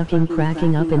was fucking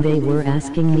cracking up and they were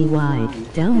asking me why.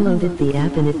 Downloaded the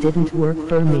app and it didn't work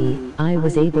for me. I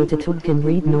was able to talk and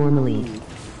read normally.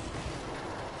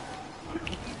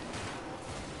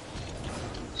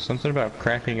 Something about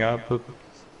cracking up.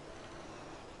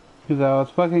 because I was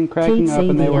fucking cracking Please up say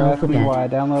and they the were asking me alphabet. why I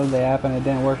downloaded the app and it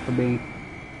didn't work for me.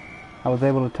 I was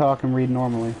able to talk and read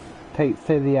normally.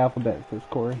 Say the alphabet, says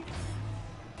Corey.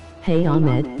 Hey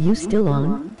Ahmed, you still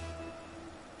on?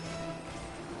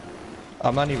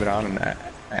 I'm not even on an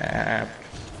app.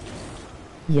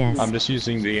 Yes. I'm just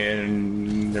using the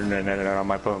internet on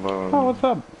my phone. Oh, what's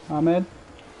up, Ahmed?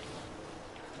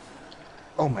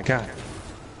 Oh my god.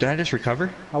 Did I just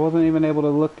recover? I wasn't even able to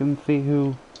look and see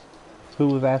who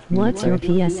was asking me. What's your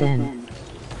PSN?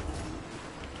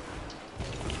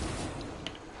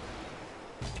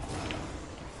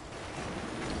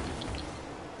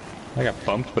 I got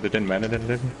bumped, but it didn't matter, did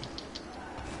it?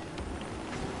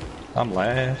 I'm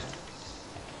last.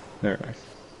 There.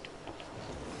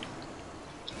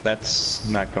 That's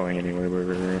not going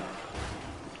anywhere.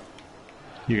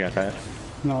 You got that.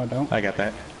 No, I don't. I got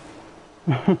that.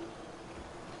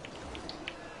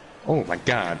 Oh my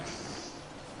god.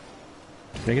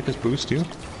 Can I get this boost too?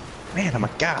 Man, oh my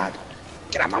god.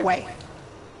 Get out of my way.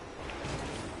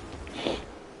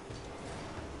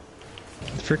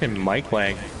 The freaking mic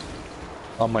lag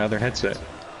on my other headset.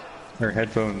 Or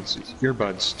headphones,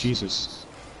 earbuds, Jesus.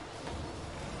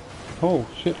 Oh,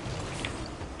 shit.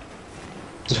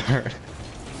 It's alright.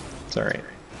 It's alright.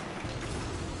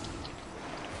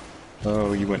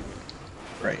 Oh, you went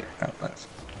right, out left.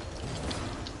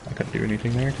 I couldn't do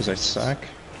anything there because I suck.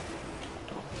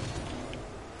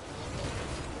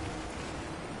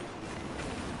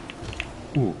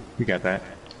 Ooh, we got that.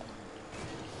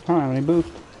 I don't have any boost.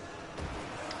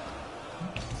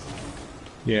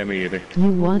 Yeah, me either.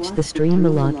 You watch the stream a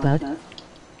lot, bud.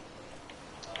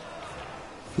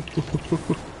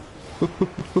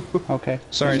 Okay.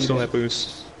 Sorry, I Didn't stole need that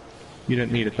boost. You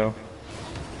didn't need it though.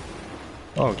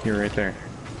 Oh, you're right there.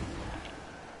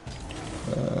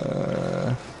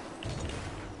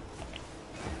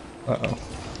 Uh-oh.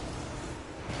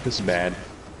 This is bad.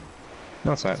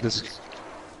 No, it's not. This is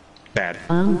bad.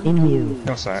 I'm in you.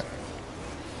 No, it's not.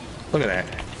 Look at that.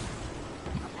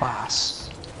 Boss.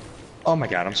 Oh my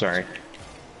god, I'm sorry.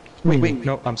 Wait,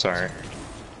 no, I'm sorry. it.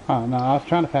 Oh, no, I was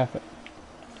trying to pass it.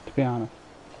 To be honest.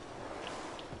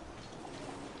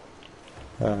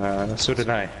 So did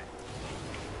I. I'm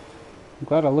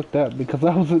glad I looked up because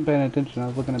I wasn't paying attention. I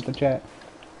was looking at the chat.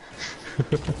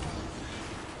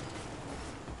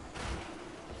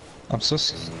 I'm so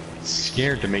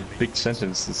scared to make big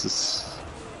sentences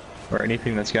or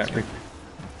anything that's got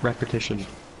repetition.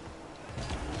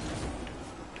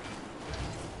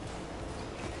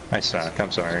 I suck,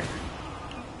 I'm sorry.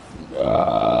 You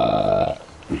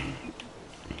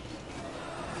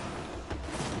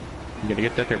gonna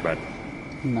get that there, bud?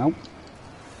 Nope.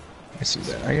 I see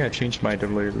that. I gotta change my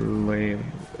delay.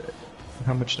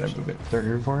 How much did I move it?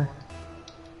 34?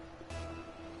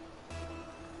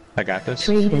 I got this.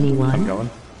 Trade anyone? I'm going.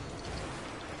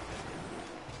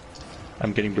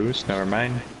 I'm getting boost, never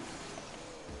mind.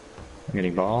 I'm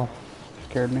getting ball.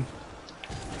 Scared me.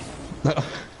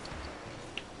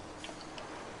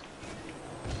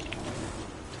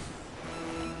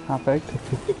 Hot baked.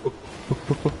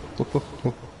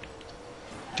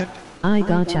 I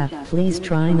gotcha. Please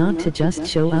try not to just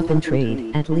show up and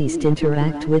trade. At least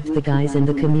interact with the guys in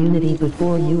the community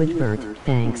before you advert.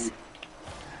 Thanks.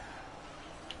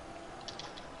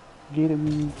 Get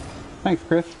him. Thanks,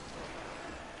 Chris.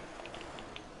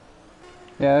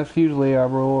 Yeah, that's usually our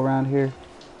rule around here.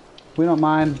 We don't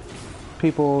mind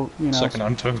people, you know. Sucking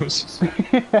on toes.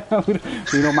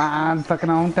 we don't mind sucking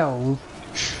on toes.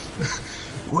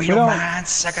 We don't mind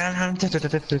sucking on toes.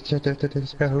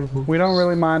 We don't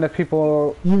really mind if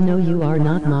people, You know you are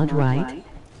not mod, right?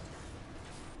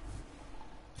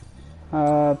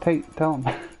 tell them.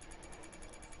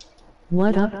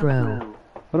 What up, bro?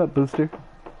 What up, Booster?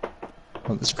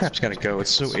 Oh, this crap's gotta go.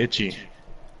 It's so itchy.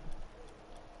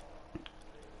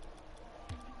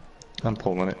 I'm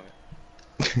pulling it.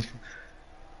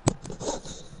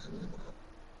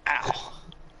 Ow.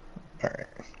 Alright.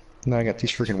 Now I got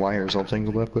these freaking wires all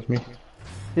tangled up with me.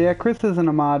 Yeah, Chris isn't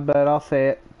a mod, but I'll say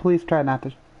it. Please try not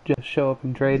to just show up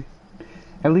and trade.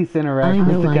 At least interact I with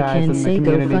know the I guys can in the say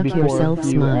go community fuck before yourself,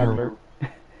 you smile. advert.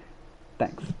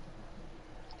 Thanks.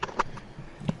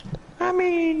 I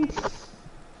mean,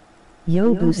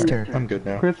 Yo, Booster. I'm good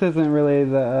now. Chris isn't really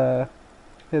the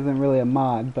isn't really a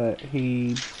mod, but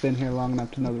he's been here long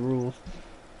enough to know the rules.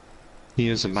 He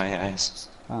is in my eyes.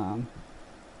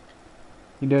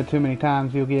 You do it too many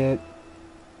times, you'll get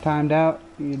timed out.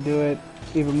 You do it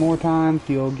even more times,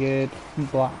 you'll get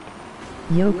blocked.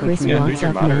 Yo, Chris, Yeah, what's who's your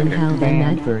up, man? moderator? How them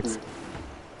Banned. adverts?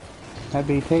 That'd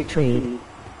be take. Trade.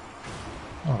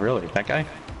 Oh, really? That guy?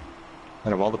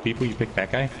 Out of all the people, you picked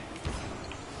that guy?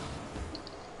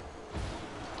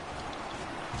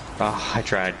 Ah, I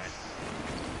tried.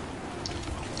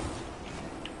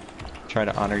 Try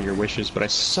to honor your wishes, but I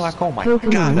suck. Oh my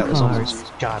Pokemon god, that was cards.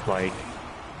 almost godlike.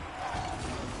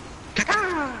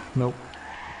 Caca! Nope.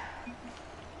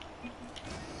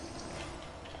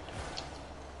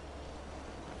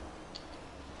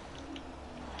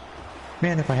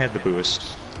 Man, if I had the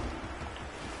boost.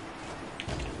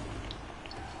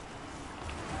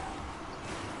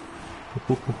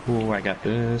 Ooh, I got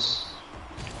this.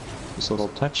 This little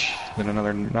touch, then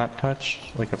another not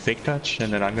touch, like a fake touch,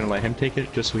 and then I'm gonna let him take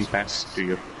it just so he passes to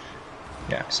you.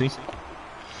 Yeah, see?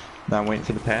 Now I'm waiting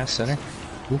for the pass, center.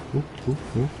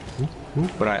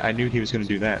 But I knew he was gonna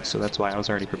do that, so that's why I was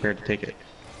already prepared to take it.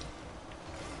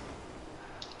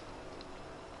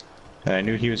 And I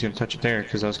knew he was gonna touch it there,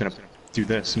 because I was gonna do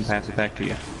this and pass it back to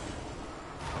you.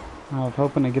 I was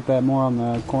hoping to get that more on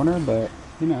the corner, but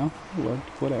you know, it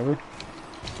worked. Whatever.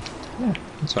 Yeah,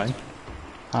 that's fine.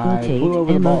 I Okay, flew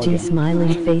over the ball emoji again.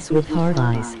 smiling face with hard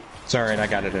eyes. It's alright, I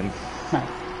got it in. Nice.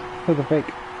 It was a fake.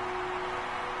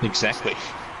 Exactly.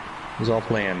 It was all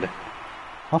planned.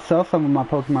 I'll sell some of my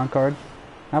Pokemon cards.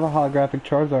 I have a holographic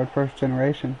Charizard first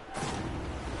generation.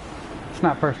 It's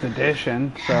not first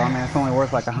edition, so I mean it's only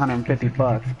worth like 150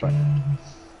 bucks, but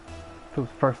if it was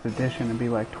first edition it'd be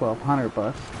like 1,200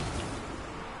 bucks.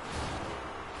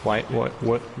 Why,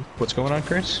 what's going on,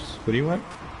 Chris? What do you want?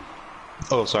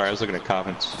 Oh, sorry, I was looking at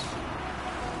comments.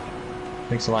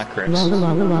 Thanks a lot, Chris. La la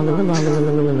la la la la la la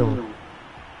la la la la.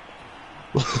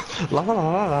 La la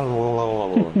la la la la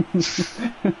la.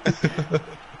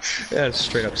 Yeah, it's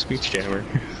straight up speech jammer.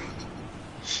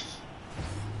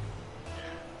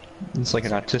 It's like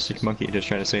an autistic monkey just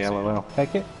trying to say LOL.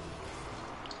 Take it?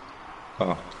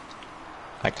 Oh.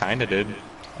 I kinda did.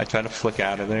 I tried to flick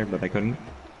out of there, but I couldn't.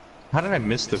 How did I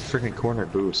miss the freaking corner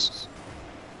boost?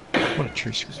 What a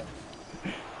tree screw.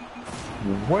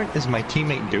 What is my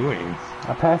teammate doing?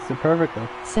 I passed it perfectly.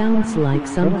 Sounds like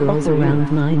some girls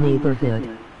around my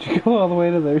neighborhood. Did you go all the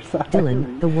way to their side?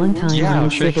 Dylan, the one time Yeah, I'm I'm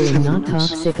sure. civil and not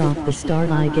toxic off the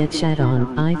start I get shat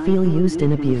on, I feel used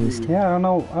and abused. Yeah, I don't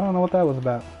know what that was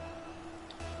about.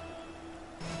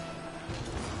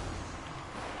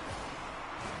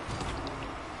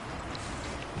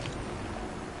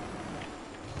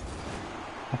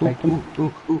 I take them.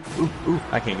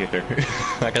 I can't get there.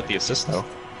 I got the assist though.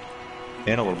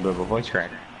 And a little bit of a voice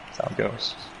crack. That's how it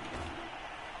goes.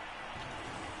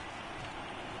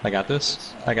 I got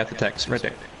this. I got the text right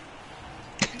there.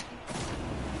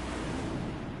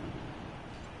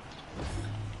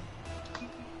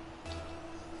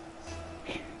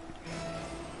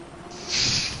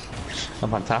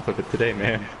 I'm on top of it today,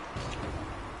 man.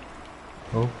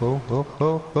 Oh, oh, oh,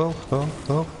 oh, oh, oh,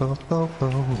 oh, oh, oh,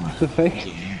 oh. It's a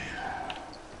fake.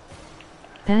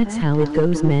 That's how it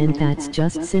goes, man. That's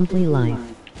just simply life.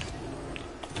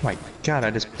 My god,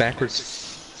 I just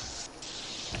backwards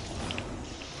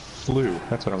flew.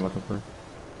 That's what I'm looking for.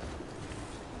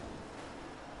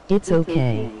 It's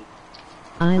okay.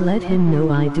 I let him know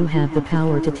I do have the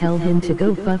power to tell him to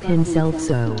go fuck himself,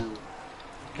 so.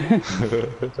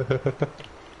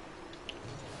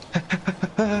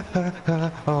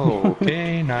 Oh,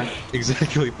 okay, not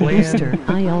exactly planned. Mister,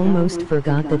 I almost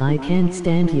forgot that I can't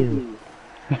stand you.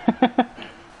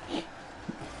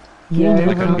 You Yeah, know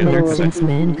like how I'm gonna made sense,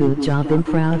 man. Good job and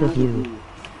proud of you.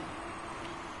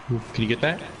 Can you get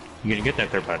that? You gonna get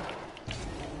that there, bud?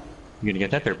 You gonna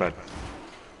get that there, bud?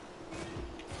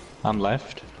 I'm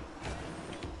left.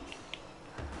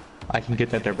 I can get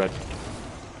that there, bud.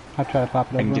 I try to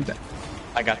pop it I can over. get that.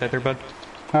 I got that there, bud.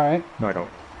 Alright. No, I don't.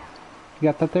 You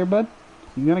got that there, bud?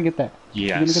 You gonna get that?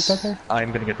 Yes. You gonna get that there?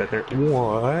 I'm gonna get that there.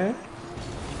 What?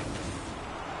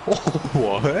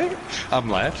 What? I'm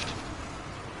left.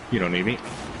 You don't need me.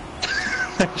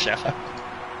 Shut up.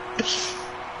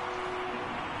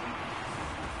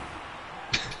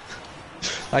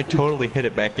 I totally hit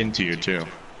it back into you too.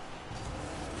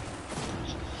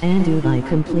 And dude, I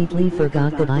completely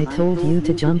forgot that I told you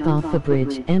to jump off a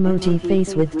bridge. Emoji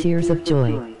face with tears of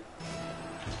joy.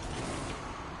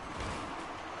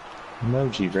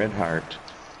 Emoji red heart.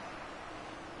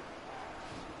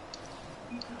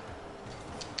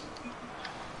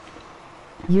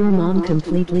 Your mom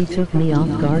completely took me off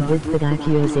guard with that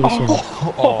accusation.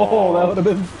 Oh, that would have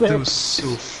been sick. That was so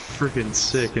freaking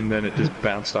sick, and then it just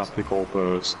bounced off the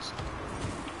goalpost.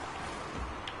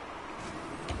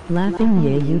 Laughing,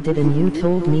 yeah, you did, and you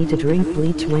told me to drink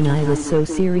bleach when I was so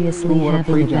seriously Ooh, what a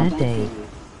having free a bad jump. day.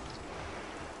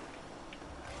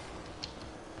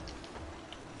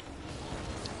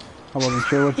 I wasn't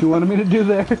sure what you wanted me to do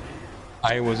there.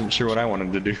 I wasn't sure what I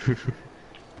wanted to do.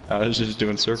 I was just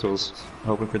doing circles,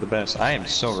 hoping for the best. I am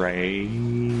so right.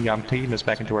 I'm taking this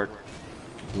back into our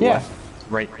Yeah. left,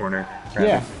 right corner. Grab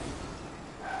Yeah. it.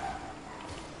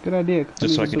 Good idea.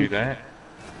 Just so I can do that.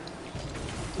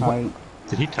 I,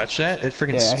 Did he touch that? It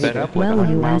freaking Yeah, he sped did. up like Well,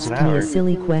 100 you miles asked an me hour. a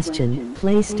silly question.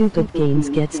 Play stupid games,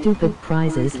 get stupid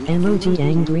prizes. Emoji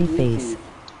angry face.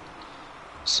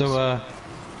 So,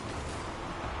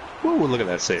 whoa, look at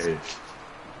that save.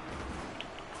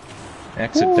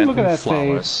 Accidentally look at that save.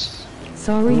 flawless.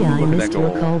 Sorry, I Look at that missed your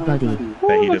goal. call, buddy. That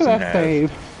he look at doesn't that have.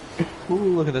 save. Ooh,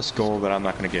 look at this goal that I'm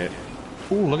not gonna get.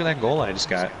 Ooh, look at that goal I just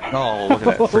got. Oh, look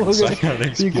at that Look freaking at-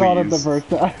 Psyonix, you called it the please. first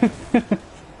time.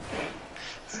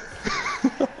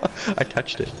 I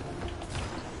touched it.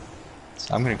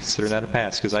 So I'm gonna consider that a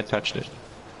pass because I touched it.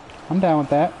 I'm down with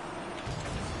that.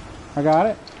 I got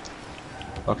it.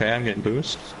 Okay, I'm getting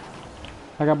boost.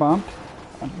 I got bumped.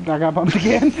 I got bumped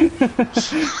again.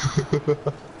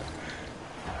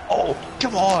 Oh,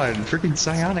 come on! Freaking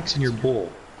Psyonix in your bowl.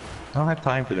 I don't have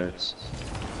time for this.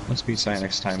 Must be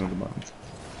Psyonix time of the month.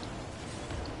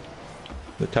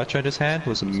 The touch I just had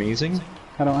was amazing.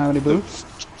 I don't have any boots.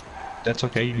 That's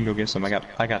okay, you can go get some. I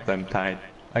got them tied.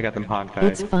 I got them hog tied.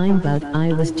 It's fine, but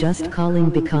I was just calling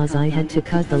because I had to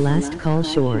cut the last call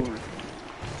short.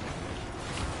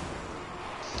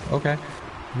 Okay.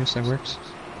 I guess that works.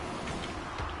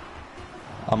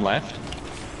 I'm left.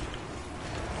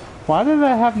 Why did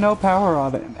I have no power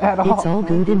on it at all? It's all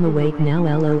good in the wake now,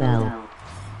 lol.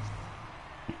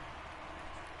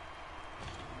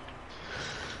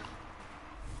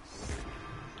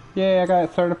 Yeah, I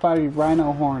got certified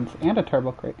rhino horns and a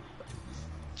turbo crate.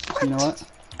 You know what?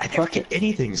 I never Fuck get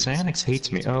anything. Psyonix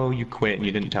hates me. Oh, you quit and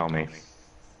you didn't tell me.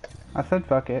 I said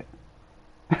fuck it.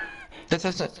 That's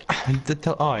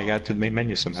oh, I got to the main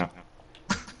menu somehow.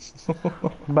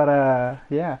 But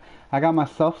yeah, I got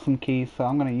myself some keys, so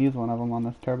I'm gonna use one of them on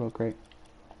this turbo crate.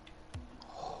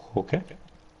 Okay.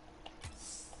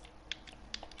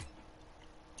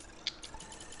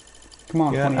 Come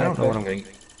on, Yeah, 28 I don't know what there. I'm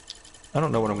gonna. I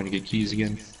don't know when I'm gonna get keys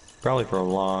again. Probably for a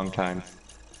long time.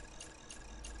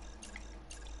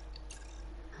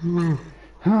 Oh,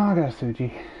 I got a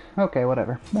Suji. Okay,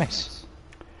 whatever. Nice.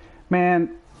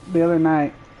 Man, the other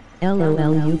night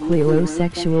LOL, you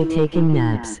queerosexual taking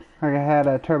naps. I had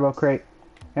a turbo crate,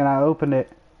 and I opened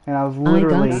it, and I was I got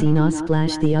literally Xenos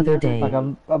Splash the other day. like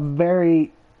a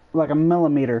very, like a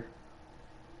millimeter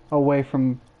away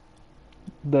from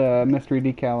the mystery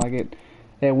decal. Like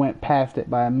it went past it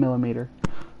by a millimeter.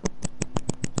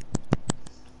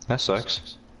 That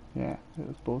sucks. Yeah, it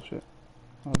was bullshit.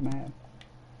 I was mad.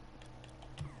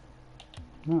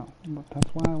 No, but that's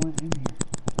why I went in here.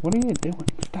 What are you doing?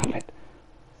 Stop it.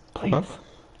 Please. Huh?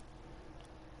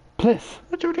 Please.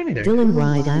 Not doing anything. Dylan,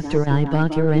 right after I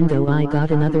bought your endo, I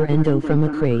got another endo from a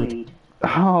crate.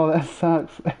 Oh, that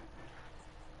sucks.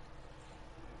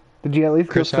 Did you at least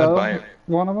Chris, go I'd sell buy it.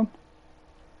 one of them?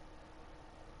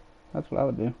 That's what I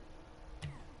would do.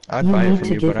 I'd You buy it need from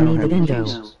to you, give but I don't me have the any endo.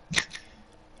 keys.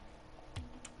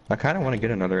 I kind of want to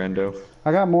get another endo.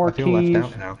 I got more I feel keys.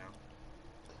 left out now.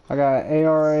 I got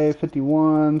ARA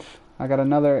 51s. I got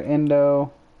another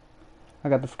endo. I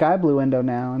got the sky blue endo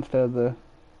now instead of the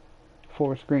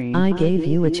 4 screen. I gave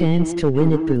you a chance to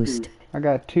win it, Boost. I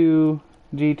got 2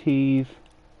 GTs.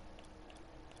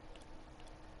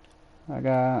 I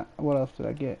got, what else did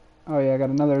I get? Oh yeah, I got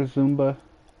another Zumba.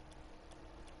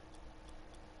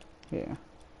 Yeah.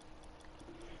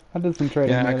 I did some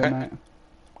trading Yeah, the I other ki- night.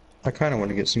 I kind of want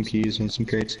to get some keys and some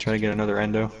crates to try to get another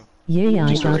endo. Yeah, I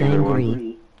Just a got regular one.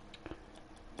 angry.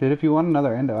 Dude, if you want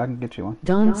another endo, I can get you one.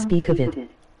 Don't speak of it.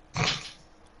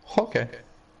 Okay.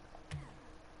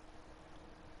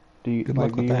 Do you Good like?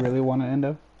 luck Do with you that. really want an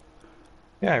endo?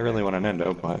 Yeah, I really want an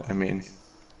endo, but I mean,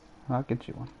 I'll get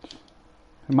you one.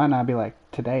 It might not be like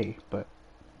today, but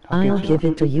I'll get you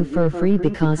give it to you for free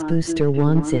because Booster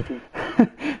wants it.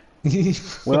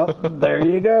 Well, there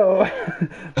you go.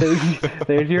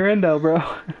 there's your endo, bro.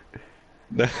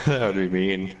 That would be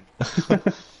mean.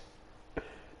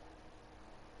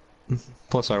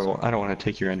 Plus, I don't want to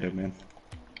take your endo, man.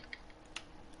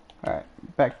 Alright,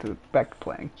 back to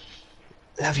playing.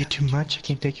 Have you too much? I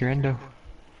can't take your endo.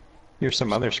 You're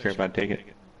some other script, I'd take it.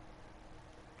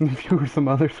 If you were some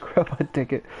other scrub, I'd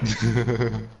take it.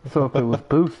 So if it was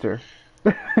Booster.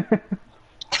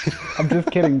 I'm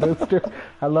just kidding, Booster.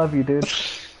 I love you, dude.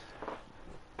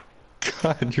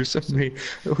 God, you're so mean.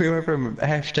 We went from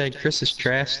hashtag Chris is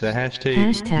trash to hashtag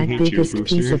Hashtag hate biggest you,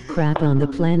 piece Booster. of crap on the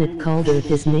planet called Earth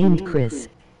is named Chris.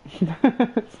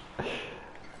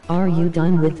 Are you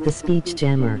done with the speech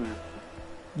jammer?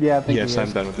 Yeah, I think Yes, he I'm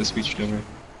is. done with the speech jammer.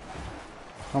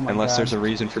 Oh my Unless God. there's a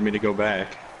reason for me to go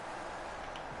back.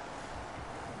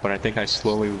 But I think I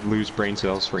slowly lose brain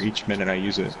cells for each minute I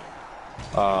use it.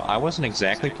 I wasn't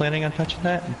exactly planning on touching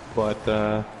that, but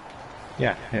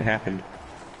yeah, it happened.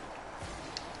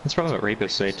 That's probably what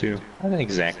rapists say too. I didn't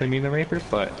exactly mean the raper,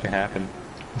 but it happened.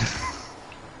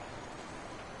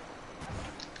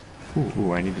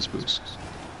 Ooh, I need this boost.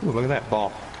 Ooh, look at that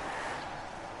ball.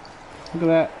 Look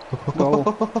at that. Goal.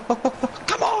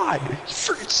 Come on! You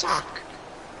freaking suck!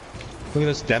 Look at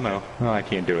this demo. Oh, I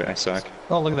can't do it. I suck.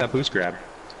 Oh, look at that boost grab.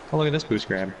 Oh, look at this boost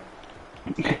grab.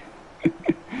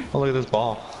 Oh, look at this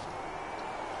ball.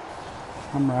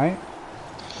 I'm right.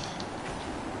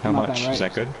 How Not much? that right. Is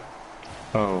that good?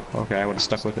 Oh, okay. I would have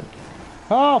stuck with it.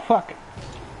 Oh, fuck!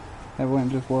 It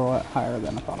went just a little higher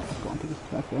than I thought it was going to.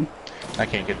 That's good. I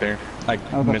can't get there. I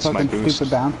That was a missed my fucking boost.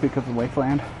 stupid bounce because of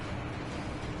Wasteland.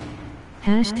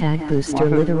 Hashtag Booster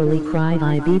literally cried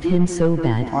I beat him so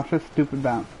bad. Watch this stupid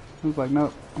bounce. He was like,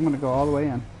 nope, I'm gonna go all the way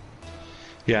in.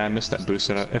 Yeah, I missed that boost.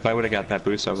 If I would have got that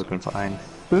boost, I would have been fine.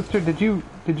 Booster, did you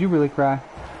really cry?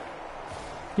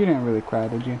 You didn't really cry,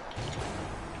 did you?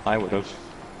 I would have.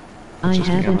 I Just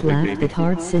me, I'm a haven't big laughed baby. that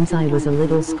hard since I was a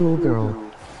little schoolgirl.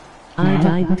 I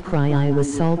didn't cry, I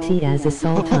was salty as a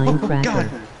saltine cracker.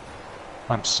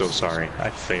 I'm so sorry. I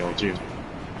failed you.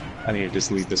 I need to just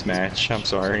leave this match. I'm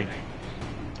sorry.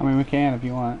 I mean, we can if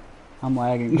you want. I'm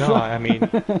lagging. No, I mean,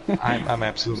 I'm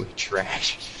absolutely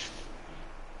trash.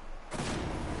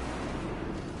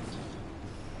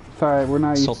 Sorry, we're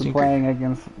not used to Saltine playing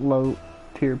against low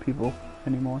tier people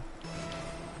anymore.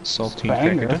 Saltine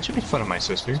Banger. cracker. Don't you make fun of my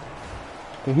sister.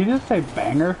 Did he just say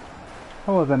banger?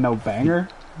 That wasn't no banger.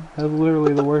 That was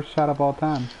literally the worst shot of all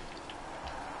time.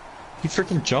 He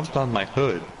freaking jumped on my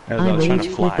hood as I I was trying to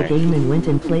rage quit the fly. game and went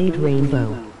and played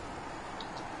Rainbow.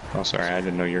 Oh, sorry. I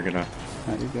didn't know you were gonna.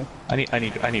 No, you're good. I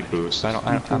need boost.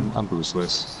 I'm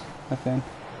boostless. That's in.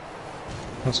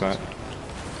 What's that?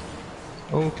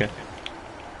 Oh, okay.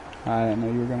 I didn't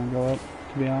know you were gonna go up,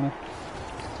 to be honest.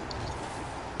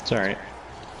 It's alright.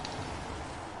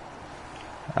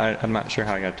 I'm not sure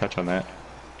how I got a touch on that.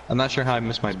 I'm not sure how I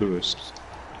missed my boost.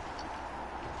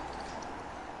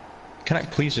 Can I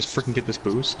please just freaking get this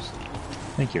boost?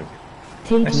 Thank you.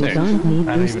 Take I me saved. don't need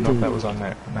I don't boost even know if that too. was on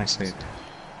there. I saved.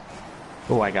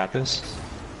 Oh, I got this?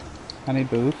 I need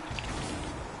boost.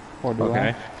 Or do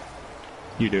Okay.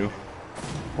 You do.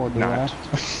 I? Or do Not.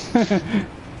 I?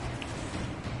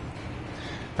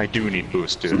 I do need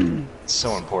boost, dude. It's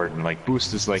so important. Like,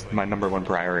 boost is like my #1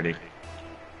 priority.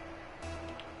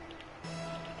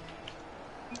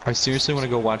 I seriously want to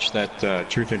go watch that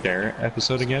Truth or Dare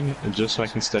episode again, just so I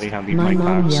can study how to beat My Mike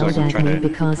mom Cox, so I yelled can at try me to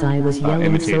because I was yelling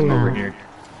imitate so him over loud. here.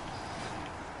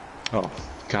 Oh,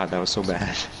 God, that was so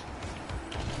bad.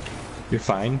 You're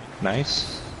fine?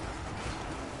 Nice.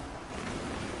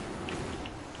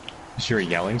 You were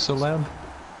yelling so loud?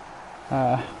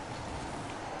 Aha,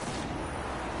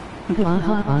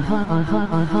 aha, aha,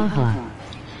 aha,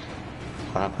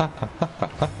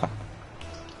 aha.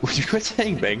 Would you quit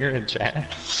saying banger in chat?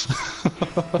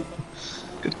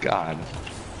 Good God.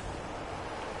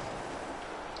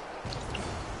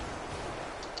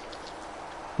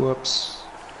 Whoops.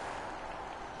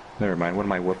 Never mind, what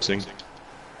am I whoopsing?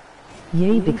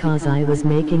 Yay, because I was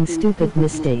making stupid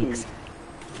mistakes.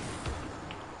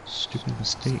 Stupid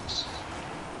mistakes.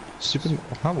 Stupid,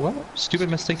 huh, what? Stupid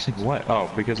mistakes in what?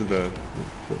 Oh, because of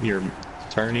your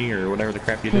turning or whatever the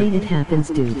crap you Hey, did? it happens,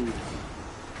 dude.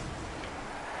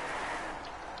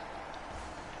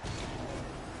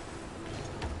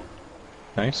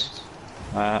 Nice.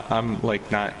 I'm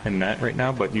like not in that right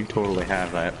now, but you totally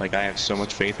have that. Like I have so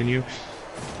much faith in you.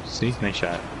 See, nice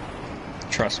shot.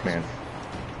 Trust, man.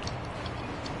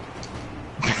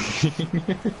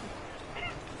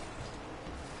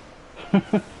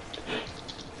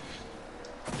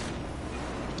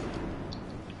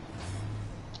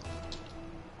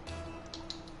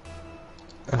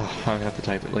 Oh, I'll have to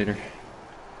type it later.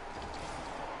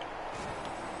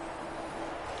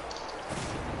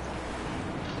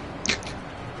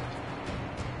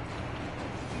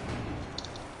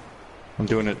 I'm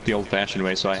doing it the old-fashioned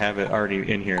way, so I have it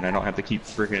already in here, and I don't have to keep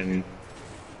friggin'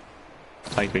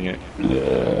 typing it.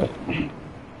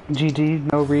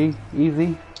 GG, no re,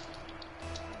 easy.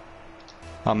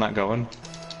 I'm not going.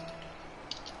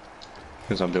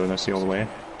 Because I'm doing this the old way.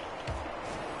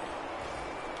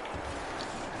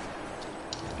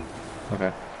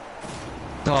 Okay.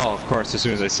 Oh, of course, as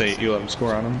soon as I say it, you'll have a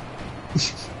score on him.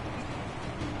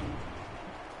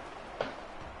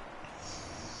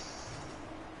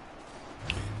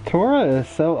 Tora is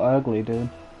so ugly, dude.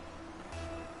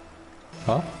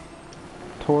 Huh?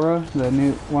 Tora,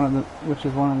 which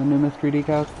is one of the new mystery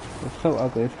decals, is so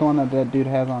ugly. It's the one that dude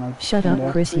has on his. Shut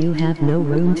up, Chris. You have no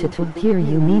room to talk here,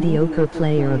 you mediocre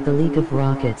player of the League of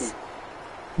Rockets.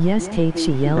 Yes, Tate,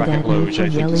 she yelled Rocket at me Loge, for I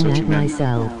think is yelling what at you meant.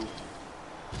 myself.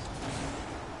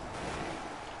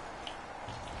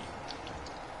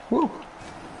 Woo!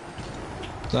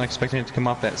 I was not expecting it to come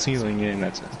off that ceiling, and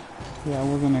that's it. Yeah, I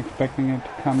wasn't expecting it to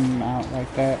come out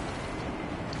like that,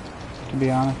 to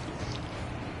be honest.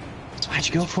 So why'd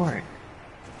you go for it?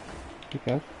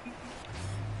 Because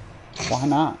why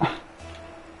not?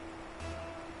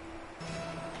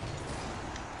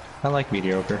 I like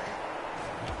mediocre.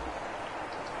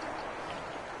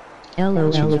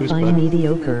 LOL, Who's if I'm butt?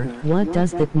 mediocre, what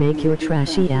does that make your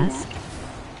trashy ass?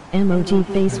 Emoji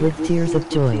face with tears of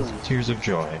joy. Tears of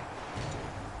joy.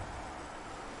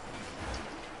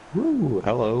 Woo!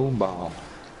 Hello, Bob.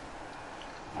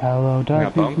 Hello,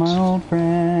 darkness, bumped? my old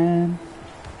friend.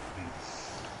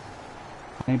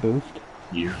 Hey, boost.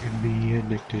 You can be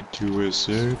addicted to a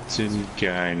certain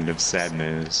kind of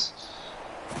sadness.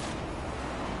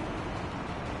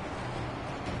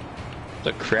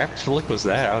 The crap flick was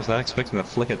that? I was not expecting to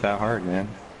flick it that hard, man.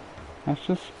 That's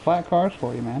just flat cars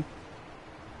for you, man.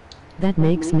 That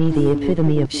makes me the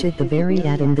epitome of shit, the very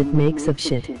atom that makes of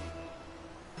shit.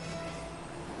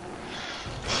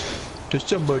 Does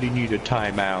somebody need a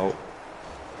timeout?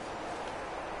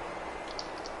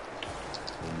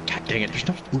 God dang it, there's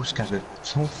no boost guys.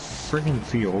 This whole friggin'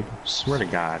 field. Swear to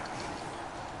God.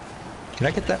 Can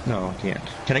I get that? No, I can't.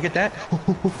 Can I get that?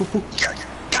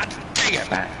 God dang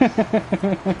it,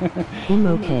 man. I'm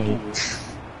okay.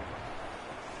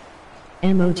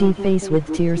 Emoji face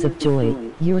with tears of joy.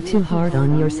 You're too hard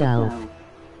on yourself.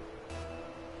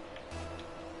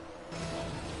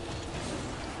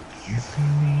 You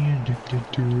can be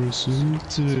addicted to a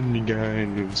certain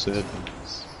kind of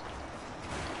sadness.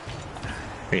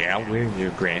 Yeah, I'll wear your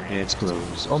granddad's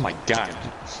clothes. Oh my god,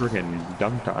 friggin'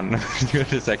 dunked on. You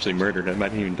just actually murdered him. I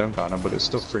didn't even dunk on him, but it's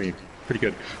still pretty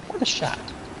good. What a shot.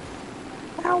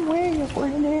 I'll wear your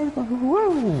granddad's clothes.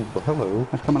 Whoa! Hello.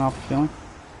 That's coming off the ceiling.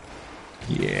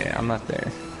 Yeah, I'm not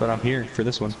there, but I'm here for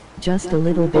this one. Just a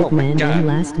little bit, Oh my man. God. And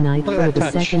last night Look for at the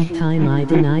that touch. second time I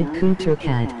denied Cooter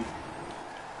Cat.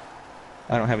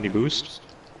 I don't have any boost,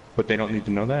 but they don't need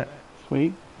to know that.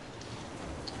 Sweet,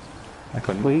 I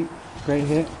couldn't. sweet. Great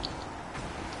hit.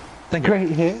 Thank you. Great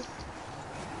hit.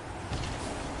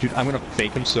 Dude, I'm gonna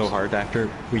fake him so hard after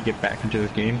we get back into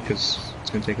this game, because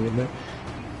it's gonna take a little bit.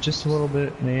 Just a little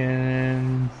bit,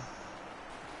 man.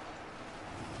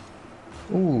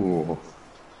 Ooh.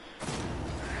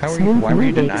 Smooth Why were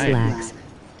you big denied? slacks.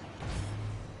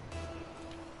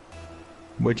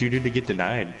 What'd you do to get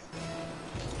denied?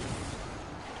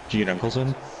 Did you get uncles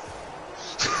in?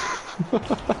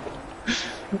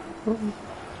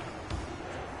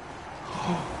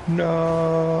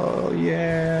 No,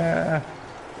 yeah.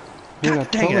 Dude, I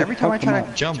God dang it, totally every time I fucked him try up.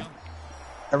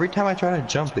 to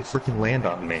jump, they freaking land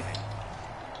on me.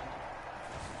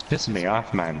 Pissing me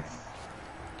off, man.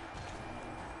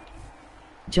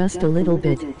 Just a little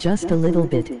bit, just a little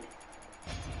bit.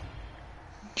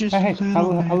 Just Hey,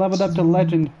 I leveled up to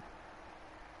legend.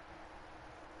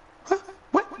 Huh?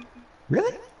 What?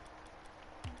 Really?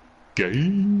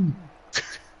 Game.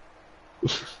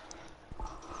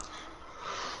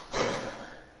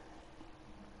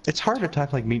 It's hard to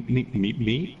talk like me, like Meat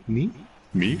Mike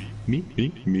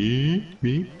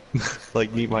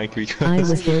because I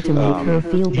was there to make her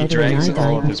feel he better and drags I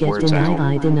all of didn't his get words denied. out.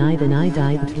 I denied and I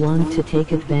didn't want to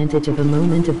take advantage of a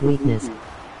moment of weakness.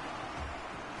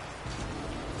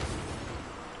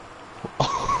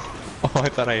 Oh, I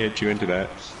thought I hit you into that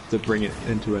to bring it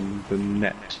into the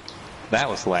net. That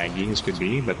was laggy as could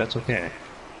be, but that's okay.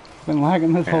 Been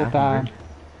lagging this whole Yeah, time.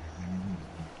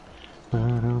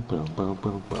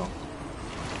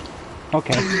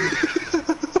 Okay.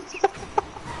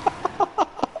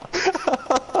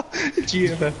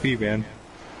 GFFB, man.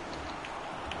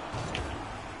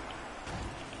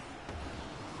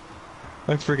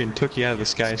 I friggin' took you out of the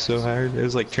sky so hard. It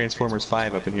was like Transformers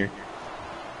 5 up in here.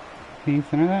 Can you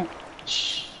center that?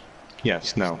 Shh.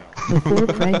 Yes, no. Before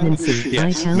pregnancy,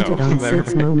 Yes, I counted no. on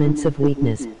 6 moments of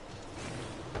weakness.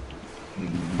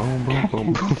 Boom, boom,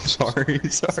 boom, boom. Sorry.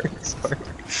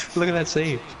 Look at that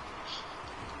save.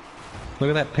 Look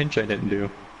at that pinch I didn't do.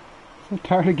 I'm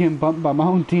tired of getting bumped by my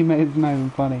own teammates. It's not even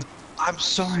funny. I'm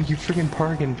sorry, you freaking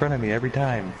park in front of me every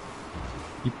time.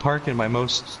 You park in my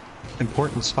most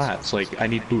important spots, like I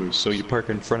need boost, so you park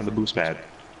in front of the boost pad.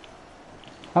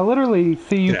 I literally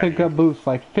see you Get out pick of here. up boosts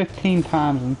like 15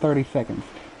 times in 30 seconds.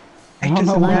 I It don't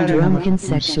know doesn't why. Like matter how much drunken boost.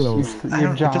 sexuals.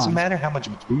 You're It doesn't John. matter how much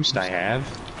boost I have.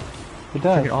 It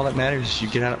does. Freaking all that matters is you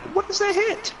get out. What does that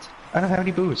hit? I don't have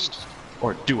any boost.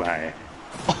 Or do I?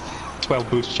 12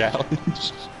 boost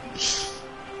challenge.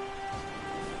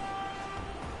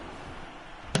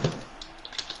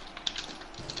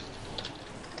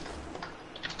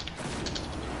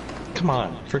 Come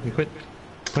on, freaking quit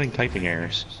putting typing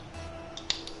errors.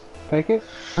 Take it.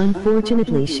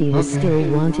 Unfortunately, she is still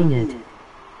wanting it.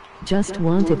 Just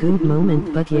want a good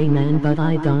moment, but yay man, but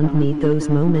I don't need those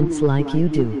moments like you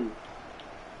do.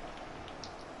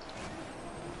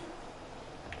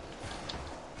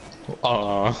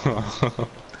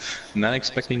 Not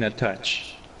expecting that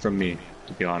touch from me,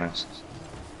 to be honest.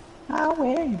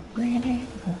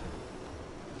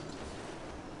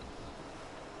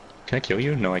 Can I kill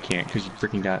you? No, I can't, because you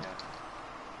freaking got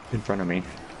in front of me.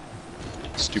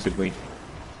 Stupidly.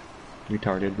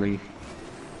 Retardedly.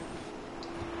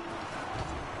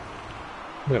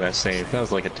 Look at that save. That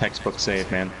was like a textbook save,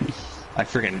 man. I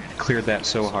freaking cleared that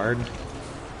so hard.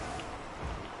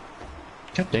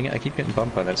 God dang it, I keep getting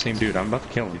bumped by that same dude. I'm about to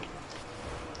kill him.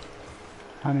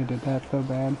 I needed that so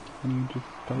bad, and you just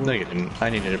stole No, it. you didn't. I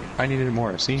needed it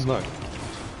more. See, look.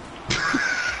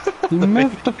 You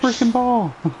missed the freaking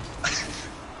ball.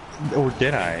 Or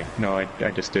did I? No,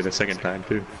 I just did a second time,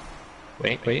 too.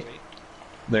 Wait.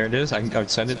 There it is. I'll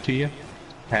send it to you.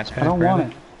 Pass back. I don't grab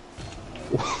want it.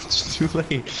 It's too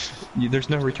late. There's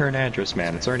no return address,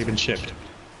 man. It's already been shipped.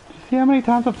 See how many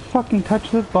times I've fucking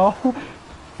touched this ball?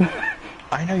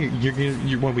 I know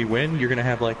you're when we win, you're gonna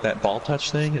have like that ball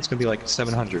touch thing. It's gonna be like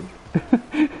 700.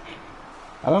 I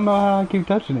don't know how I keep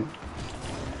touching it.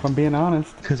 If I'm being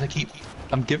honest. Because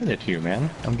I'm giving it to you, man.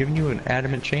 I'm giving you an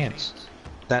adamant chance.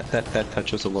 That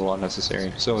touch was a little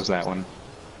unnecessary. So was that one.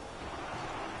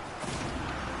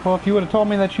 Well, if you would have told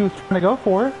me that you was trying to go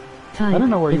for it. Type, didn't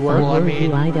know where you if were. I Well, I were mean,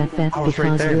 you, I'd FF I was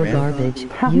right because there, you're man. garbage.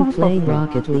 How am You I play supposed to-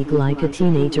 Rocket League like a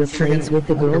teenager plays with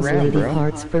the look girls' around, lady bro.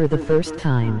 parts for the first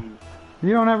time.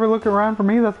 You don't ever look around for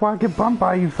me, that's why I get bumped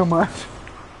by you so much.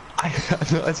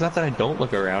 It's not that I don't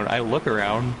look around. I look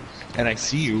around and I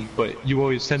see you, but you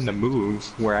always tend to move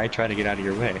where I try to get out of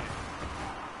your way.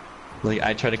 Like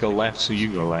I try to go left, so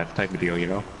you go left, type of deal, you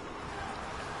know?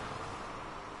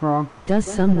 Wrong. Does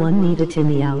someone need a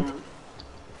Timmy out?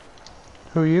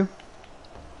 Who you?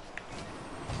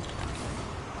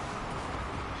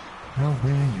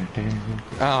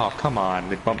 Oh, come on!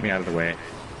 They bumped me out of the way.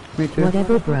 Me too.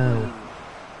 Whatever, bro.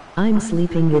 I'm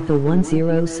sleeping with the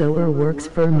 1-0 sober works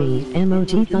for me.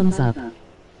 Emoji thumbs up.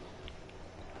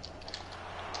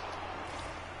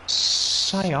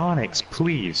 Psionics,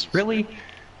 please. Really?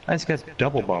 I just got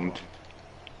double bumped.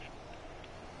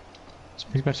 It's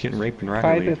pretty much getting raped in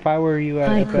Rocket League. If I were you,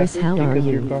 Hi, I'd Chris, how are because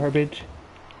you're you? garbage.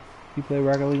 You play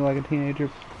Rocket League like a teenager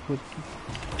with...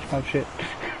 Oh shit.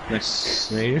 Nice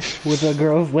save. With the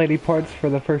girls' lady parts for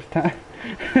the first time.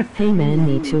 Hey man,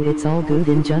 me too, it's all good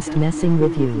in just messing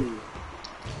with you.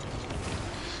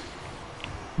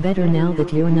 Better now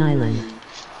that you're Nylan.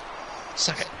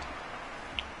 Suck it.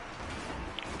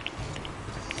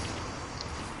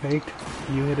 Faked.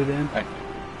 You hit it in. I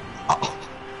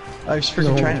was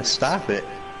freaking trying to stop it.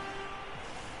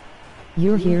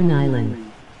 You're here, Nylan.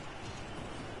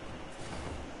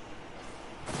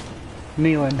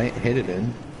 Nealon. I hit it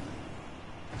in.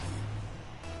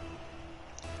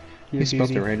 Your You spelled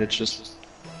it beauty. right, it's just...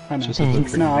 I know. just a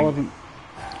Thanks. No, I thing.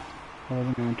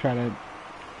 wasn't gonna try to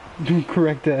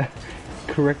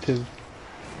correct his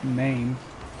name.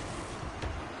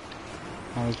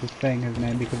 I was just saying his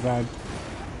name because I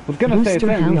was gonna say a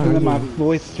Booster, how sentence and are then my you?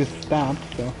 voice just stopped,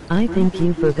 so. I think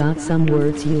you forgot some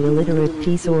words, you illiterate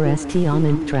piece or st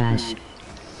almond trash.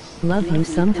 Love you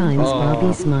sometimes, Oh.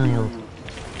 Bobby smile.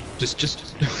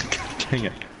 Just... God dang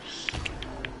it.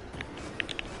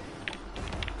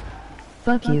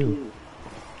 Fuck you.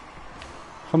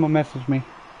 Someone messaged me.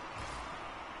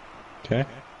 Okay.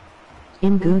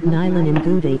 In good Nylan, in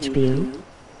good HBU.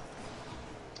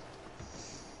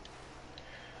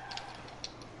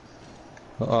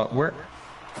 Where?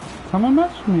 Someone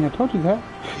messaged me, I told you that.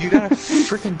 You gotta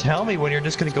freaking tell me when you're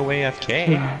just gonna go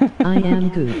AFK. I am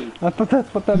good. I thought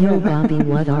that's what that Yo, meant. Bobby,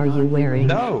 what are you wearing?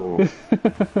 No!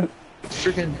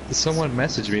 Freaking someone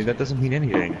messaged me, that doesn't mean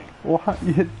anything. Well,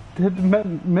 it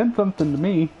meant something to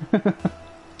me.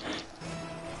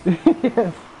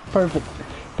 Yes, perfect.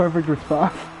 Perfect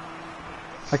response.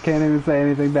 I can't even say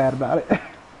anything bad about it.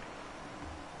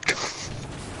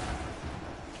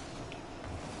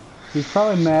 He's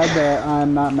probably mad that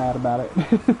I'm not mad about it.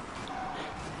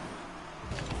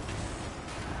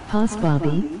 Pause,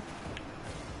 Bobby.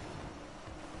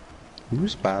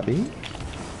 Who's Bobby?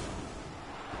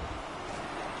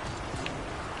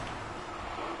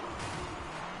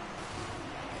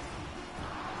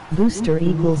 Booster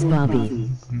equals Bobby.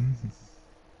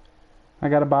 I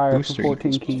got a buyer Booster for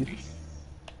 14 equals keys. Bobby.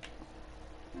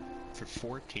 For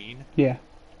 14? Yeah.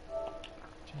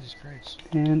 Jesus Christ.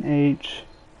 NHL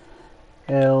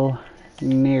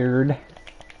nerd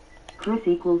Chris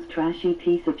equals trashy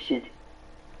piece of shit.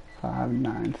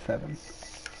 597.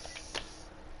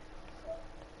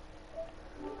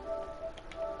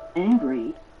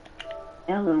 Angry.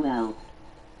 LOL.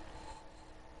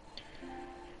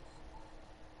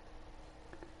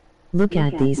 Look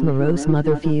at these morose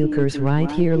motherfuckers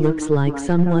right here. Looks like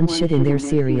someone shit in their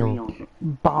cereal.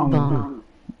 Bong. Bong.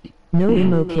 No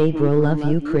MOK bro, love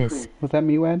you Chris. Was that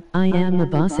me, Wed? I am a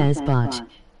boss as botch.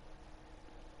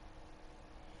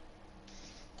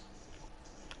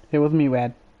 It was me,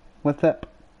 Wed. What's up?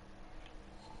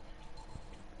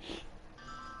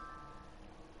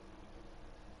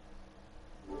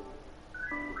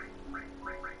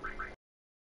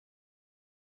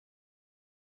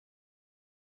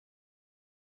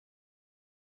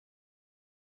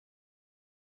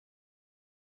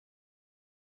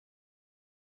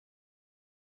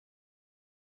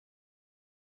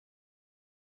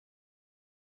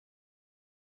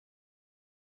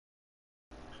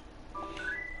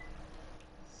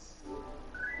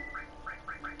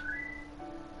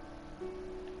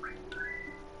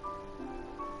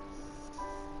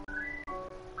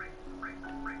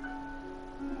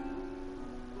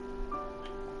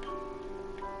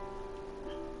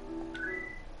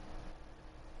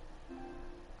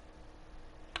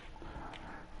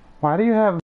 Why do you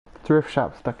have thrift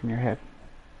shop stuck in your head?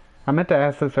 I meant to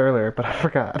ask this earlier, but I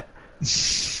forgot.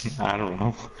 I don't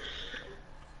know.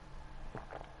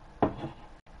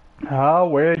 I'll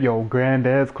wear your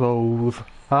granddad's clothes.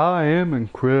 I am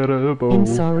incredible. I'm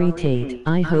sorry Tate,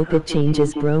 I hope it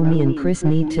changes bro. Me and Chris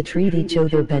need to treat each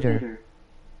other better.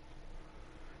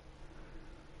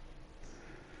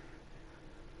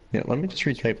 Yeah, let me just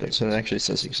retype that so it actually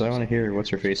says it, because I want to hear what's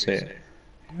her face say it.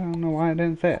 I don't know why I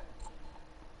didn't say it.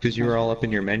 Because you were all up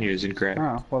in your menus and crap.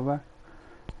 Oh, was I?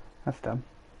 That's dumb.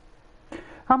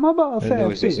 I'm a boss That ass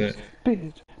noise is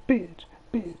bitch. it.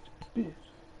 Bitch.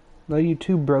 Love you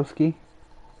too, broski.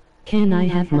 Can I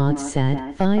have mods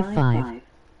sad 5-5?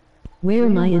 Where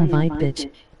my invite bitch?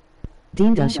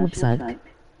 Dean Dush whoopsug.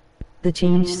 The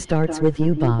change starts with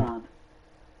you Bob.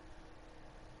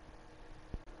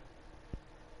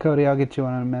 Cody, I'll get you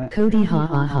one in a minute. Cody ha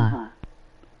ha ha.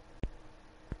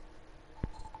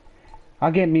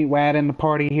 I'll get Meat Wad in the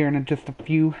party here in just a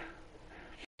few.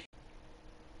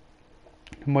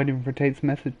 I'm waiting for Tate's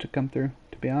message to come through,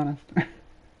 to be honest.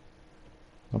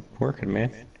 I'm working,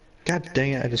 man. God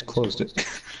dang it, I just closed it.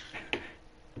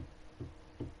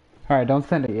 Alright, don't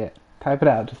send it yet. Type it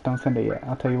out, just don't send it yet.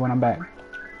 I'll tell you when I'm back.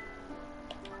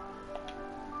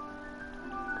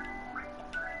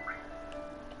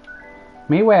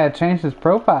 Meat Wad changed his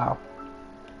profile.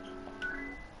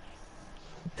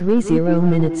 30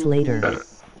 minutes later.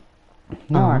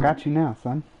 No, I got you now,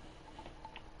 son.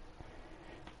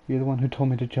 You're the one who told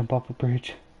me to jump off the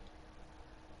bridge.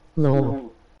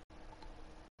 Lol.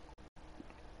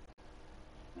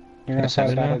 You're Can I gonna send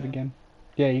fight it about now? it again.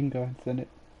 Yeah, you can go ahead and send it.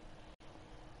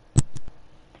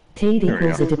 Tate There we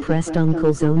equals go. a depressed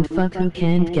uncle zoned fuck who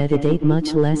can't get a date,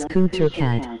 much less cooter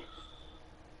cat.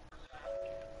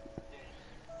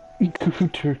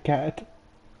 Cooter cat.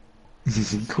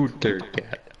 Cooter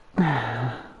cat.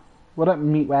 What up,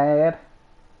 Meat Wad?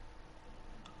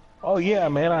 Oh yeah,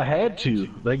 man, I had to.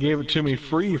 They gave it to me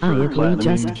free I for agree, Platinum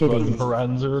just and kidding. fucking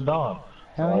Horizon Zero Dawn. So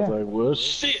Hell I was yeah. like, well,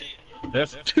 shit.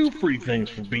 That's 2 free things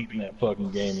for beating that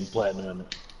fucking game in Platinum.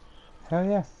 Hell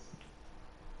yeah.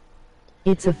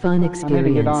 It's a fun I need to get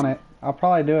experience. on it. I'll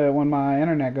probably do it when my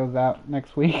internet goes out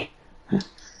next week.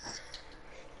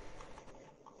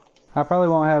 I probably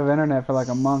won't have internet for like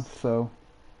a month, so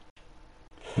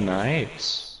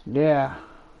Nice. yeah.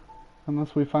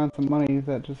 Unless we find some money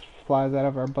that just flies out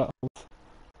of our buttholes.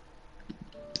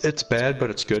 It's bad, but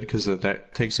it's good because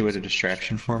that takes away the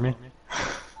distraction for me.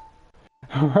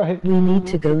 Right? We need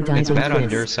to go It's diving, bad on your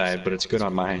Chris. side, but it's good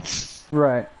on mine.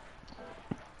 Right.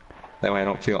 That way I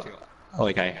don't feel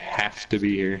like I have to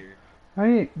be here. I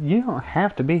mean, you don't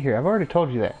have to be here. I've already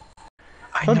told you that.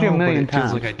 I Told you a know, million but it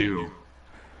feels times. like I do.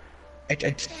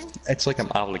 It's like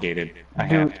I'm obligated. I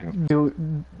have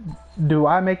to. Do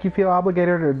I make you feel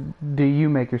obligated, or do you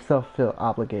make yourself feel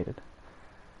obligated?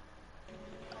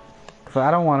 Because I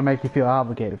don't want to make you feel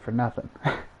obligated for nothing.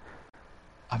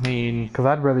 I mean, Because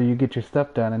I'd rather you get your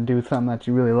stuff done and do something that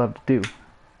you really love to do.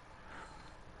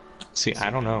 see, I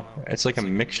don't know. It's like a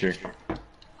mixture.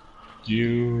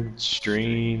 You,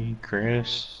 Stream,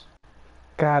 Chris.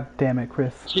 God damn it,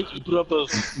 Chris. You put up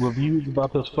those reviews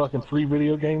about those fucking free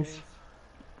video games?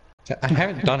 I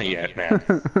haven't done it yet, man.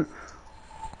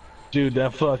 Dude,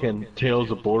 that fucking Tales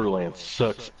of Borderlands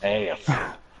sucks ass.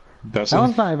 Does That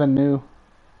one's it? not even new.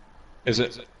 Is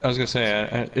it? I was gonna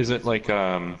say, is it like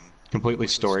completely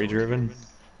story driven?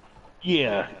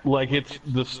 Yeah, like it's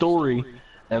the story,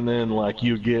 and then like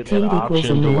you get Hate an equals a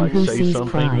option to man like who say sees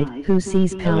something. pride, who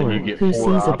sees then power, you get who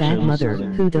 4 sees a bad options, mother,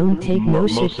 and who don't take no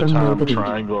shit most of from the time nobody.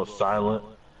 triangle is silent,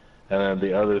 and then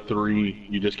the other 3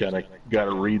 you just gotta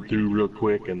read through real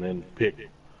quick and then pick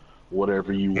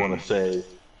whatever you want to say,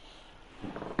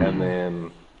 and then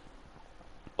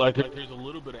like there's a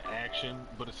little bit of action,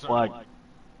 but it's not like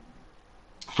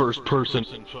first person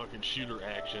fucking shooter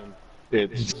action.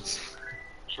 It's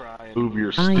try and move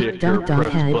your I stick or press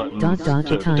had buttons the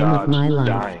to time dodge of my life.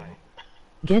 dying.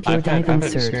 Get your I've had diving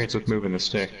cert. experience with moving the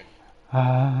stick.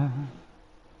 I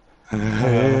I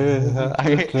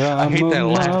hate that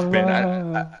laugh,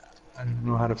 man. I don't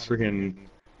know how to friggin'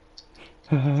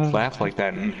 laugh like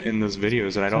that in those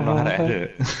videos, and I don't know how to edit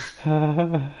it.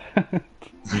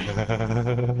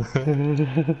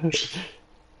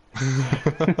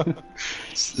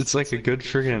 It's like a good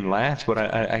friggin' laugh, but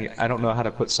I don't know how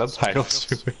to put subtitles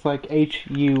to it. It's like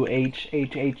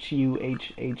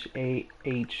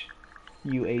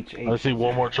H-U-H-H-H-U-H-H-H-U-H-H. Let's see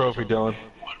one more trophy, Dylan.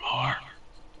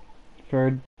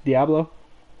 For Diablo?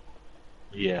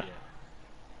 Yeah.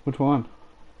 Which one?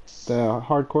 The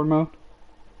hardcore mode?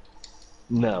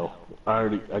 No, I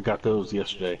got those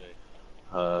yesterday.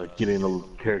 Getting a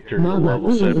character to Mama,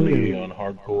 level 70 ooh. on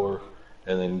hardcore,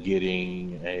 and then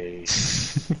getting a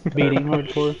Beating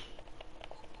hardcore?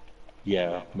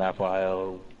 yeah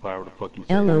Mapile, whatever the fuck you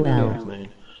say. LOL. his name.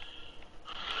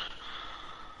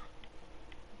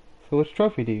 So which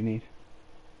trophy do you need?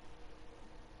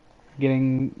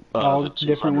 Getting all The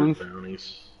different 200 ones?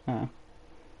 bounties. Oh.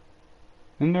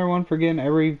 Isn't there one for getting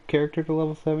every character to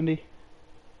level 70?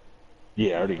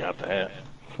 Yeah, I already got that.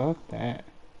 Fuck that.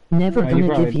 Never Oh, you gonna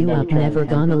probably give you never up, tried never it.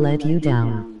 gonna let you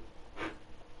down.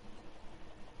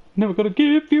 Never gonna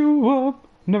give you up,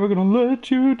 never gonna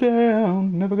let you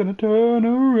down, never gonna turn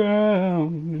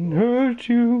around and hurt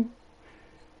you.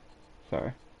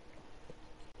 Sorry.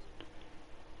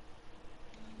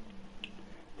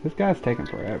 This guy's taking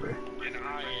forever. And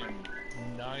I am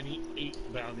 98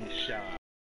 bounties shy.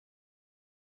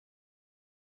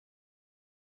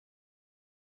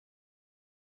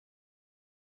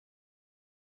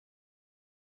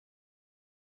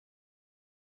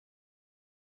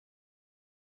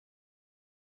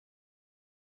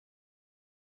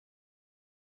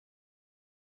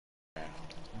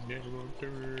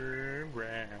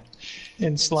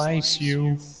 And slice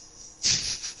you.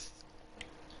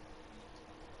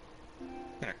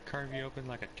 Gonna carve you open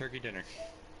like a turkey dinner.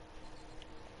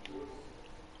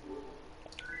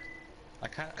 I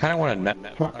kind of want I want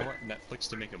Netflix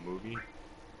to make a movie.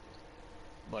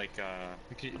 Like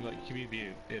it could be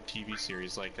a TV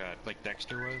series like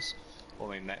Dexter was,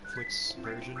 only Netflix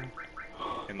version.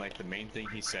 And like the main thing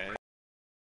he said.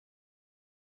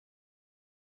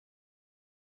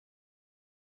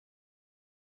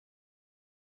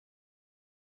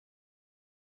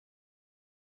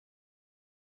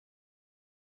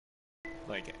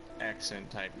 Like accent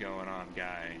type going on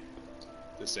guy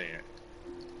to say it.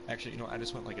 Actually, you know, I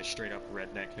just went like a straight up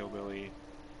redneck hillbilly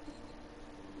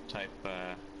type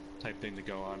thing to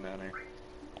go on down there.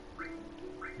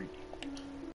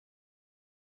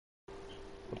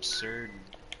 Absurd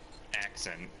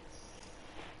accent.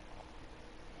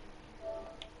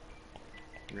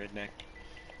 Redneck.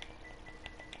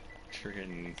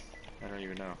 Friggin', I don't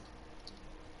even know.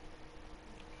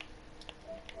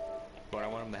 But I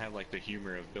want him to have like the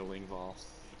humor of Bill Engvall.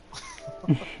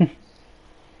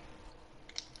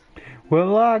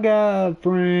 Well, I got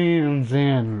friends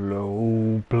in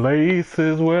low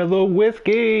places where the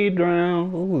whiskey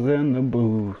drowns and the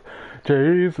booze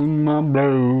chasing my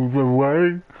blues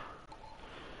away.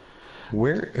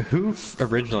 Who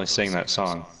originally sang that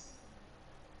song?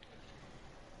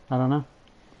 I don't know.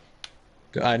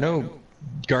 I know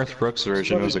Garth Brooks'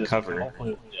 version was a cover.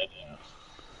 Hopefully it's dead now.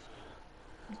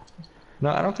 No,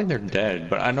 I don't think they're dead,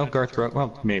 but I know Garth Brooks,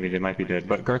 well, maybe they might be dead,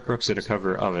 but Garth Brooks did a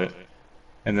cover of it,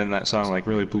 and then that song, like,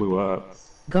 really blew up.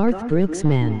 Garth Brooks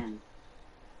man.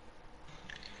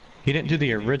 He didn't do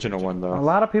the original one, A though.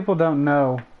 lot of people don't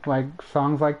know, like,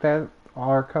 songs like that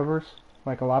are covers.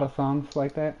 Like, a lot of songs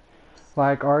like that.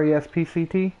 Like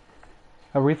R.E.S.P.C.T.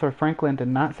 Aretha Franklin did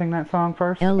not sing that song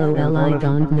first. LOL, I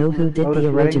don't know who did Otis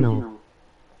the Redding. original.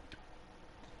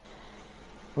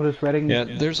 Otis Redding Yeah,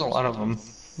 there's a lot of them.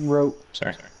 wrote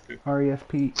Sorry.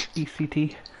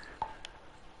 R.E.S.P.E.C.T.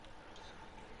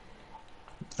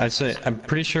 I'd say, I'm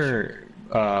pretty sure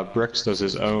Brooks does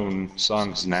his own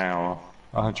songs now,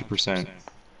 100%.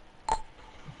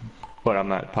 But I'm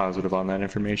not positive on that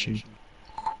information.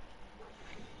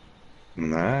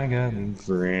 I got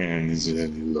friends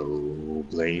in low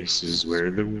places where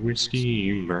the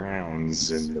whiskey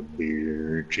browns and the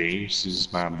beer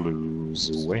chases my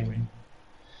blues away.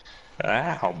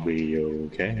 I'll be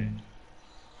okay.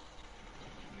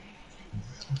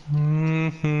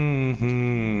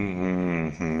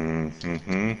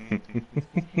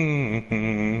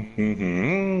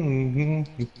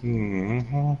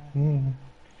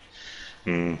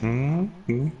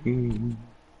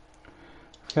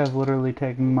 This guy's literally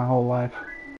taking my whole life.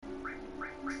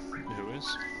 Who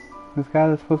is? This guy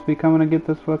that's supposed to be coming to get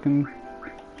this fucking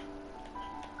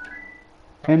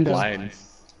endo. Lied.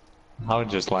 I would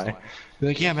just lie. Be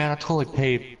like, yeah, man, I totally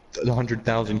paid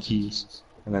 100,000 keys,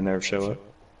 and then never show up.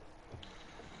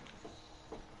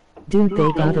 Dude,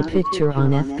 they got a picture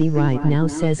on FB right now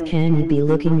says can you be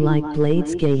looking like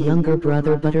Blade's gay younger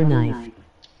brother Butterknife.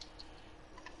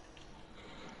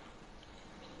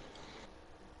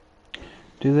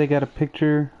 Do they got a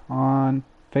picture on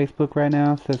Facebook right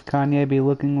now? Says Kanye be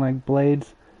looking like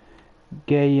Blade's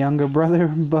gay younger brother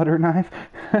Butterknife.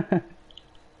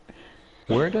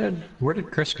 Where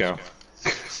did Chris go?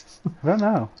 I don't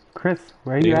know. Chris,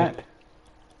 where are you Dude. at?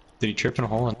 Did he trip and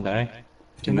hole and die?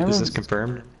 never- Is this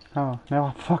confirmed? Oh,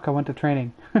 no, fuck, I went to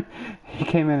training. He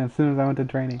came in as soon as I went to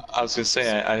training. I was gonna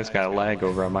say, I just got a lag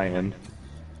over on my end.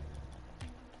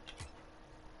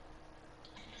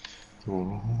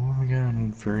 Oh, I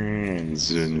got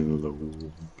friends in low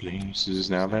places.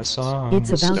 Now that song It's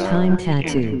about time stuck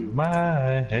tattoo. in my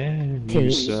head. You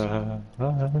Tape.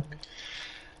 suck.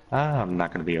 I'm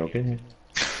not gonna be okay.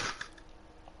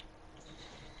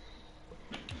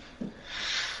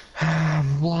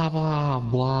 Blah blah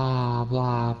blah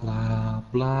blah blah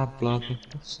blah blah.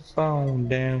 Let's phone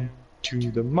down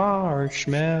to the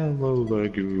Marshmallow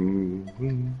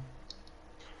Lagoon.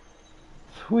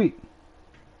 Sweet.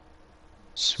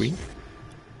 Sweet.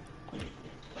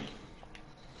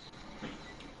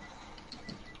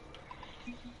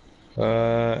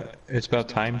 It's about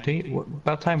time, Tate?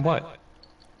 About time what?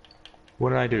 What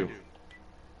did I do?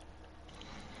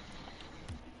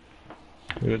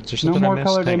 Is there No something more I missed?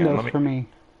 colored Hang on, endos let me... for me.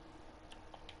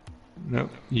 No,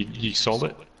 you sold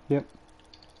it? Yep.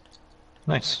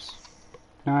 Nice.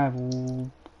 Now I have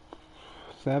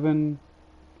 7...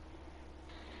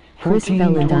 Chris 14,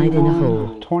 fell and died in a 21,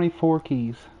 hole. 24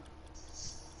 keys.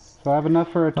 So I have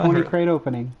enough for a I 20 heard- crate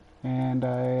opening. And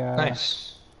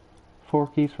Nice. 4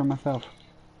 keys for myself.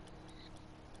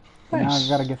 And now Nice. I've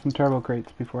got to get some turbo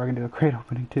crates before I can do a crate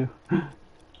opening too.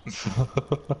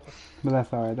 But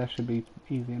that's alright, that should be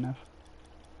easy enough.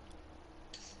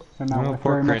 They're not Well, worth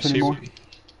poor very much Chris. anymore.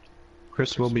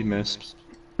 Chris will be missed.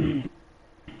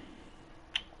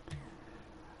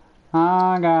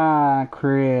 I got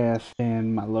Chris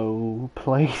in my low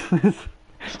places.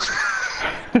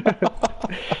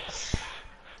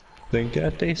 Think I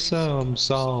taste some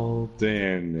salt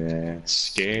and that's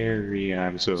scary.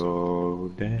 I'm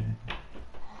so dead.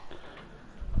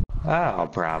 I'll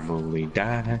probably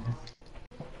die.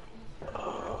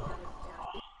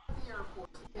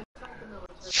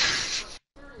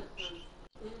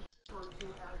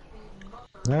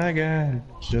 I got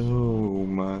so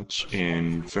much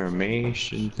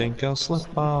information. Think I'll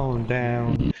slip on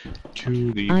down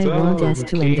to the I want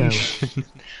S2Endo. vocation.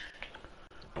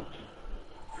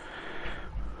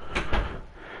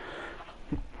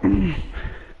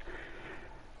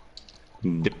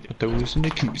 Dip those in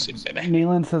the koozie, baby.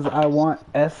 Neelan says, I want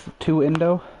S2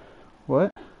 Endo.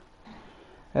 What?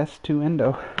 S2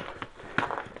 Endo.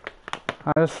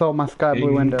 I just sold my sky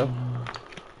blue window.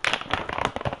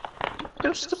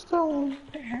 Just a phone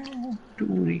down to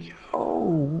the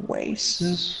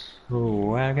oasis.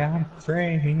 Oh, I got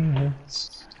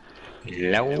friends.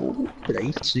 Low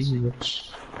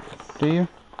places. Do you?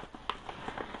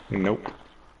 Nope.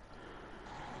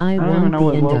 I I don't even want know the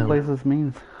what low endo. places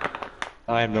means.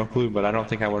 I have no clue, but I don't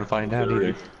think I would find out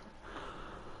either.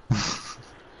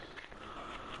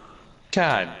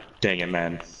 God dang it,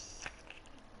 man.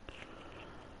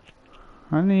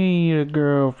 I need a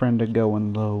girlfriend to go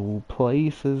in low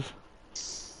places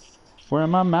where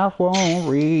my mouth won't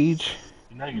reach.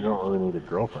 You know you don't really need a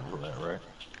girlfriend for that, right?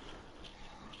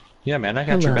 Yeah, man, I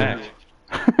got your Hello.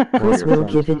 back. Chris your will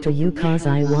friends. give it to you cause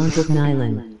I wanted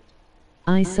Nylan.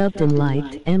 I subbed and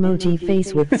liked emoji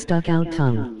face with stuck out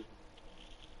tongue.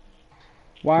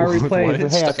 Wiry With plays. what? Hey, I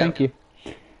Stuck thank out- you.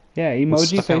 Yeah,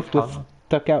 emoji stuck out face with tongue?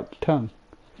 stuck out tongue.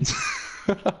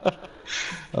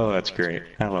 Oh, that's great.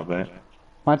 I love that.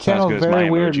 My It's not as channel's good as very my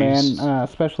weird, man, emojis.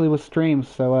 especially with streams.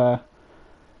 So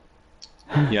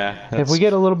Yeah. if that's we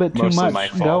get a little bit too mostly my much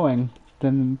fault. going,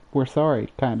 then we're sorry.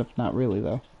 Kind of, not really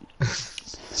though.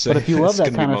 So But if you love it's that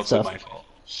gonna be kind of mostly stuff- my fault.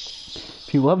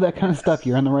 If you love that kind of stuff,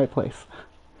 you're in the right place.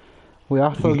 We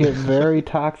also get very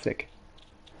toxic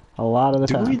a lot of the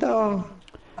Do time. we though?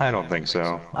 I don't think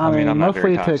so. I mean, I'm not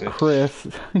very mostly to toxic. Chris.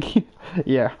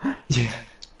 Yeah. Yeah.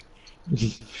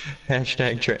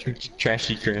 Hashtag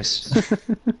trashy Chris.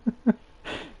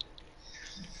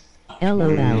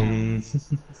 LOL.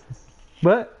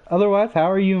 But otherwise, how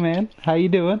are you, man? How you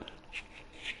doing?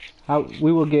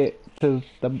 We will get to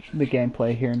the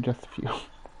gameplay here in just a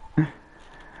few.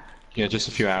 Yeah, just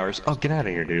a few hours. Oh, get out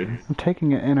of here, dude. I'm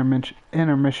taking an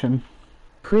intermission.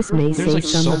 Chris may There's, say like,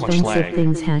 some so much offensive lag.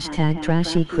 things. Hashtag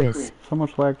trashy Chris. So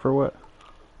much lag for what?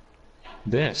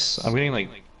 This. I'm getting like,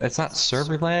 it's not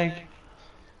server lag,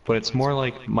 but it's more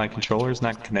like my controller's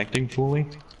not connecting fully.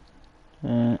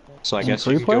 So I In guess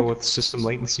free you could play? go with system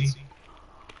latency.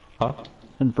 Huh?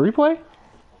 In free play?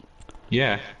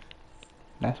 Yeah.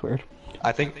 That's weird.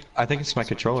 I think it's my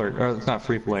controller. Or it's not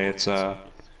free play, it's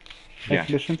yeah,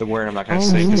 Exhibition? the word I'm not gonna All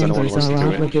say new because I don't want to members listen are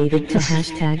to it. obligated to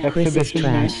hashtag Chris is Exhibition,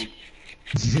 man. trash.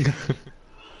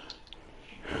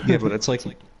 Yeah, but it's like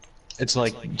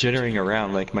jittering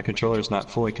around, like my controller's not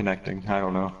fully connecting. I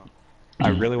don't know. I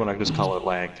really want to just call it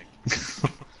lag.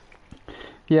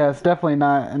 Yeah, it's definitely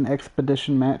not an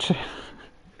expedition match.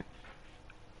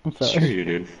 I'm Screw sorry. you,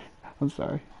 dude. I'm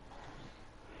sorry.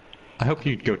 I hope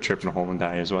you go trip in a hole and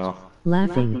die as well.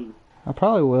 Laughing. I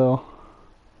probably will.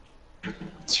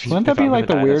 Wouldn't that If be I'm like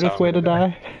the gonna die, that's weirdest how way I'm to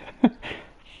gonna die?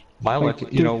 My Like,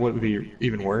 luck, you know what would be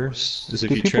even worse? Is if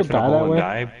do you people trip in a die hole that and way?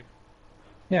 die.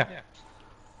 Yeah.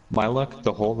 My luck,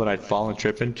 the hole that I'd fall and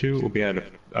trip into will be at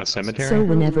a cemetery. So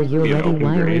whenever you're You know, ready, open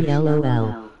wiry grave.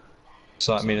 LOL.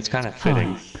 So, I mean, it's kind of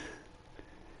fitting.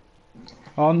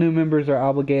 All new members are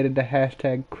obligated to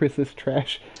hashtag Chris is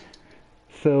trash.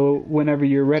 So whenever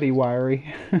you're ready,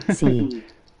 Wiry. See.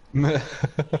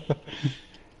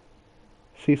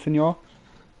 See, senor?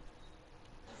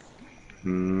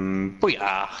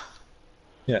 Booyah!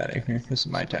 Get out of here. This is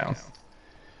my town.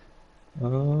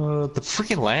 The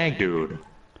freaking lag, dude.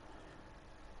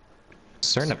 It's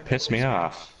starting to piss me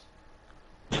off.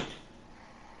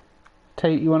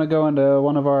 Tate, you want to go into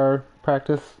one of our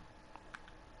practice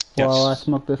while I Yes,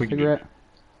 smoke this we can do cigarette?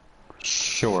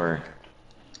 Sure.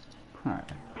 Alright.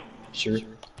 Sure.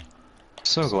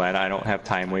 So glad I don't have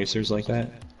time wasters like that.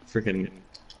 Freaking.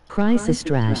 Chris is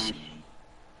trash.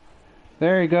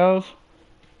 There he goes.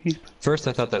 First,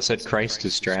 I thought that said Christ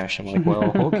is trash. I'm like,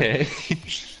 well, okay.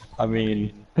 I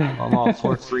mean, I'm all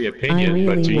for free I opinion,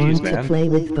 but really geez, want to man. play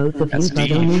with both of you, That's but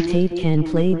deep. only Tate can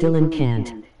play, Dylan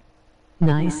can't.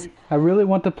 Nice. I really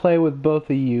want to play with both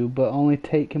of you, but only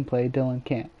Tate can play, Dylan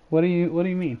can't. What do you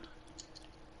mean?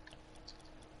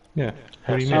 Yeah.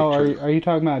 What do you Oh, mean? are you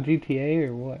talking about GTA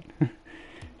or what? I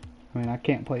mean, I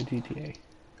can't play GTA.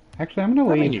 Actually, I'm gonna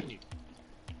I mean, leave. you-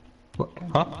 What?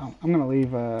 Huh? I'm gonna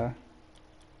leave the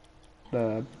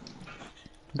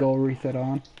goal reset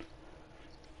on.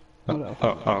 What else?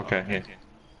 Oh, okay. Yeah.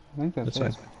 I think that's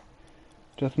That's it. fine.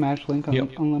 Just match link on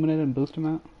Yep. unlimited and boost them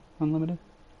out. Unlimited.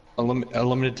 A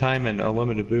limited time and a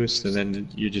limited boost, and then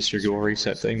you just your goal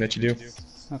reset thing that you do.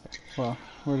 Okay. Well,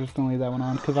 we're just gonna leave that one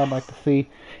on because I'd like to see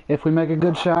if we make a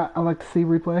good shot. I'd like to see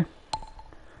replay.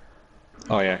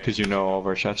 Oh yeah, because you know all of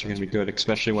our shots are gonna be good,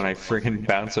 especially when I freaking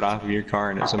bounce it off of your car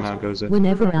and it somehow goes in.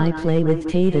 Whenever I play with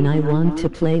Tate and I want to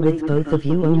play with both of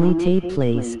you, only Tate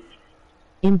plays.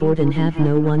 I'm bored and have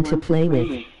no one to play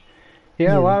with.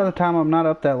 Yeah, a lot of the time I'm not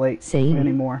up that late Same.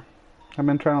 anymore. I've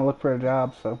been trying to look for a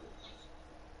job, so.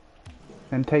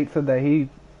 And Tate said that he's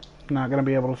not gonna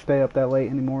be able to stay up that late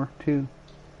anymore, too.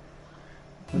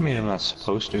 I mean, I'm not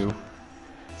supposed to.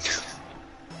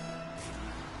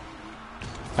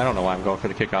 I don't know why I'm going for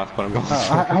the kickoff, but I'm going for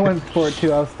Oh, it. I went for it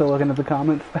too. I was still looking at the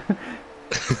comments.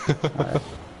 Alright.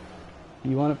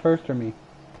 You want it first or me?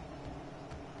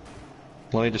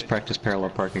 Let me just practice parallel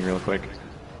parking real quick.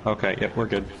 Okay, yep, we're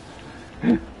good.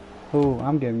 Ooh,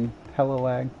 I'm getting hella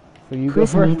lag. So you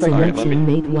Chris go first, needs a I new Alright, let me-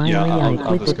 teammate. Why yeah, I I'll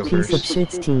quit just the go piece of first.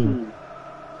 shit's team.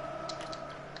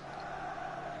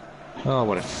 Oh,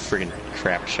 what a friggin'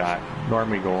 crap shot.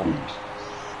 Normally goal.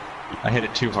 I hit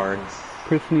it too hard.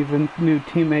 Chris needs a new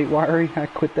teammate, Wiry. I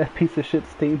quit that piece of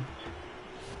shit's team.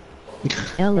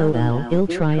 LOL, ill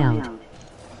try out.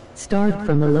 Start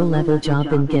from a low-level job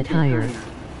and get higher.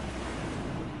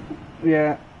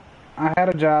 Yeah, I had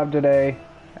a job today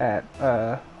at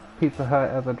Pizza Hut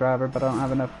as a driver, but I don't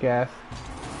have enough gas.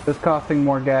 It's costing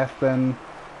more gas than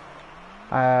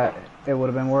it would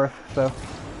have been worth, so.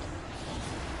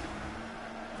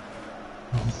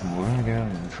 I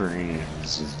got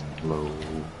friends in low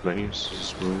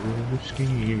places,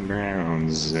 whiskey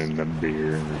browns, and the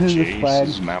beer Who's this flag?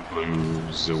 chases my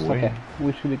blues away. Okay,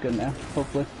 we should be good now,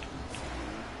 hopefully.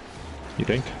 You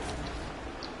think?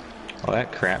 Oh,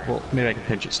 that crap. Well, maybe I can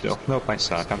pinch it still. Nope, I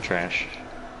suck. I'm trash.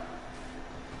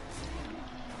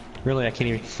 Really, I can't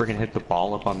even friggin' hit the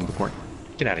ball up on the court.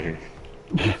 Get out of here.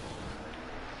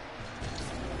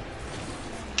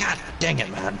 God dang it,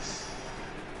 man.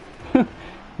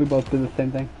 We both did the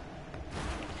same thing.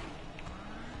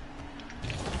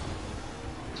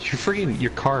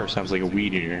 Your car sounds like a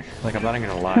weed eater. Like, I'm not even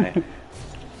gonna lie. Wait,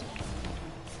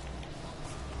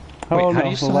 Oh how no, do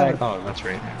you the still lag. have it? Oh, that's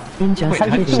right. Injustice how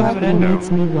do you still have it he endo?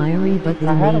 needs me wiry, but we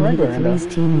I had a may need regular a endo.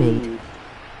 three's teammate.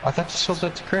 I thought you sold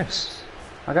that to Chris.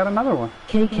 I got another one.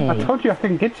 I KK. told you I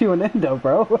can get you an endo,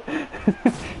 bro.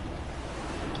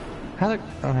 How the...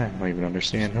 Oh, I don't even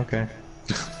understand. Okay.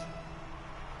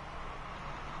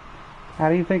 How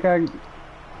do you think I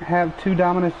have 2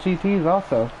 Dominus GTs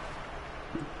also?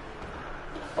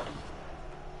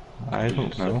 I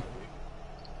don't know.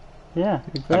 Yeah,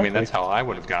 exactly. I mean, that's how I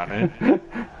would have gotten it.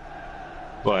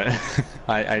 But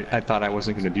I thought I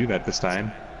wasn't going to do that this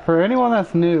time. For anyone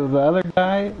that's new, the other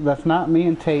guy that's not me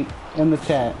and Tate in the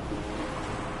chat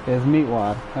is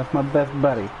Meatwad. That's my best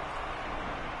buddy.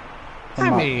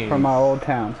 From my old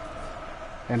town.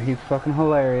 And he's fucking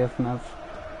hilarious, and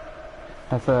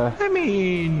that's a... I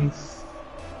mean,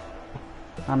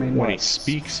 I mean, when he what?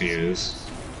 speaks, he is.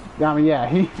 I mean, yeah,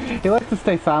 he likes to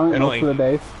stay silent And most like- of the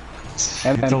days.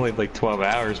 And It's then- only like 12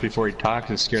 hours before he talks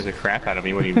and scares the crap out of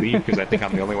me when he leaves because I think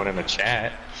I'm the only one in the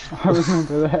chat. I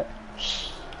remember that.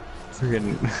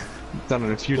 Freaking done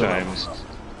it a few times.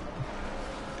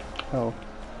 Oh,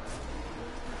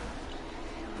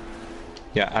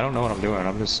 Yeah, I don't know what I'm doing.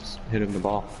 I'm just hitting the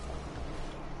ball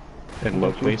in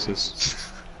low places.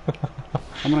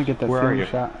 I'm gonna get that Where are silver you?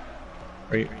 shot.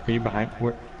 Are you behind?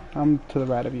 Where? I'm to the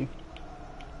right of you.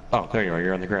 Oh, there you are.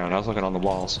 You're on the ground. I was looking on the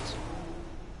walls.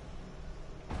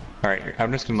 All right,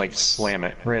 I'm just gonna like slam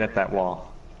it right at that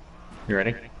wall. You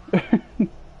ready?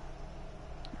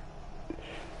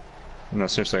 No,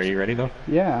 seriously, are you ready though?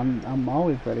 Yeah, I'm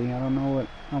always ready. I don't know what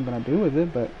I'm gonna do with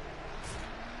it, but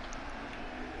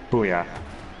Booyah.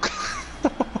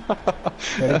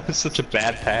 That was such a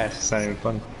bad pass. It's not even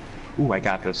funny. Ooh, I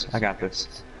got this. I got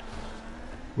this.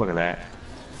 Look at that.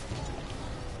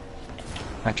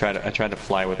 I tried to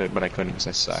fly with it, but I couldn't because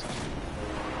I suck.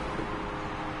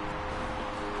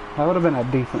 that would have been a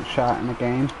decent shot in the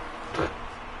game.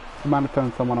 I might have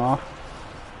thrown someone off.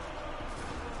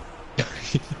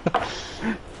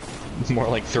 More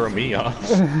like throw me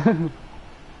off.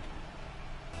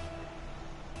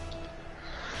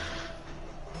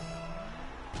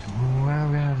 Oh,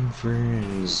 I've got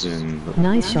friends in the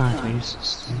Nice shot.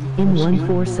 places. In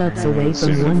 1-4 subs away from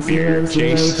 1-0-0,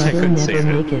 Chase, I but he'll couldn't say never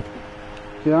that. make it.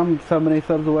 Dude, I'm so many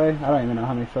subs away. I don't even know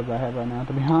how many subs I have right now,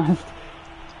 to be honest.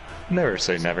 Never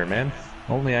say never, man.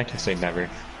 Only I can say never.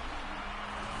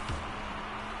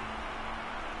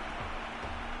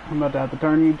 I'm about to have to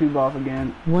turn YouTube off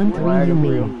again. 1-3 Lag you is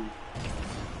mean. real.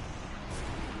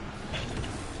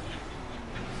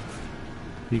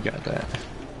 You got that.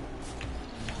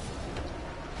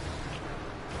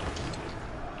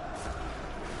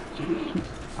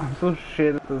 I'm so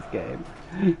shit at this game.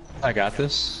 I got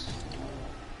this.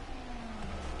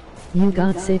 You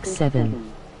got 6-7.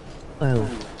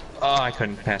 Oh. Oh, I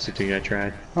couldn't pass it to you. I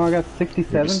tried. Oh, I got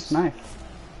 67. Oops. Nice.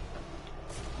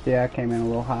 Yeah, I came in a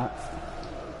little hot.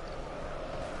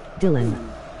 Dylan.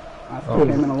 I still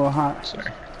came in a little hot.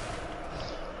 Sorry.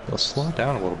 Well, slow it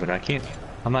down a little bit. I can't.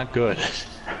 I'm not good.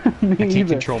 Me I can't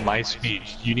either. control my speed.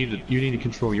 You need to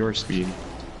control your speed.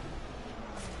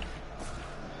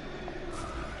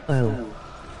 Oh.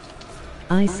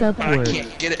 I sub I word.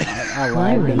 can't get it. I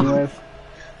lagged Wiry. anyways.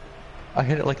 I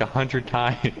hit it like 100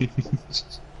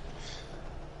 times.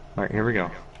 All right, here we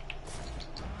go.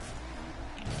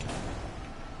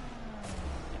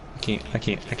 I suck,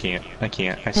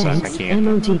 I Thanks, can't.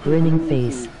 emoji grinning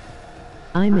face.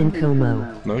 I'm in Como.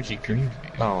 Emoji green?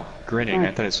 Oh, grinning.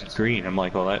 I thought it's green. I'm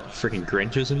like, well, that freaking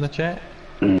Grinch is in the chat?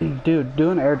 Dude,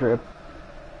 do an airdrip.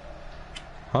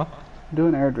 Huh? Do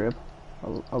an airdrip.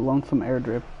 A lonesome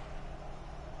airdrip.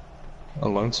 A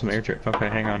lonesome airdrip. Okay,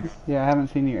 hang on. Yeah, I haven't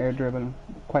seen you airdrip in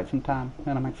quite some time,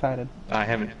 and I'm excited. I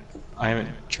haven't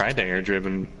tried to airdrip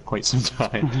in quite some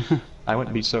time. I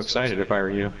wouldn't be so excited if I were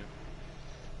you.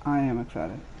 I am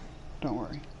excited. Don't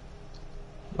worry.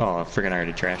 Oh, friggin' I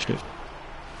already trashed it.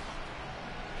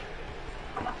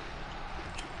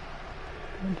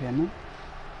 God damn it.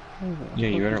 Yeah,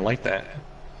 you better like that.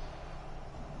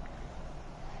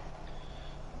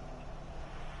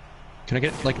 Can I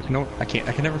get, like, no, I can't.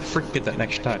 I can never freaking get that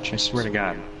next touch, I swear to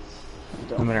God.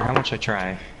 No matter how much I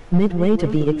try. Midway to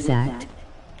be exact.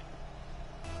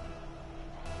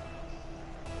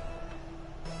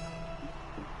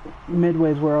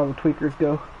 Midway's where all the tweakers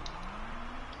go,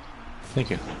 Thank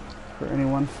you. for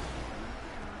anyone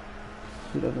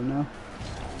who doesn't know.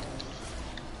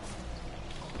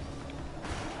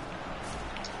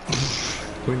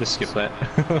 Can we just skip that?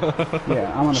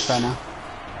 Yeah, I'm gonna try now.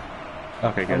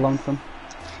 Okay, A good. lonesome.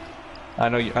 I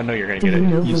know you're gonna Do get you it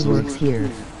know who easily. works here?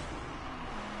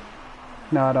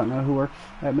 No, I don't know who works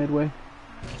at Midway.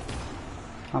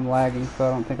 I'm lagging, so I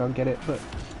don't think I'll get it, but...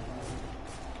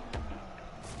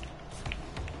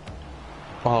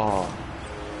 Oh,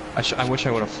 I wish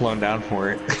I would have flown down for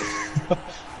it.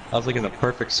 I was like in the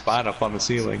perfect spot up on the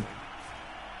ceiling.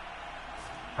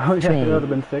 Oh yeah, Trey. that would have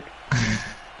been sick.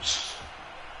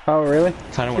 Oh, really?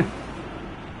 Kind of went.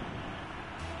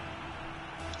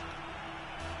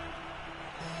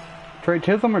 Trey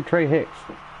Chisholm or Trey Hicks?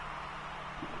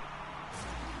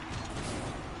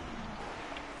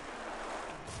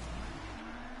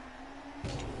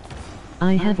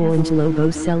 I have Orange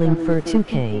Lobo selling for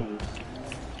 2K.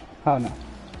 Oh no.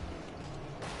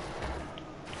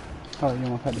 Oh, you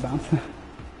almost had to bounce.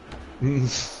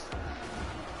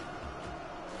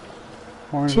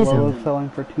 Orange Chisholm. Lobo selling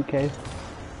for 2K.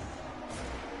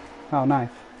 Oh, nice.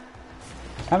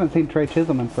 I haven't seen Trey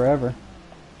Chisholm in forever.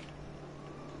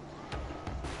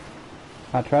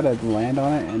 I tried to land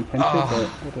on it and pinch it,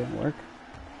 but it didn't work.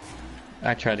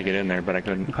 I tried to get in there, but I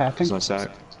couldn't. Passing? Because I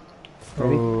suck.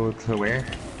 Ready? Oh, to where?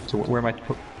 To where am I?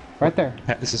 Right there.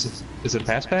 Is it a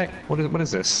pass back? What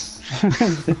is this?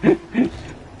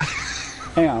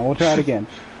 Hang on, we'll try it again.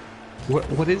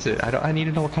 What is it? I need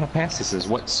to know what kind of pass this is.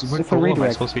 What It's a goal am I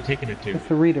redirect. supposed to be taking it to? It's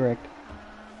a redirect.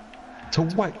 To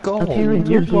what goal?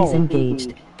 Apparently your he's goal.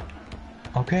 engaged.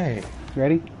 Okay.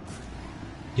 Ready?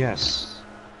 Yes.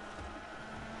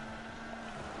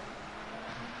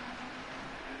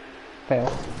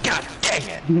 Fail. God dang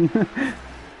it!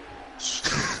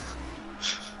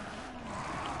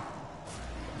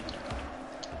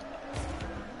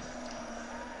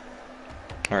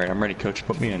 All right, I'm ready, coach.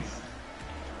 Put me in.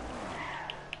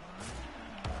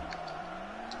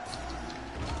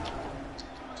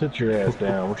 Sit your ass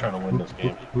down. We're trying to win this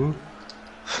game. Ooh.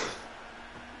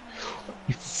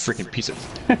 You freaking piece of.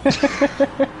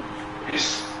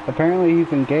 Apparently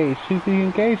he's engaged. Who's he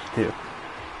engaged to?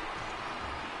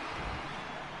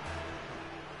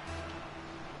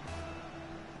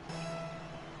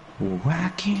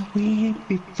 Why can't we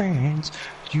be friends?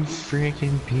 You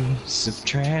freaking piece of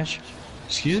trash.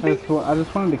 Excuse me? I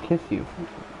just wanted to kiss you.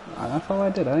 That's all I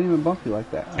did. I didn't even bump you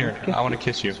like that. I Here, just kissed I want you. to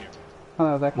kiss you.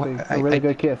 Oh, that was actually What? a really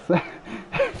good kiss.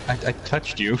 I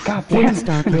touched you. God damn Then it.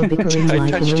 stop your bickering I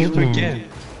like touched an you old man. again.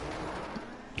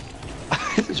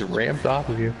 I just ramped off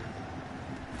of you.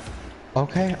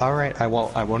 Okay, alright, I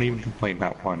won't even complain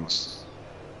not once.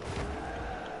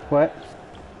 What?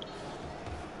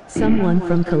 Someone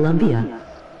from Colombia.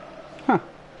 Huh.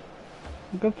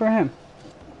 Good for him.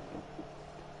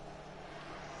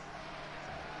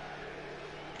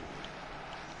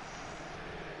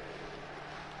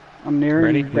 I'm nearing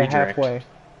Ready? the Redirect. halfway.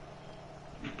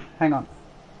 Hang on.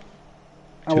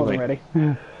 I Too wasn't late.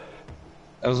 ready.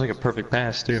 That was like a perfect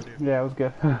pass, too. Yeah, it was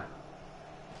good.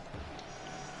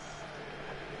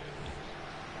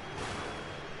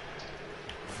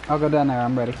 I'll go down there.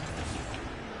 I'm ready.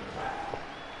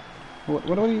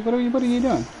 What are you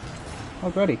doing? I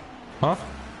was ready. Huh?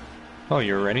 Oh,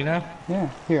 you're ready now? Yeah.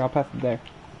 Here, I'll pass it there.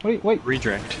 Wait.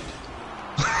 Redirect.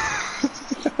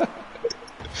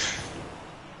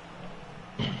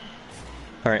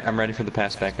 Alright, I'm ready for the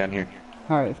pass back down here.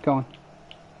 All right, it's going.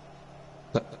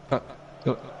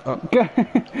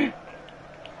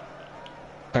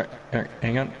 Alright,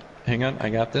 hang on, I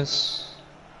got this.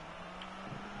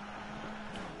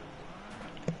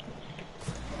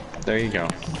 There you go.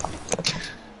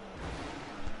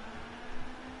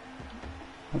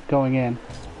 It's going in.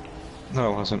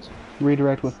 No, it wasn't.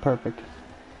 Redirect was perfect.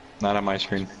 Not on my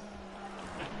screen.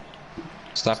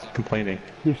 Stop complaining.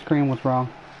 Your screen was wrong.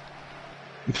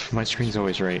 My screen's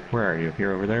always right. Where are you?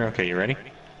 You're over there? Okay, you ready?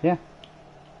 Yeah.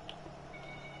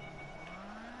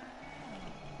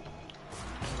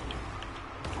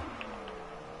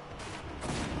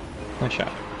 Nice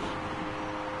shot.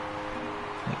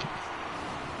 Thank you.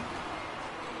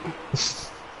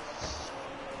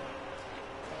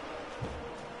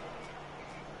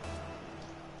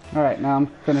 Alright, now I'm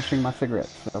finishing my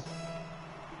cigarettes, so...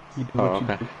 You do Oh, what you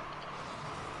okay. do.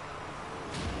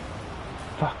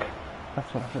 Fuck.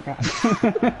 That's what I forgot.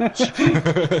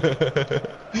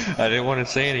 I didn't want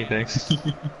to say anything.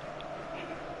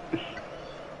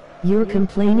 You're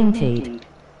complaining, Tate.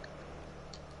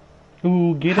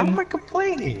 Ooh, get How him. am I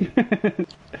complaining?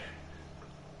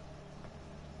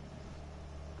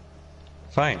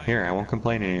 Fine, here, I won't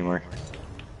complain anymore.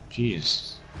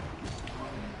 Jeez.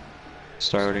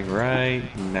 Starting right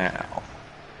now.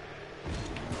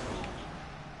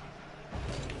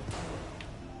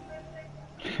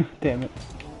 Damn it.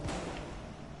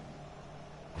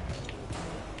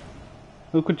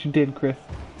 Look what you did, Chris.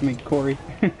 I mean, Corey.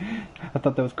 I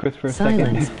thought that was Chris for a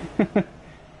Silence. second.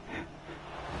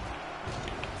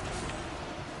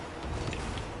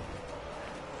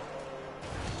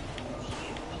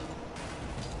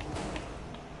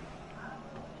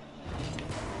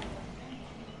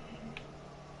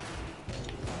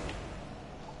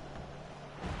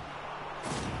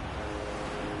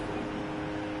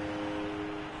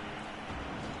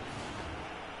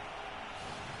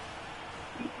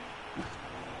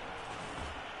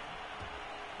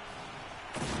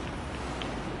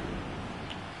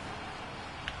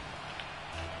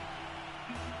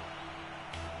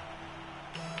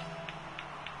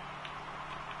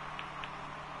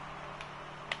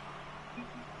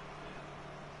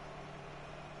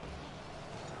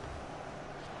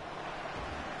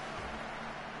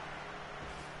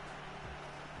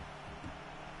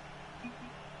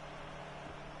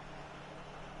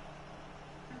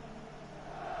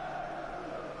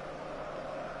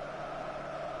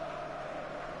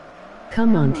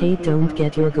 Come on, Tate, don't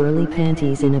get your girly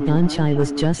panties in a bunch. I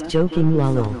was just joking,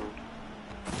 lol.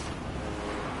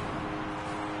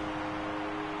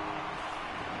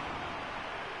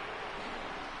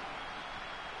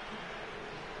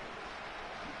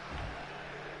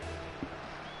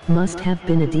 Must have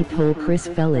been a deep hole Chris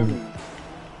fell in.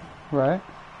 Right?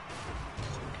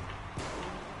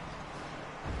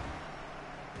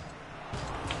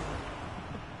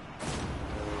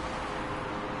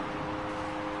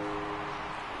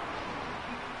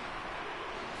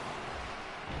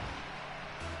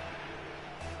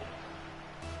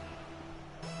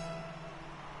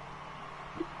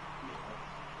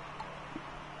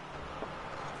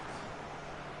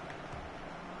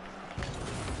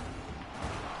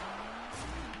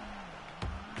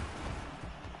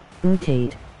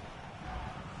 Tate.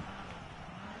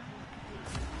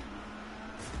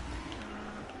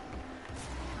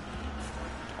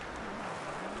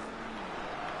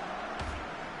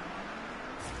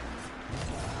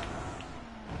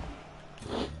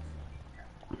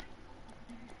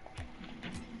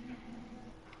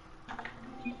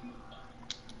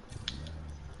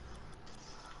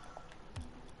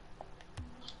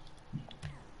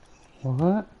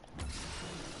 What?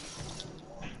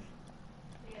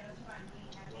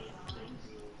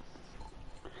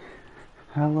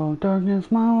 Hello, darkness,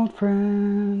 my old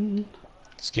friend.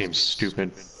 This game's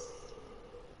stupid.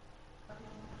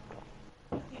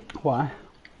 Why?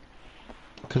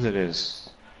 Because it is.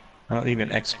 I don't need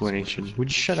an explanation. Would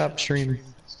you shut up, stream?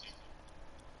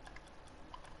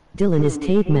 Dylan, is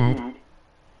Tate mad?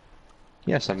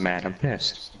 Yes, I'm mad. I'm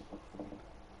pissed.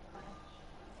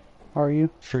 Are you?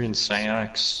 Friggin'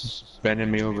 Psyox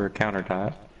bending me over a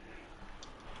countertop.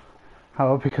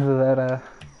 How because of that,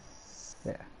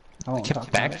 yeah. I I won't kept talk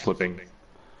about it. backflipping.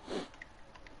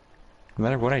 No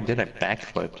matter what I did, I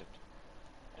backflipped.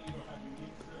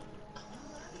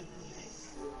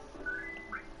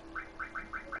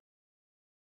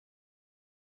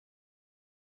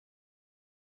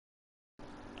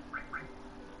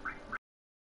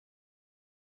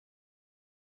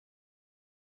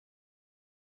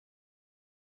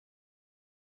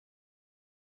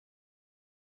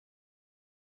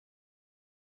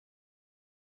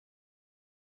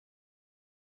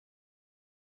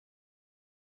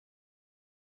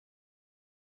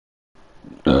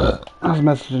 I was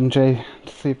messaging Jay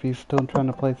to see if he's still trying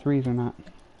to play threes or not.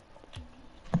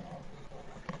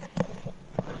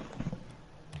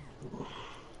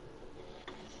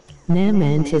 Nah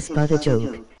man, 'tis but a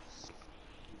joke.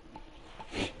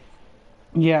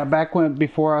 Yeah, back when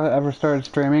before I ever started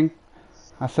streaming,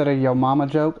 I said a yo mama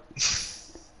joke,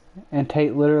 and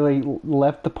Tate literally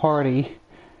left the party,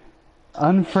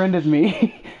 unfriended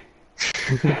me.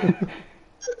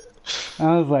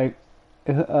 I was like,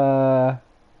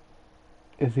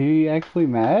 is he actually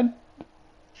mad?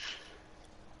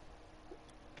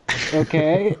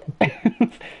 Okay.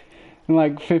 And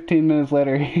like 15 minutes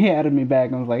later, he added me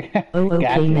back and was like, Oh, okay,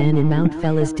 gotcha. man in Mount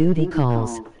Fellas duty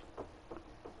calls.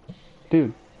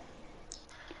 Dude,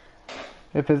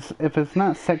 if it's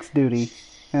not sex duty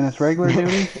and it's regular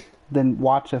duty, then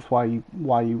watch us while you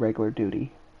regular duty,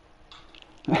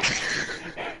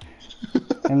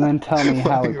 and then tell me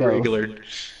how it goes.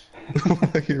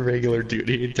 Your regular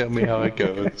duty, and tell me how it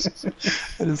goes.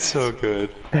 It's so good.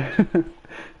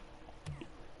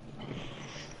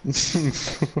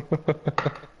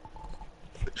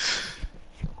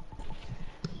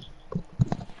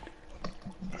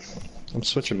 I'm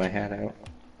switching my hat out.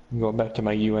 I'm going back to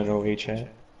my UNOH hat.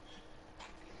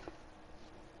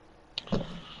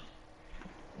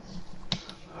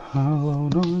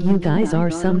 You guys are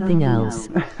something else.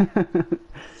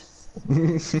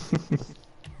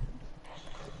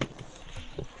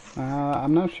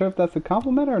 I'm not sure if that's a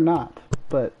compliment or not,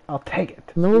 but I'll take it.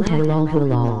 Lol, hello,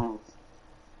 hello.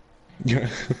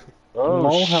 Oh,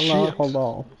 Lol, shit. hello,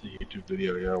 hello. That's a YouTube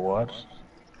video you gotta watch.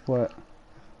 What?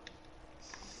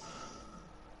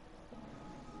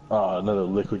 Another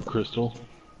liquid crystal.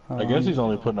 I guess he's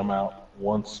only putting them out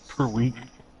once per week.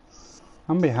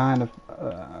 I'm behind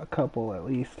a couple at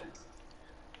least.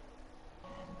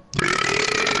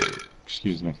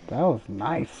 Excuse me. That was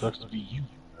nice. Sucks to be you,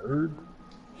 nerd.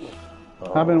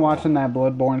 I've been watching that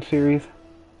Bloodborne series.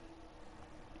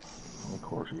 Of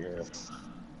course you have.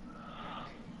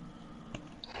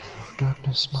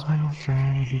 Darkness, my old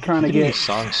friend. Trying to Getting get. these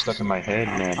songs stuck in my head,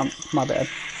 man. My bad.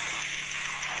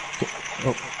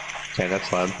 Oh, okay,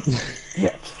 that's loud.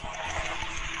 Yes.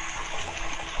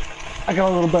 I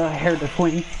got a little bit of hair to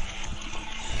swing.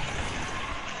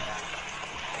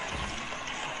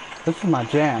 This is my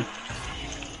jam.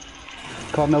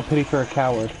 It's called No Pity for a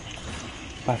Coward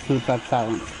by Suicide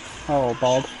Silence. Oh,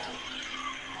 bald.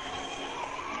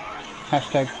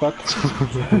 Hashtag fucked.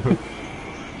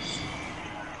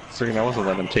 Freaking, I wasn't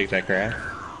letting him take that crap.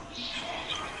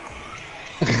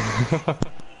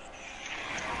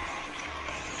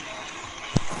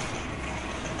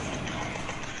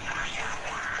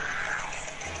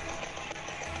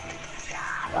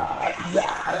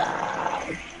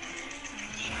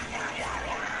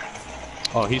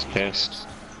 Oh, he's pissed.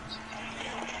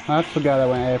 That's the guy that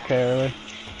went AFK earlier.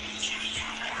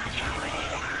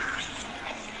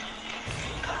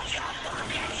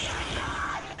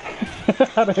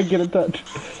 How did I get in touch?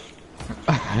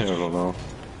 I don't know.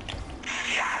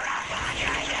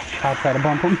 I'll try to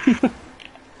bump him.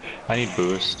 I need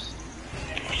boost.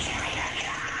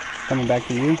 Coming back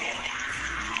to you.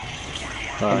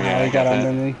 Oh And yeah, how I he got got that.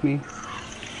 underneath me.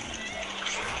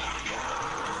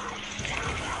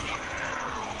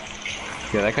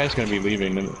 Yeah, that guy's gonna be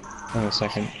leaving in a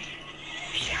second.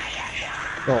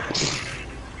 Oh.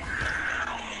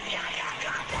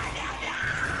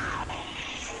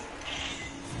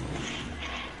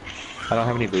 I don't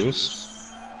have any boost.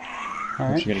 I'm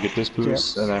Alright. just gonna get this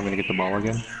boost, and then I'm gonna get the ball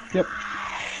again. Yep.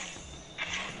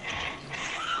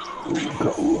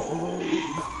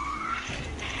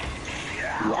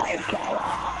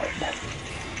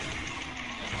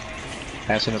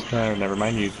 Passing it. Never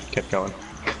mind. You kept going.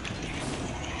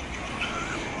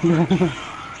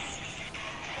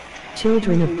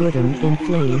 Children of Budum in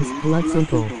flames, blood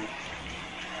simple.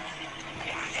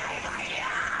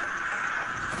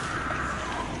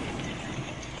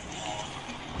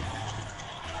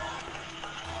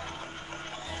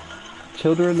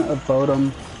 Children of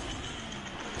Bodom,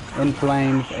 In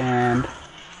Flames, and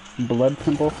Blood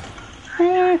Simple.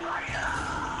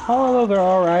 All of those are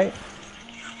alright.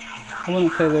 I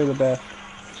wouldn't say they're the best.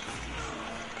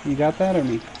 You got that or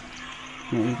me?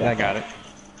 Yeah, you I got it.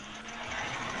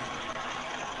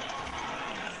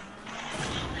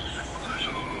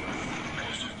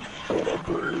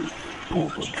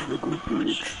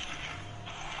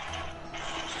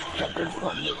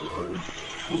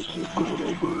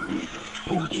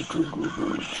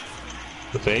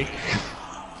 The fake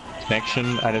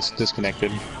connection. I just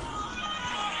disconnected.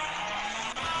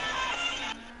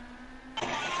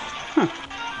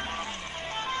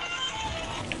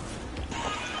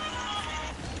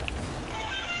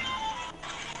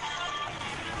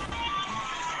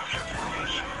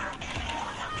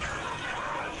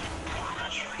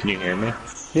 Can you hear me?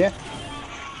 Yeah.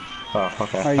 Oh,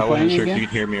 okay. Are you I wasn't playing sure again? if you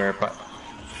could hear me or if I...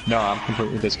 No, I'm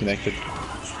completely disconnected.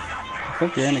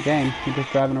 think you're in the game. You're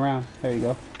just driving around. There you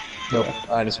go. Nope,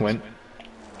 I just went.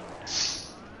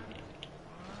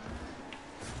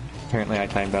 Apparently I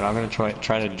timed out. I'm gonna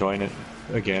try to join it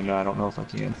again. I don't know if I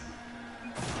can.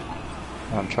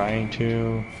 I'm trying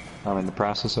to. I'm in the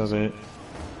process of it.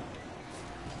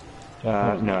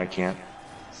 No, I can't.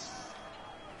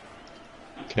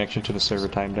 Connection to the server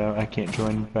timed out. I can't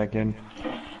join back in.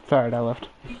 Sorry, I left.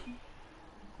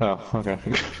 Oh, okay.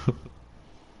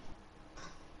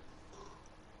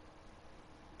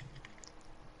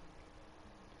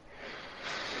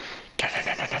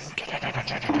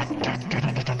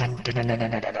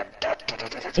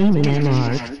 Eamon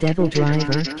MR, Devil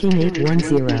Driver, King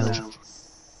 810.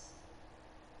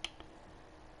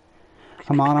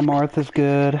 Amon Amarth is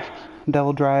good.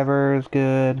 Devil Driver is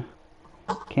good.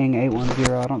 King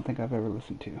 810, I don't think I've ever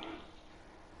listened to.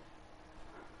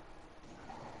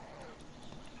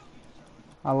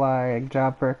 I like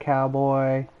Job for a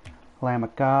Cowboy, Lamb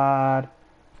of God,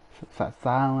 Suicide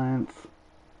Silence.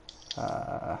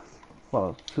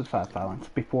 Well, Suicide Silence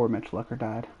before Mitch Lucker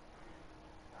died.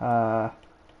 What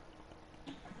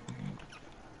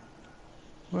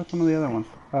are some of the other ones?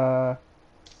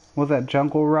 Was that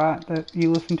Jungle Rot that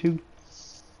you listened to?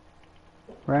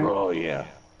 Right? Oh yeah,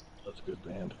 that's a good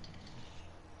band.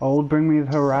 Old Bring Me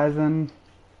the Horizon.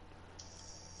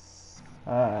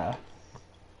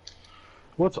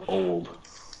 What's old?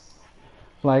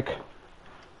 Like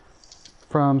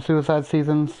from Suicide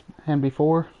Seasons and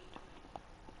before.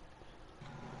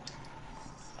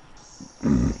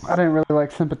 I didn't really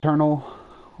like Sempiternal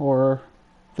or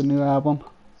the new album.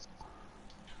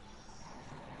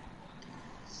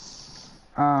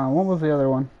 What was the other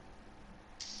one?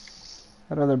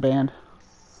 That other band.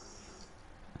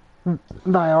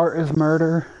 Thy Art is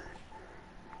Murder.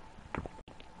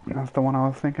 That's the one I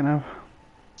was thinking of.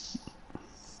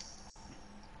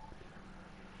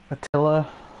 Attila.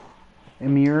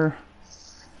 Emir.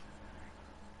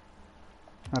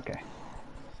 Okay.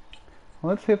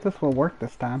 Well, let's see if this will work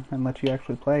this time and let you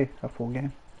actually play a full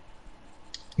game.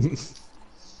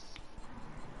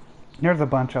 There's a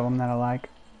bunch of them that I like.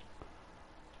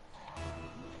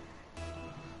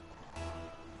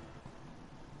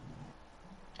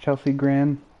 Chelsea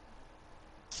Grin.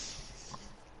 It's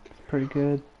pretty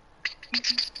good.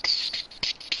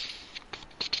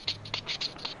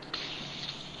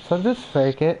 So just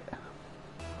fake it.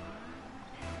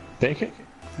 Take it?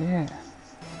 Yeah.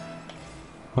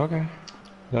 Okay.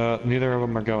 Neither of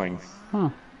them are going. Huh.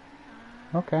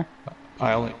 Okay.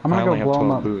 I'm I'm gonna go have blow him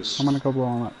 12 up. boosts. I'm gonna go blow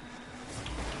him up.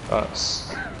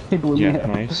 Us. He blew Yeah, me up.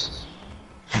 nice.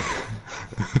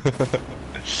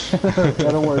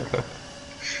 That'll work.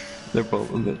 They're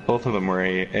both of them were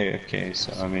AFK,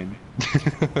 so I mean.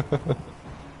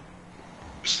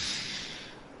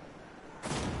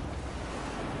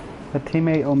 The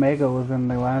teammate Omega was in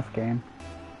the last game.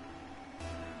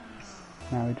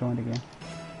 Now he joined again.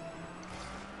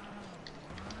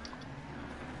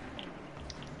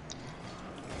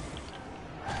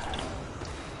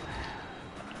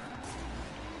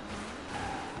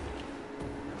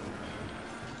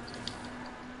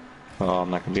 Oh, I'm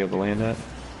not gonna be able to land that.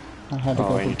 I had to Oh,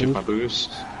 go and you for took my boost.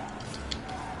 boost.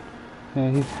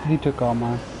 Yeah, he took all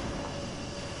mine.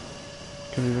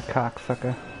 Cause he's a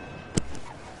cocksucker.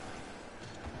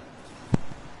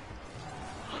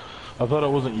 I thought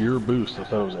it wasn't your boost. I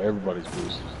thought it was everybody's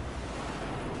boost.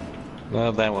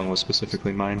 Well, that one was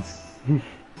specifically mine.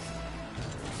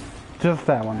 Just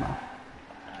that one though.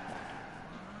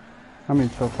 I mean,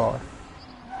 so far.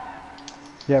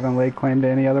 You haven't laid claim to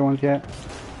any other ones yet?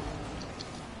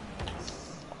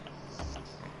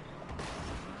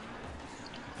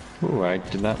 Ooh, I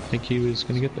did not think he was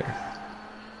gonna get there.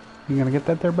 You gonna get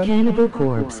that there, buddy? Cannibal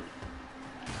Corpse.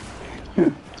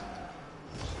 Get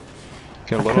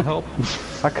a little help?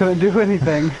 I couldn't do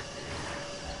anything.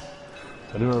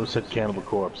 I knew it said Cannibal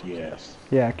Corpse, yes.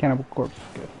 Yeah, Cannibal Corpse is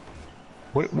good.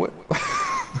 What?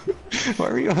 Why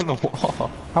are you on the wall?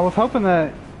 I was hoping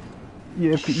that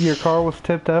if your car was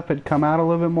tipped up, it'd come out a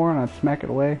little bit more and I'd smack it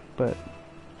away, but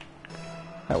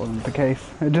that wasn't the case.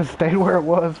 It just stayed where it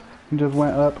was and just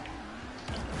went up.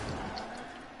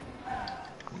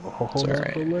 It's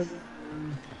alright.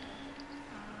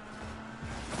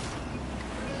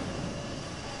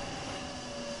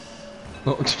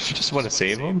 Oh, did you just want to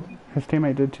save him? His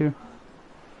teammate did too.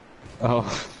 Oh.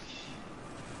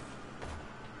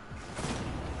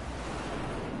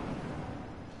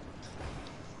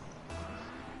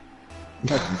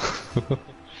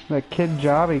 That Kid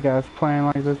Jobby guy's playing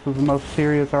like this was the most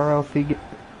serious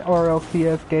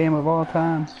RLCS game of all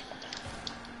time.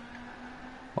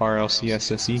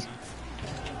 RLCSSE?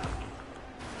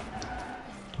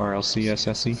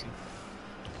 RLCSSE.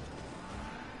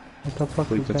 What the I fuck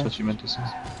believe is that's that? what you meant to say.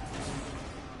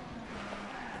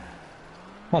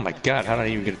 Oh my god, how did I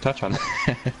even get a touch on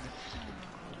that?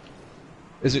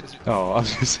 Is it? Oh, I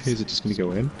was gonna say, is it just gonna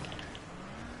go in?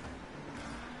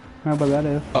 No, but that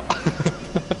is. Oh.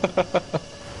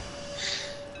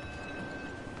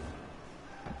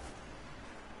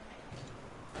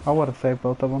 I would have saved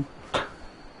both of them.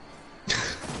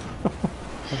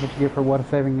 That's what you get for what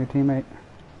saving your teammate.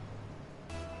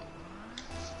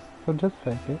 So just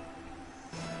fake it.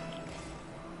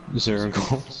 0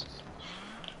 goals.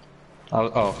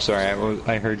 Oh, sorry,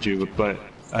 I heard you, but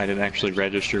I didn't actually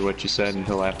register what you said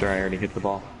until after I already hit the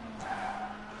ball.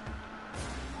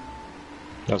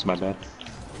 That was my bad.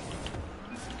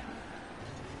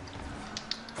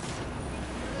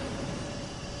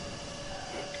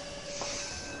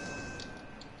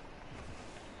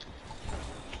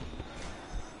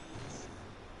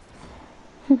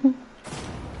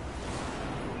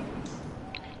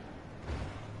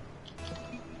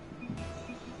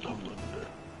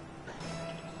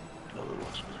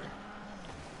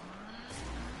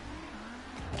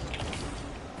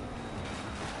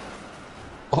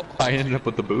 Oh, I ended up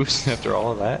with the boost after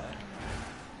all of that.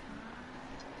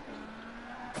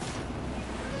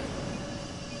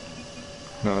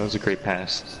 No, that was a great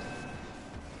pass.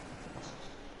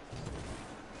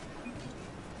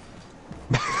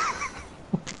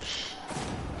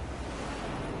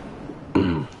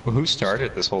 Well, who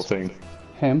started this whole thing?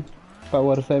 Him. About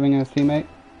what saving his teammate.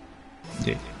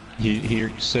 Yeah, he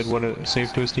said what a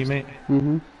save to his teammate?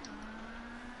 Mm-hmm.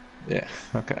 Yeah,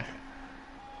 okay.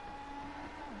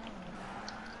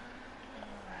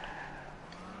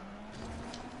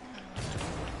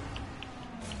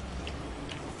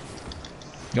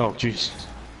 Oh, jeez.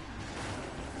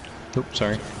 Oops,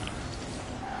 sorry.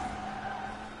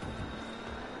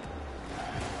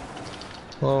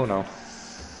 Oh no.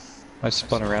 I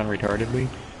spun around retardedly.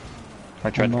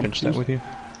 I tried to pinch that with you.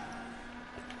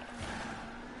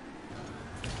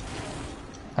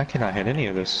 I cannot hit any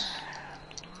of this.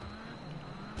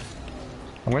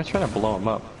 I'm gonna try to blow him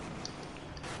up.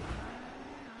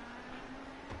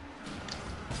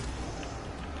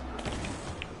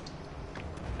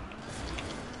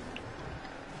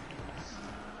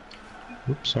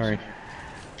 Oops, sorry.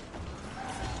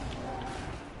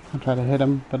 I tried to hit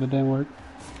him, but it didn't work.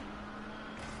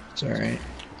 It's alright.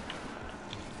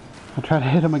 I tried to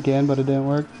hit him again, but it didn't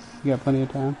work. You got plenty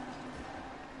of time.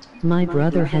 My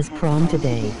brother has prom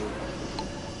today.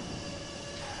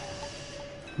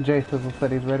 Jay Sizzle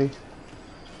said he's ready.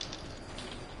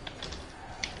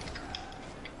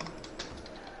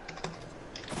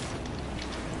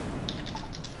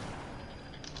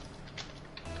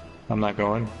 I'm not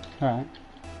going. Alright.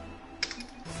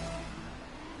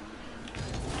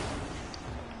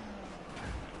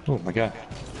 Oh my god.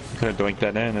 I could have doinked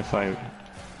that in if I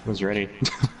was ready.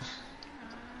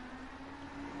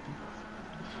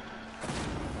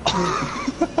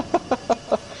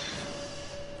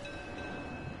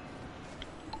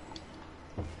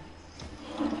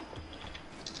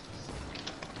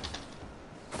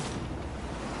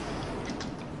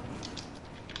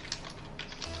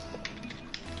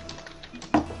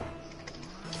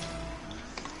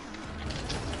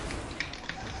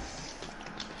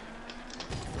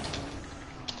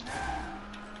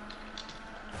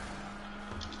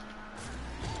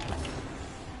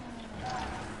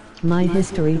 My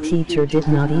history teacher did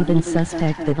not even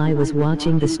suspect that I was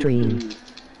watching the stream.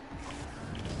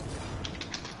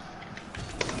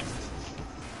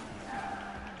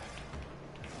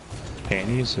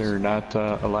 Panties are not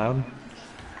allowed?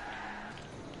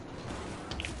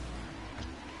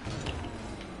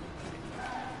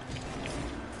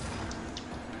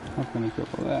 I was gonna go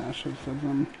for that. I should have said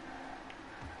something.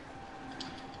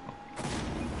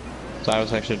 So I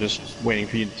was actually just waiting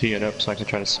for you to tee it up so I could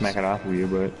try to smack it off of you,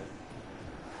 but...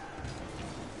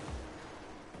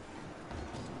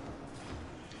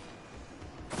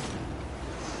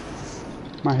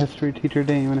 My history teacher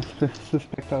didn't even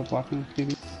suspect I was watching this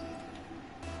TV.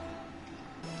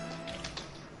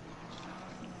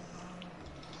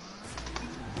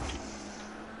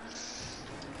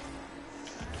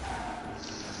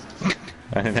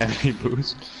 I didn't have any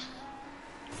boost.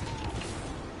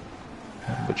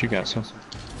 But you got some.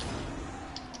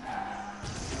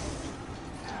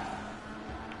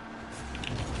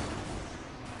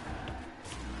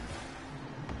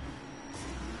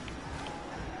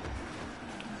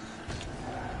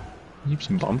 You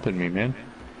keep bumping me, man.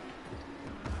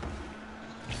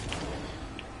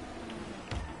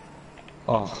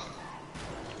 Oh.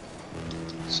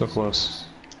 So close.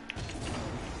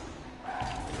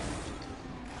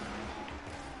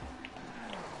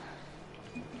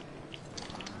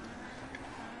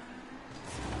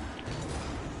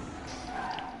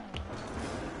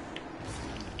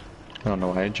 know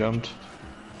why I jumped.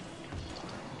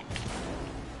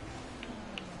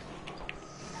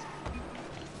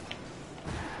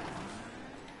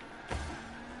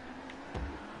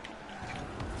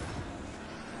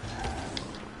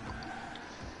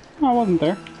 I wasn't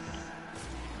there.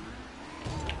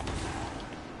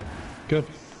 Good.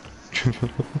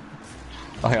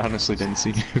 I honestly didn't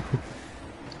see you.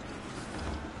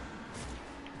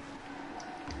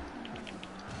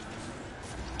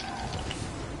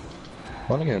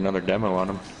 I want to get another demo on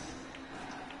him.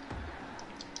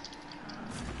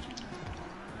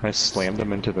 I slammed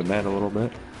him into the net a little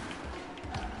bit.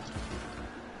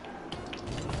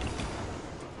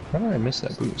 How did I miss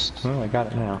that boost? Oh, I got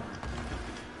it now.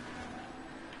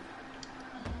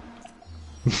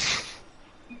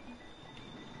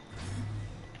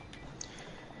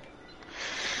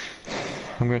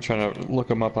 I'm gonna try to look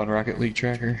him up on Rocket League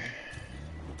Tracker.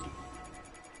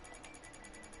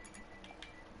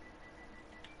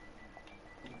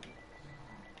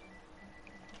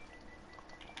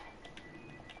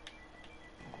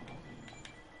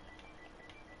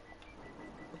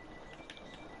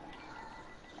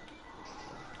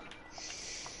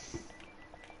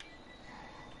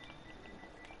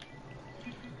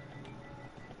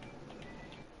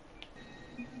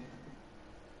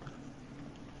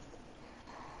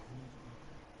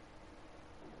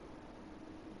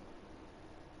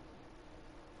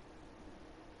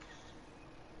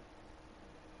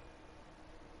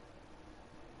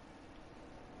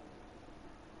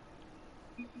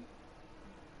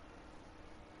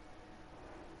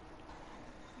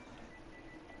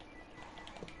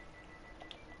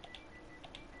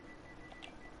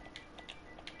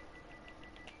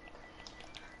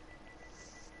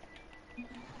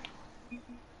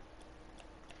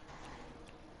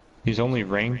 He's only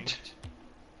ranked.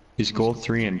 He's gold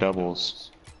 3 in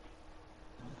doubles.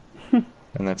 And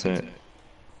that's it.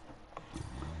 I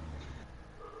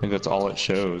think that's all it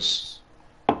shows.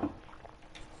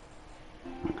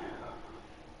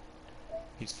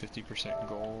 He's 50%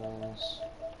 goals.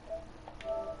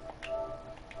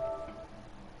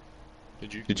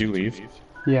 Did you leave?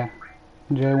 Yeah.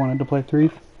 Jay wanted to play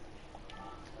threes.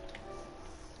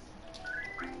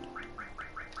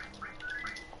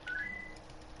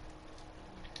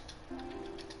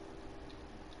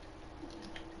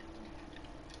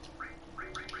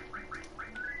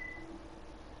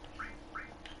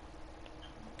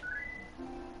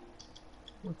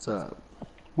 What's up?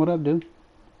 What up, dude?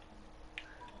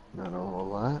 Not a whole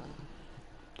lot.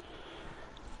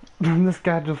 This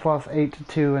guy just lost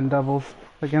 8-2 in doubles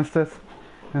against us.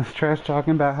 And was trash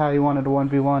talking about how he wanted a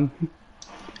 1v1.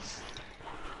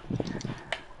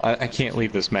 I can't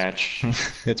leave this match.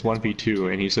 It's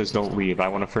 1v2 and he says don't leave. I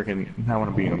wanna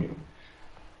beat him.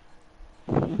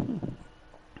 Of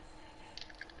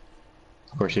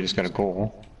course he just got a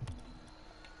goal.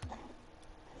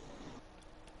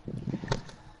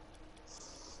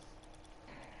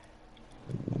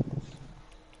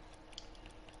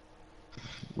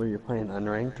 Were you playing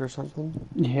unranked or something?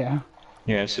 Yeah.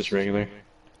 Yeah, it's just regular.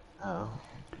 Oh.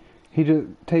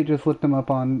 Tate just looked him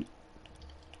up on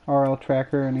RL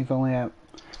Tracker and he's only at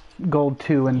gold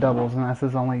 2 in doubles and that's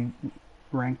his only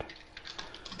ranked.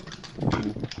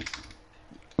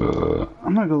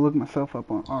 I'm gonna go look myself up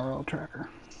on RL Tracker.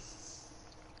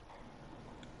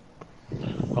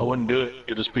 I wouldn't do it.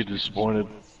 You'd just be disappointed.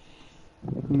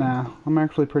 Nah, I'm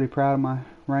actually pretty proud of my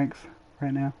ranks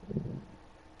right now.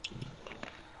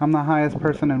 I'm the highest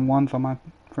person in ones on my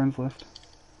friends list.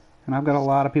 And I've got a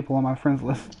lot of people on my friends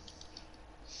list.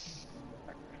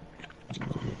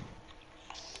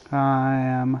 I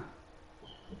am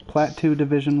Plat 2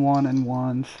 Division 1 in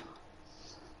ones.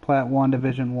 Plat 1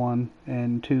 Division 1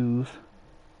 in twos.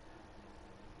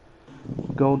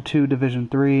 Gold 2 Division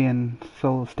 3 in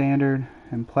solo standard.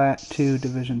 And Plat 2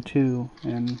 Division 2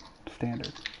 in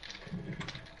standard.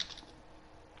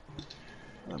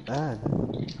 Not bad.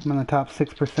 I'm in the top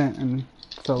 6% in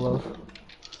solos.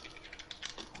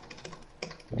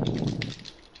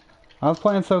 I was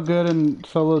playing so good in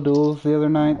solo duels the other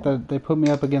night that they put me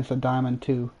up against a Diamond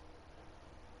 2.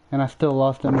 And I still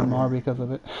lost MMR because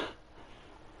of it.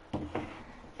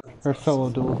 Or solo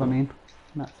duels, I mean.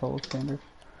 Not solo standard.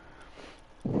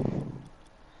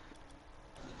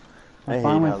 I hate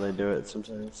finally- how they do it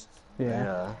sometimes.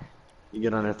 Yeah. You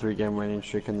get on a 3-game winning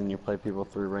streak and then you play people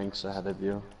 3 ranks ahead of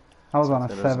you. I was on a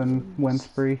That is- 7-win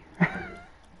spree.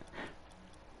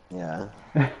 Yeah.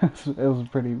 It was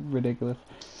pretty ridiculous.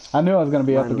 I knew I was going to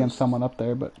be up Mine against was- someone up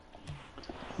there, but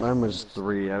Mine was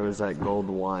 3. I was at gold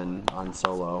 1 on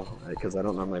solo because I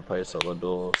don't normally play solo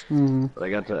duels. But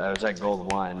I was at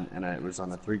gold 1 and I was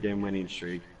on a 3-game winning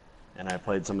streak. and I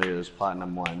played somebody who was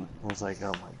Platinum 1. I was like,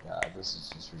 oh my god, this is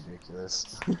just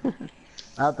ridiculous.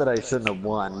 Not that I shouldn't have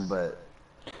won, but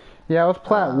Yeah, I was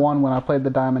Plat 1 when I played the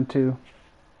Diamond 2.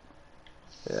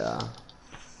 yeah.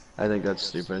 I think that's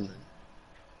stupid.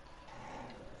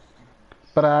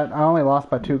 But I only lost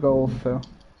by 2 goals, so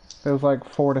it was like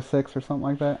 4-6 or something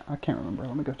like that. I can't remember.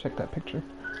 Let me go check that picture.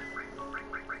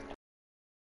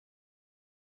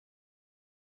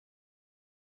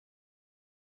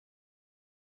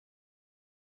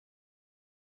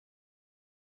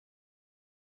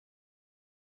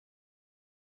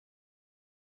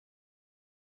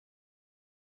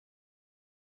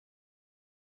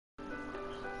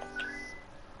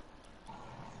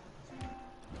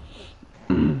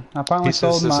 I finally He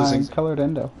says sold this my isn't- colored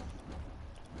endo.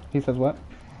 He says what?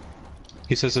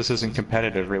 He says this isn't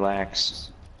competitive.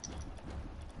 Relax.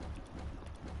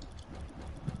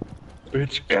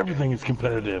 Bitch, everything is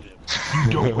competitive.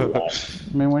 You don't belong.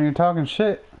 I mean, when you're talking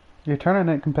shit, you're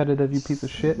turning it competitive, you piece of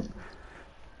shit.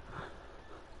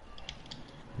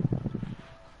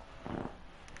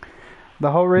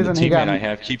 The whole The reason he teammate got I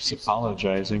have keeps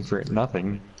apologizing for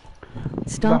nothing.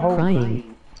 Stop whole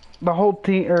crying. the whole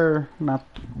team, or not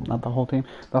the whole team.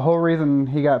 The whole reason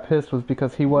he got pissed was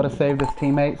because he would have saved his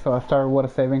teammate, so I started would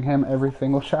have saving him every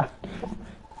single shot.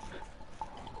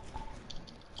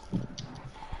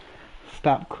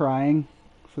 Stop crying.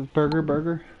 Says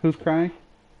Burger. Who's crying?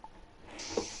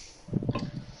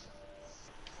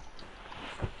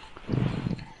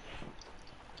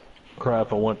 Cry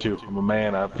if I want to. I'm a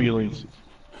man. I have feelings.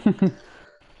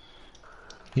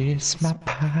 It's my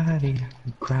party.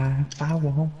 Cry if I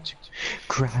want to.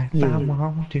 Cry if I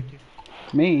want to.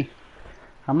 Me?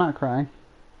 I'm not crying.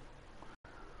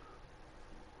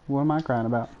 What am I crying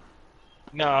about?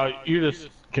 No, you're just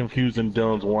confusing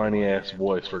Dylan's whiny ass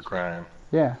voice for crying.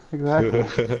 Yeah,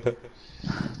 exactly.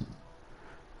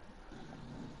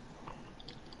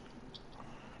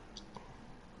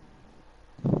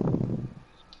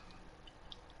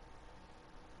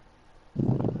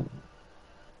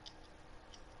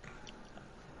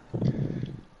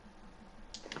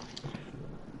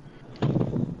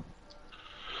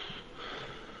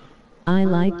 I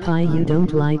like pie, you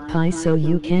don't like pie, so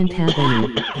you can't have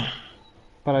any.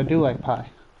 But I do like pie.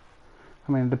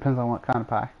 I mean, it depends on what kind of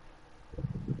pie.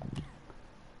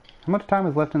 How much time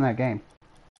is left in that game?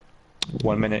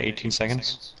 1 minute, 18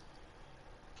 seconds.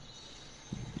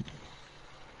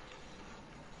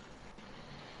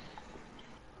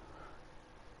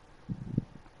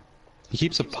 He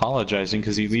keeps apologizing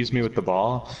because he leaves me with the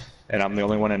ball, and I'm the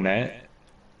only one in net.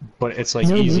 But it's like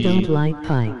No, easy, you don't like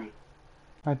pie.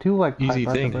 I do like pie. easy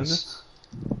Burger. things.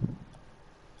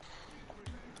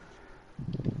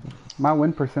 My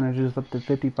win percentage is up to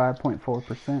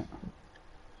 55.4%.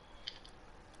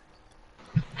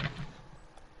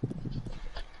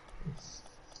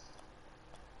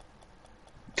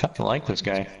 Kinda like this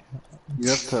guy.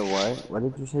 You up to what? What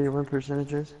did you say your win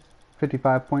percentage is?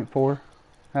 55.4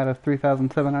 out of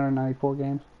 3,794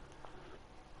 games.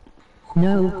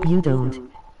 No, you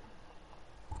don't.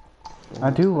 I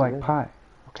do like pie,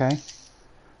 okay?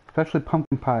 Especially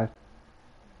pumpkin pie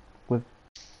with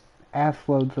ass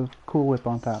loads of Cool Whip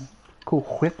on top. Cool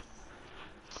Whip?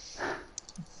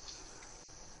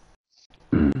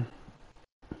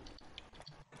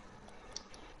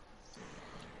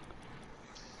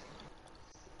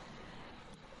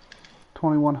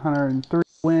 $2,103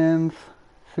 wins,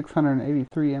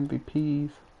 683 MVPs,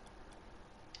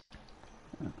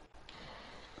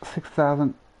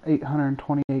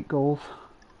 6,828 goals.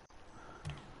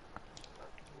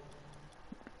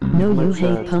 No, you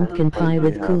hate pumpkin pie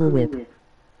with Cool Whip.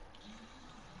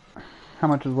 How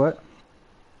much is what?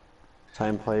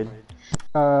 Time played?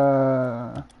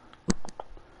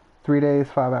 3 days,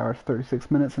 5 hours,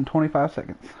 36 minutes, and 25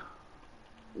 seconds.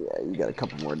 Yeah, you got a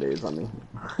couple more days on me.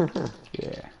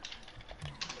 Yeah.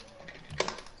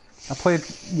 I played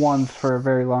ones for a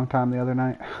very long time the other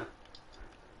night.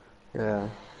 Yeah,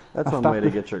 that's I one stopped way to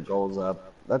this- get your goals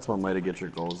up. That's one way to get your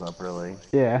goals up, really.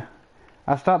 Yeah.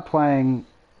 I stopped playing,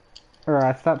 or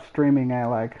I stopped streaming at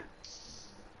like,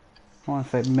 I want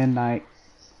to say midnight,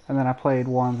 and then I played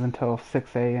ones until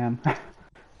 6 a.m.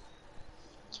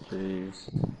 Jeez.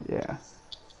 Yeah.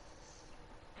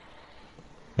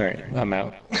 Alright, I'm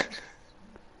out.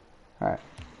 Alright.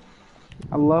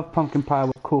 I love pumpkin pie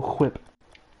with Cool Whip.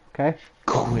 Okay?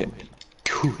 Quit.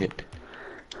 Quit.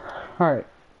 Alright.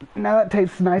 Now that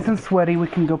tastes nice and sweaty, we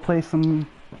can go play some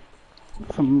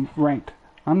ranked.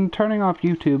 I'm turning off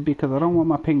YouTube because I don't want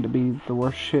my ping to be the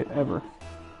worst shit ever.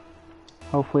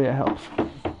 Hopefully it helps.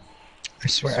 I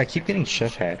swear, I keep getting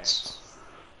chef hats.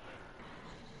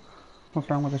 What's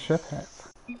wrong with the chef hats?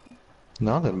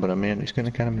 Nothing, but I mean, it's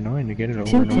gonna kind of annoying to get it over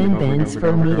Two and over 10 and over and bands over for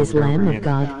and over me and is over and Lamb over of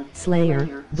again. God,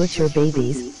 Slayer, Butcher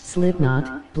Babies,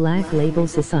 Slipknot, Black Label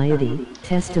Society,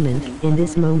 Testament, in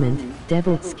this moment,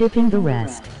 Devil skipping the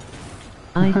rest.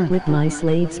 I flip my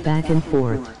slaves back and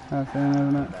forth. That's it,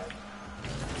 isn't it?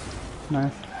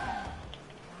 Nice.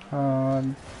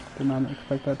 Did not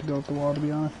expect that to go up the wall, to be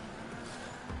honest.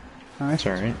 Nice. It's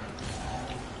alright.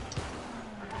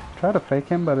 Tried to fake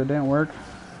him, but it didn't work.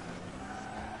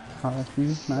 Oh, that's you.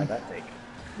 Nice. That fake.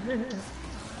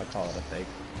 I call it a fake.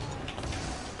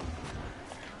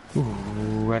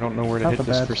 Ooh, I don't know where to That's hit a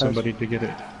this bad for touch. somebody to get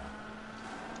it.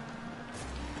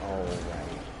 Alright.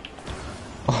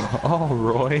 Oh,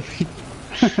 Roy.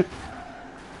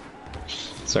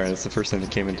 Sorry, that's the first thing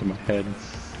that came into my head.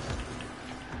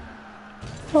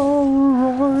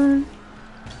 Alright.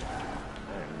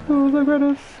 Oh, the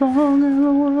greatest song in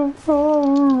the world.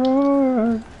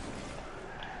 Alright.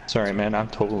 Sorry, man, I'm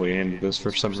totally into this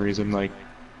for some reason. Like,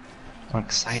 I'm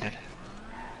excited.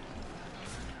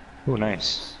 Ooh,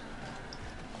 nice.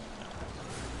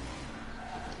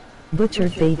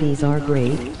 Butchered babies are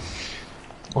great.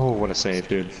 Oh, what a save,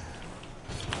 dude.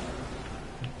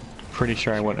 Pretty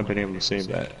sure I wouldn't have been able to save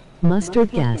that.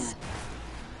 Mustard gas.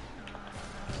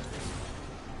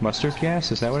 Mustard gas?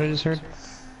 Is that what I just heard?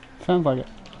 Sounds like it.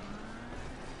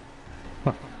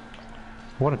 Huh.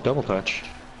 What a double touch.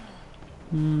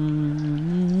 Did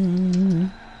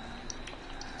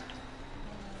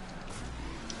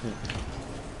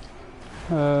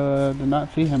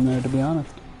not see him there, to be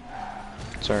honest.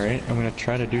 It's alright. I'm gonna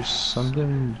try to do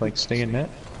something like stay in net.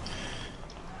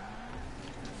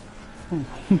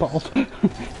 Balls.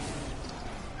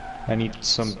 I need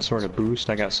some sort of boost.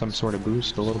 I got some sort of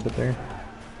boost a little bit there.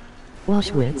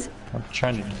 Washwitz. I'm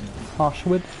trying to...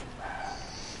 Auschwitz.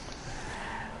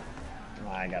 Oh,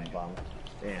 I got bumped.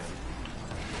 Damn.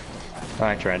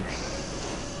 I tried.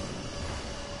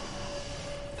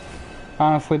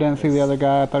 Honestly, didn't see the other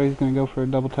guy. I thought he was gonna go for a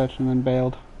double touch and then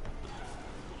bailed.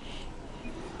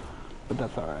 But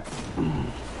that's alright.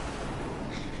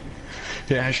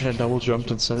 Yeah, I should have double jumped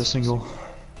instead of single.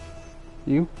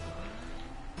 You?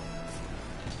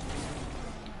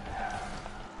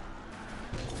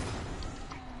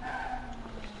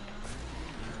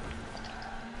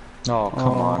 Oh, come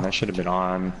on. That should have been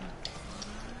on.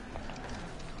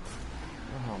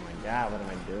 Oh my god, what am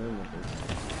I doing with this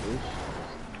boost?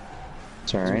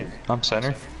 It's alright. I'm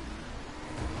center.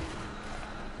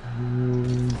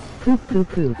 Poop poop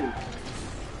poop.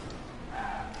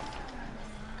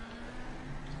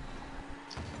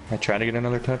 I tried to get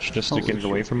another touch just to Holy get it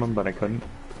away shit. from him, but I couldn't.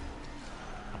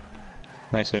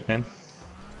 Nice hit, man.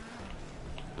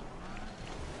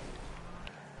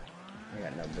 I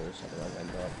got no boost, otherwise I'd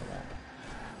go up for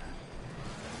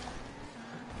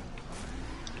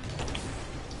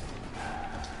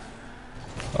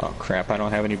that. Oh crap, I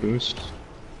don't have any boost.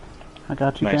 I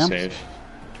got you, Nice Cam. save.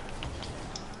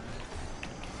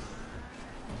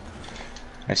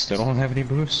 I still don't have any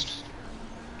boost.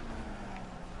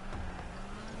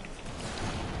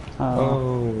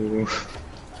 Oh.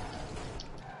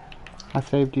 I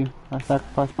saved you. I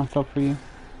sacrificed myself for you.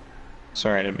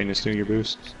 Sorry, I didn't mean to steal your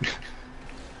boost.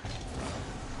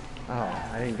 Oh,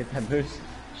 I didn't get that boost?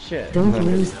 Shit. Don't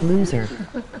lose, loser.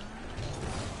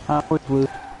 I always lose.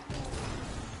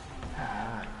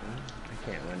 I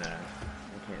can't win I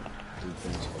can't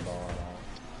defense the ball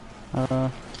at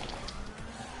all.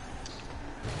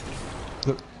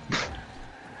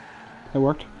 It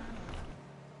worked.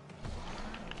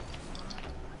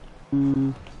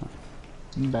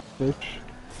 That bitch.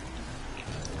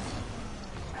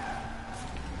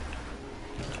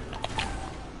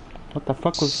 What the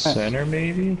fuck was that? Center,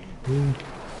 maybe?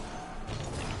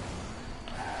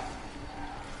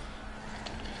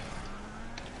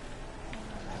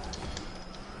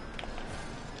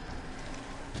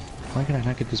 Why can I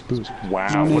not get this boost? Wow,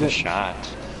 don't what need a it. shot.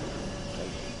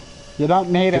 You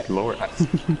don't need Good it. lord.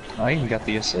 I even got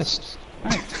the assist.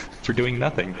 For doing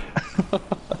nothing. I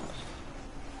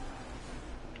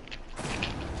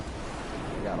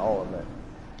got all of it.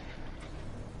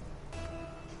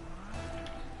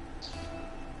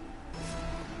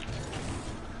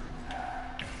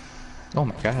 Oh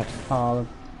my god.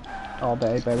 All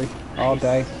day, baby. All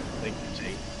day. Thank you,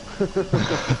 Jake.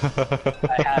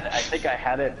 I think I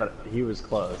had it, but he was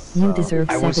close. You so- deserve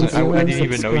I 70 didn't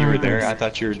even know you were there. I subscribers.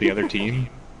 thought you were the other team.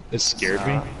 It scared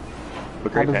me.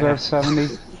 But I great deserve pass. 70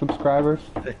 subscribers.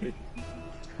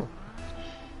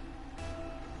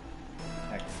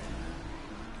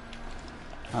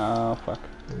 Oh, fuck.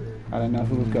 I didn't know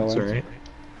who was going. It's alright.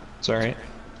 It's alright.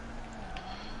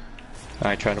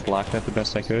 I tried to block that the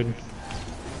best I could.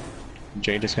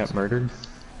 Jay just got murdered.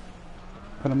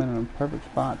 Put him in a perfect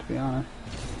spot, to be honest.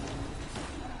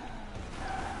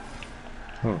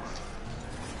 Oh.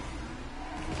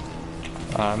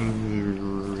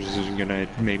 I'm gonna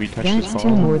maybe touch this That's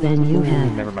ball. two more than you Ooh,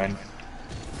 have. never mind.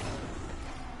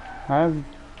 I have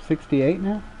 68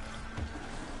 now.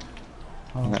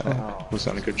 Oh, That was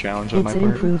not a good challenge on my It's an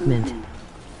part. improvement.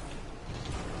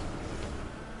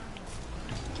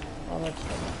 Oh, that's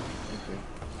fine.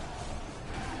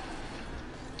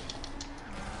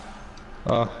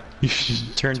 Thank you.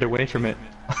 You turned away from it.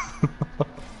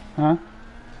 Huh?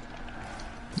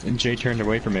 And Jay turned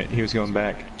away from it. He was going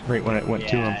back right when it went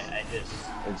to him. I just,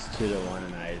 it's 2-1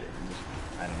 and I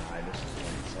don't know, I just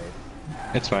wasn't safe.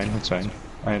 It's fine, it's fine.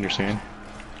 I understand.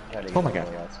 Gotta Oh my get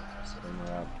God. all that stuff, so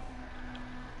we're up.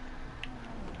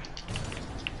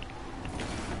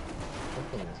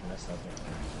 Hopefully this messed up.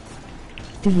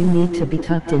 Do you need to be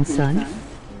tucked in, son?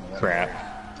 Crap.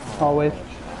 Always.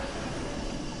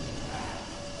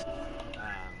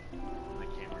 My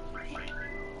camera keeps shaking a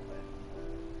little bit.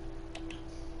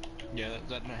 Yeah,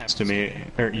 that happens to me,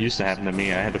 or it used to happen to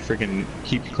me. I had to freaking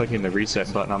keep clicking the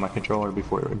reset button on my controller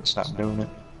before it would stop doing it.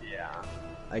 Yeah.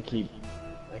 I keep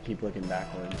looking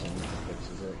backwards and it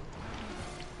fixes it.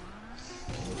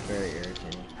 It's very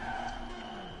irritating.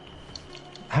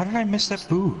 How did I miss that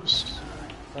boost?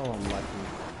 So unlucky.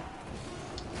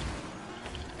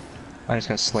 I just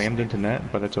got slammed into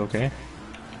net, but it's okay.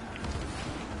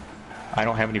 I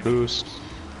don't have any boost.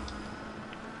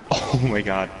 Oh my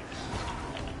god.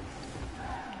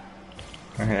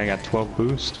 Okay, I got 12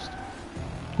 boost.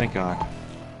 Thank god.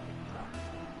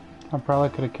 I probably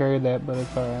could have carried that, but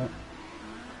it's alright.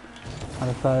 I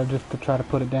decided just to try to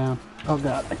put it down. Oh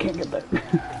god, I can't get that.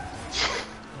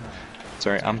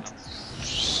 Sorry, I don't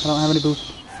have any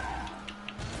boost.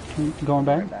 Going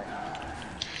back?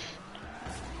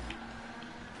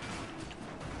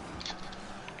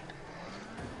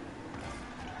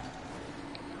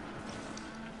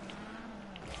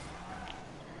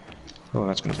 Oh,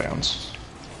 that's gonna bounce.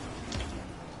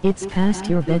 It's past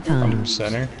your bedtime.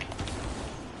 Center.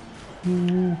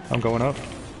 I'm going up.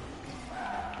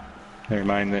 Never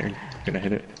mind, they're gonna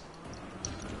hit it.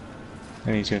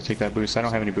 And he's gonna take that boost. I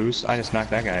don't have any boost. I just knocked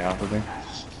that guy off of me.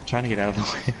 Trying to get out of the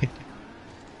way.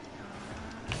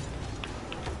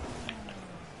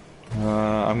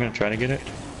 I'm gonna try to get it.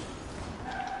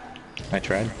 I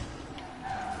tried.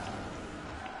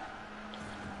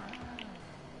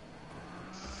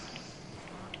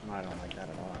 I don't like that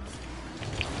at all.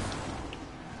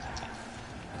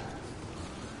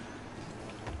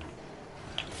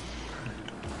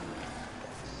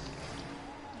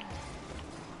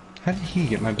 How did he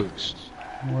get my boost?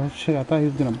 Well, shit, I thought he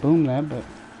was gonna boom that, but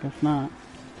guess not.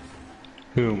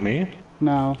 Who, me?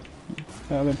 No,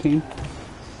 the other team.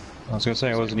 I was gonna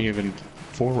say I wasn't even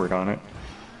forward on it.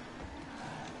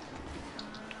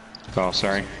 Oh,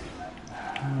 sorry. No,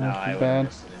 That's I too would have bad.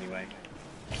 missed it anyway.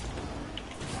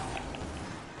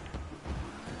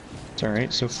 It's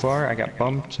alright so far. I got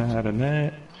bumped out of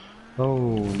net.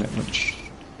 Oh, that much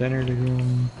thinner to go.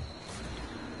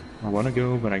 I want to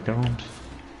go, but I don't.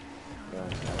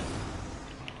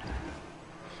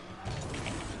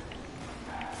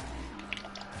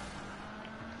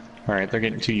 Alright, they're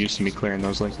getting too used to me clearing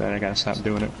those like that. I gotta stop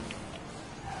doing it.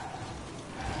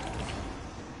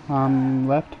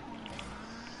 Left.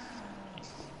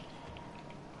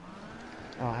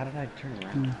 Oh, how did I turn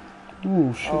around?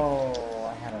 Ooh, shit. Oh,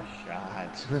 I had a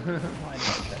shot. Why did I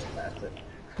try to pass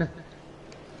it?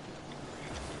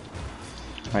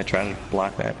 I tried to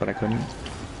block that, but I couldn't.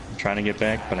 I'm trying to get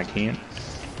back, but I can't.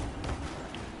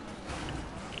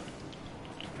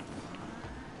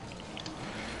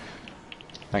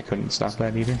 I couldn't stop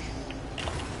that either.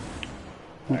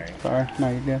 Sorry. Sorry, no,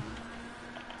 you're good.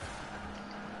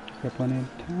 Got plenty of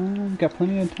time. Got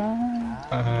plenty of time.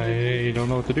 I don't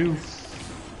know what to do.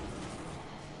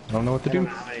 I don't know what to I don't do.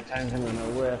 know how many times I'm gonna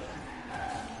whiff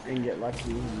and get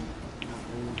lucky and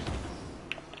not lose.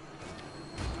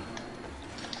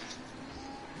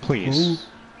 Please.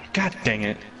 God dang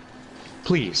it.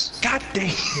 Please. God dang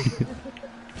it.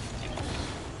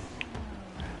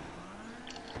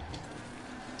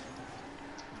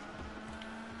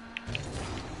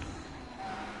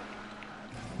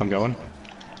 I'm going.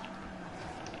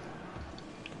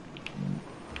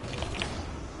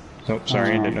 Oh,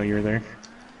 sorry, I didn't know you were there.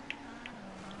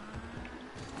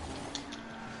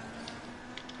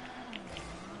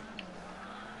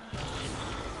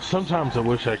 Sometimes I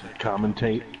wish I could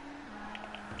commentate.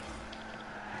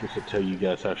 Just to tell you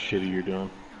guys how shitty you're doing.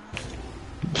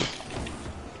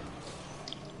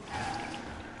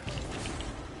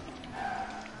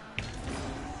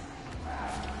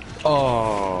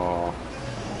 Oh,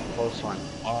 Close one.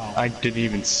 I didn't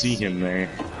even see him there.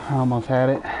 I almost had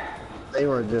it. They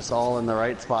were just all in the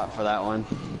right spot for that one.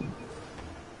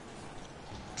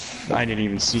 I didn't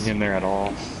even see him there at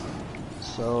all.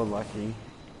 So lucky.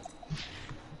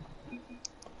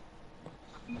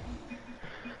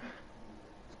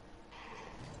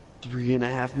 Three and a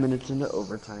half minutes into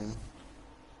overtime.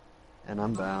 And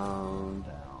I'm down.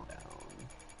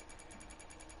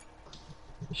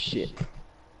 Shit.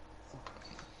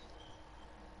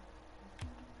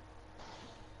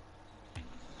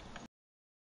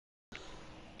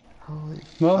 Holy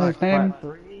Well, fuck, his name. flat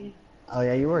 3? Oh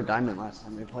yeah, you were a diamond last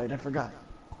time we played, I forgot.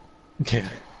 Yeah.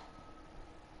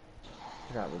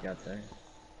 Forgot we got there.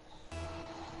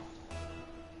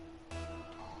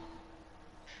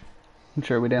 I'm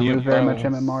sure we didn't You lose very much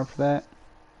probably- MMR for that.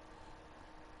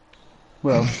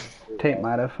 Well, Tate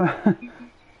might have. I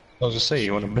was just saying,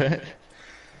 you want to bet?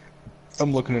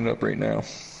 I'm looking it up right now.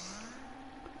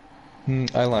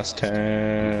 I lost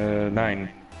 9.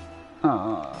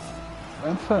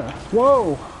 That's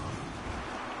whoa!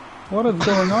 What is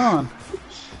going on?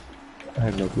 I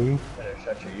have no clue. Better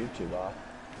shut your YouTube off.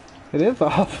 It is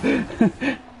off.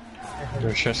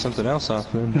 Better shut something else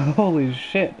off then. Holy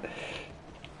shit.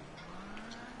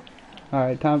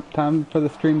 Alright, time for the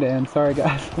stream to end. Sorry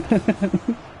guys.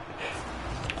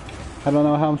 I don't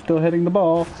know how I'm still hitting the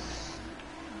ball.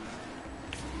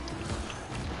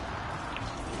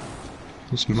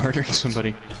 Just murdering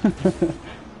somebody.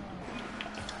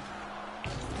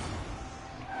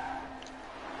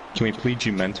 Can we plead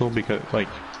you mental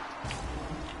because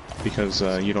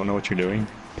you don't know what you're doing?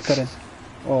 Cut in.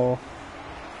 Oh.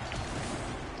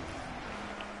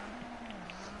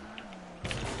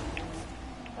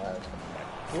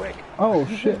 Quick! Oh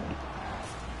shit.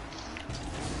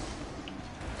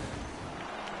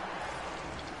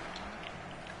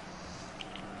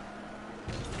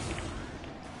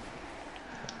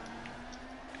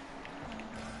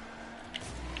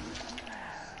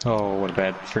 Oh, what a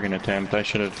bad friggin' attempt. I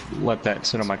should have let that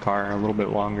sit on my car a little bit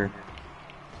longer.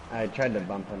 I tried to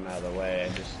bump him out of the way, I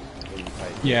just didn't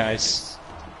quite. Yeah, I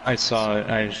saw it.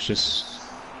 I was just...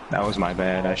 That was my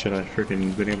bad. I should have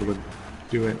freaking been able to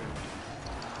do it.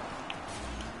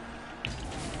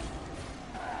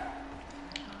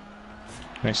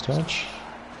 Nice touch.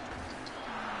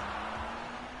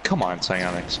 Come on,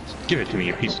 Psionics. Give it to me,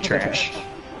 you piece of trash.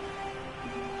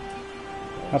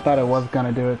 I thought I was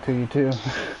gonna do it to you too.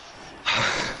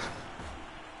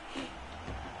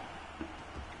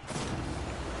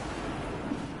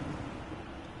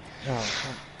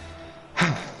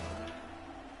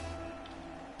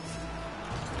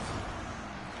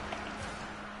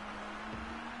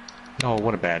 Oh,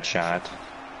 what a bad shot.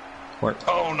 Where?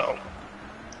 Oh no!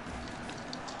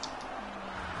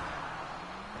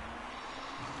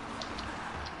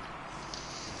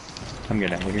 I'm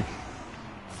getting out of here.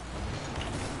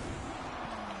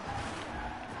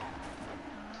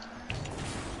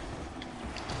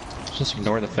 Just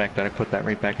ignore the fact that I put that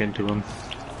right back into him.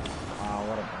 Oh,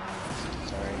 what a bummer.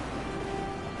 Sorry.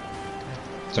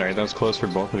 Sorry, that was close for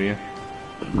both of you.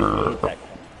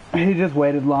 He just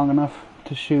waited long enough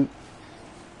to shoot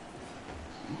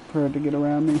for it to get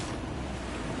around me,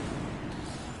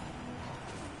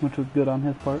 which was good on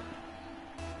his part.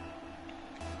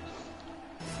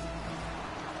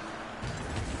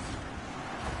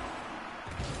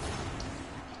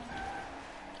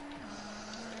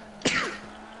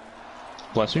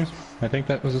 Bless you. I think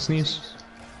that was a sneeze.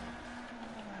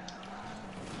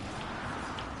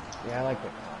 Yeah, I like the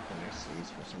cough when I sneeze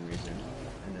for some reason,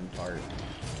 and then fart.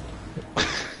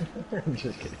 I'm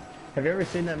just kidding. Have you ever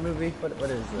seen that movie? What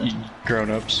is that?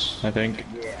 Grown-ups, I think.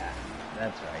 Yeah,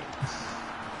 that's right.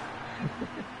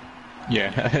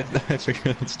 Yeah, I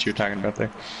figured that's what you're talking about there.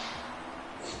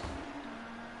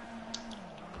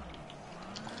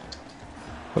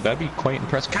 But that'd be quite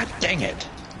impressive. God dang it!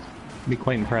 That'd be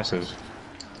quite impressive.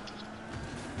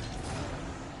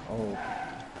 Oh,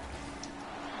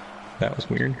 That was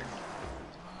weird.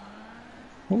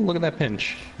 Oh, look at that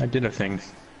pinch. I did a thing.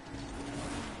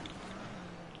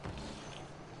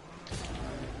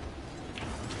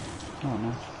 Oh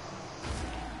no.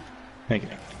 Thank you.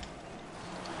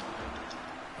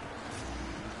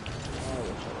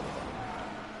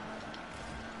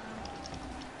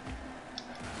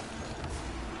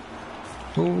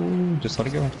 Oh, just let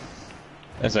it go.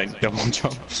 As I double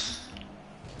jump.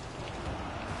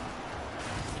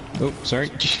 Oh, sorry.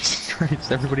 Jesus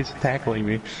Christ, everybody's tackling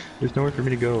me. There's nowhere for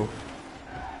me to go.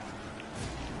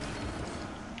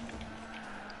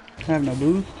 I have no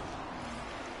boost.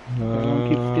 Everyone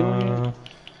keeps stealing it.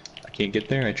 I can't get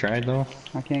there. I tried though.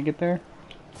 I can't get there.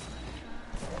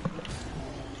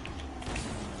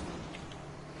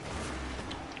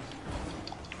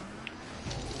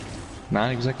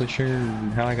 Not exactly sure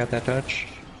how I got that touch.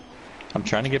 I'm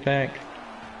trying to get back.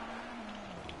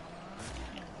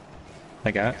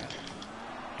 I got.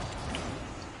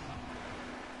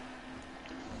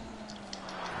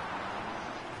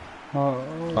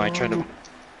 Oh, I tried to.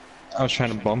 I was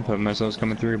trying to bump him as I was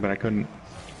coming through, but I couldn't.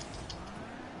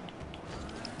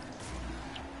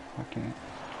 I can't.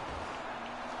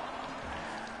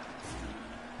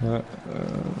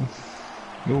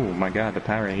 Oh my god, the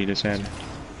power he just had.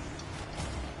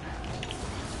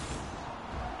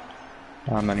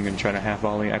 I'm not even gonna try to half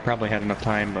volley. I probably had enough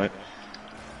time, but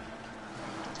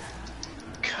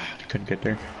God, I couldn't get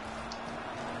there.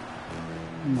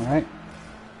 Alright.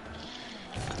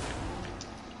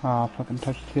 Ah, fucking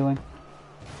touch the ceiling.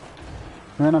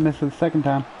 And then I missed it the second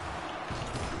time.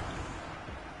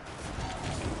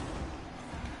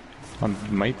 I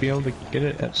might be able to get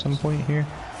it at some point here.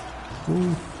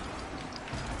 Ooh.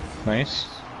 Nice.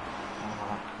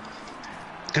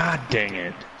 God dang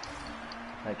it.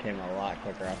 That came a lot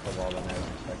quicker off the ball than I was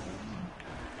expecting.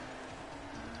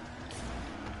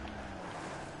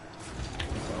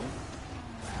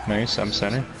 Nice, I'm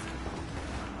center.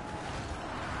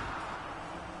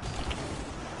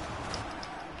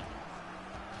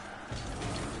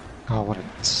 Oh, what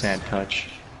a sad touch.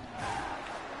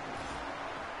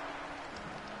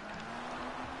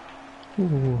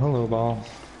 Ooh, hello, ball.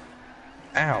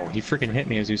 Ow, he freaking hit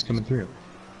me as he was coming through.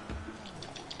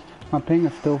 My ping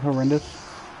is still horrendous.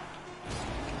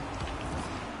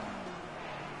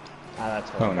 Ah,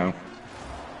 that's Oh no.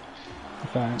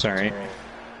 It's alright.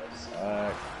 It's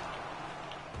alright.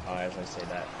 Oh, as I say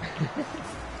that.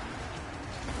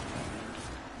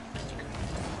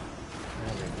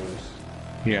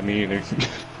 Yeah, me either.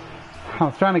 I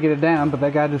was trying to get it down, but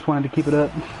that guy just wanted to keep it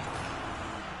up.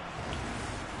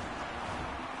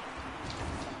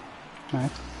 Nice.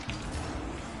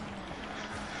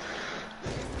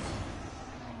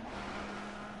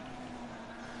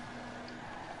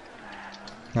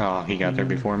 Oh, he got there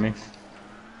before me.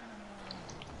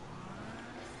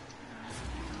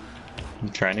 I'm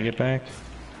trying to get back.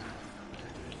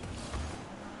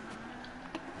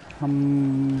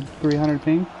 300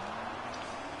 ping.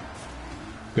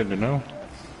 Good to know.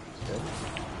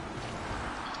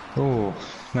 Oh,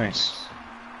 nice.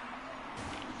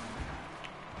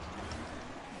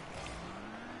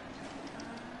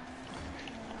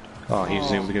 Oh, he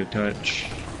was able to get a touch.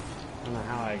 I don't know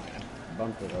how I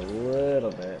bumped it a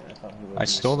little bit. I thought he was I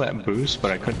stole that boost,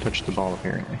 but I couldn't touch the ball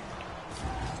apparently.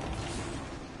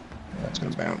 That's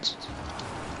gonna bounce.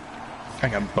 I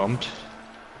got bumped.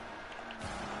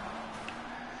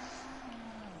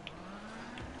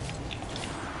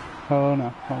 Oh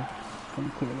no, I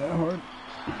couldn't clear that hard.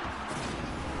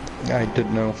 I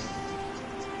didn't know.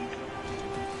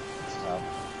 Stop.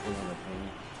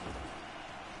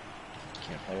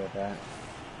 Can't play with that.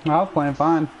 I was playing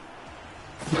fine.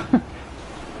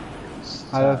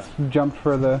 I just jumped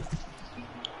for the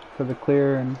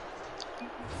clear and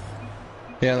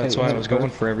Yeah, that's Hey, why I hit was it going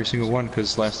first. for every single one,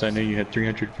 because last I knew you had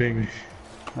 300 ping.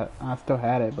 I still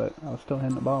had it, but I was still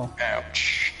hitting the ball.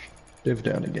 Ouch. Div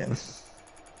down again.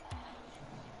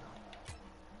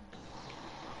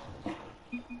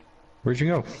 Where'd you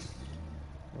go?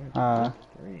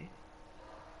 Three.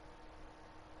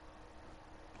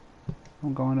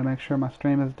 I'm going to make sure my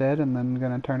stream is dead and then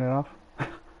gonna turn it off. Where'd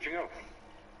you go?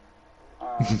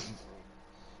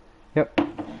 Yep.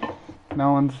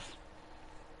 No one's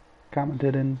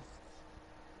commented in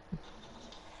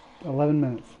 11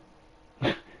 minutes.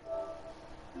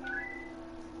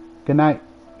 Good night.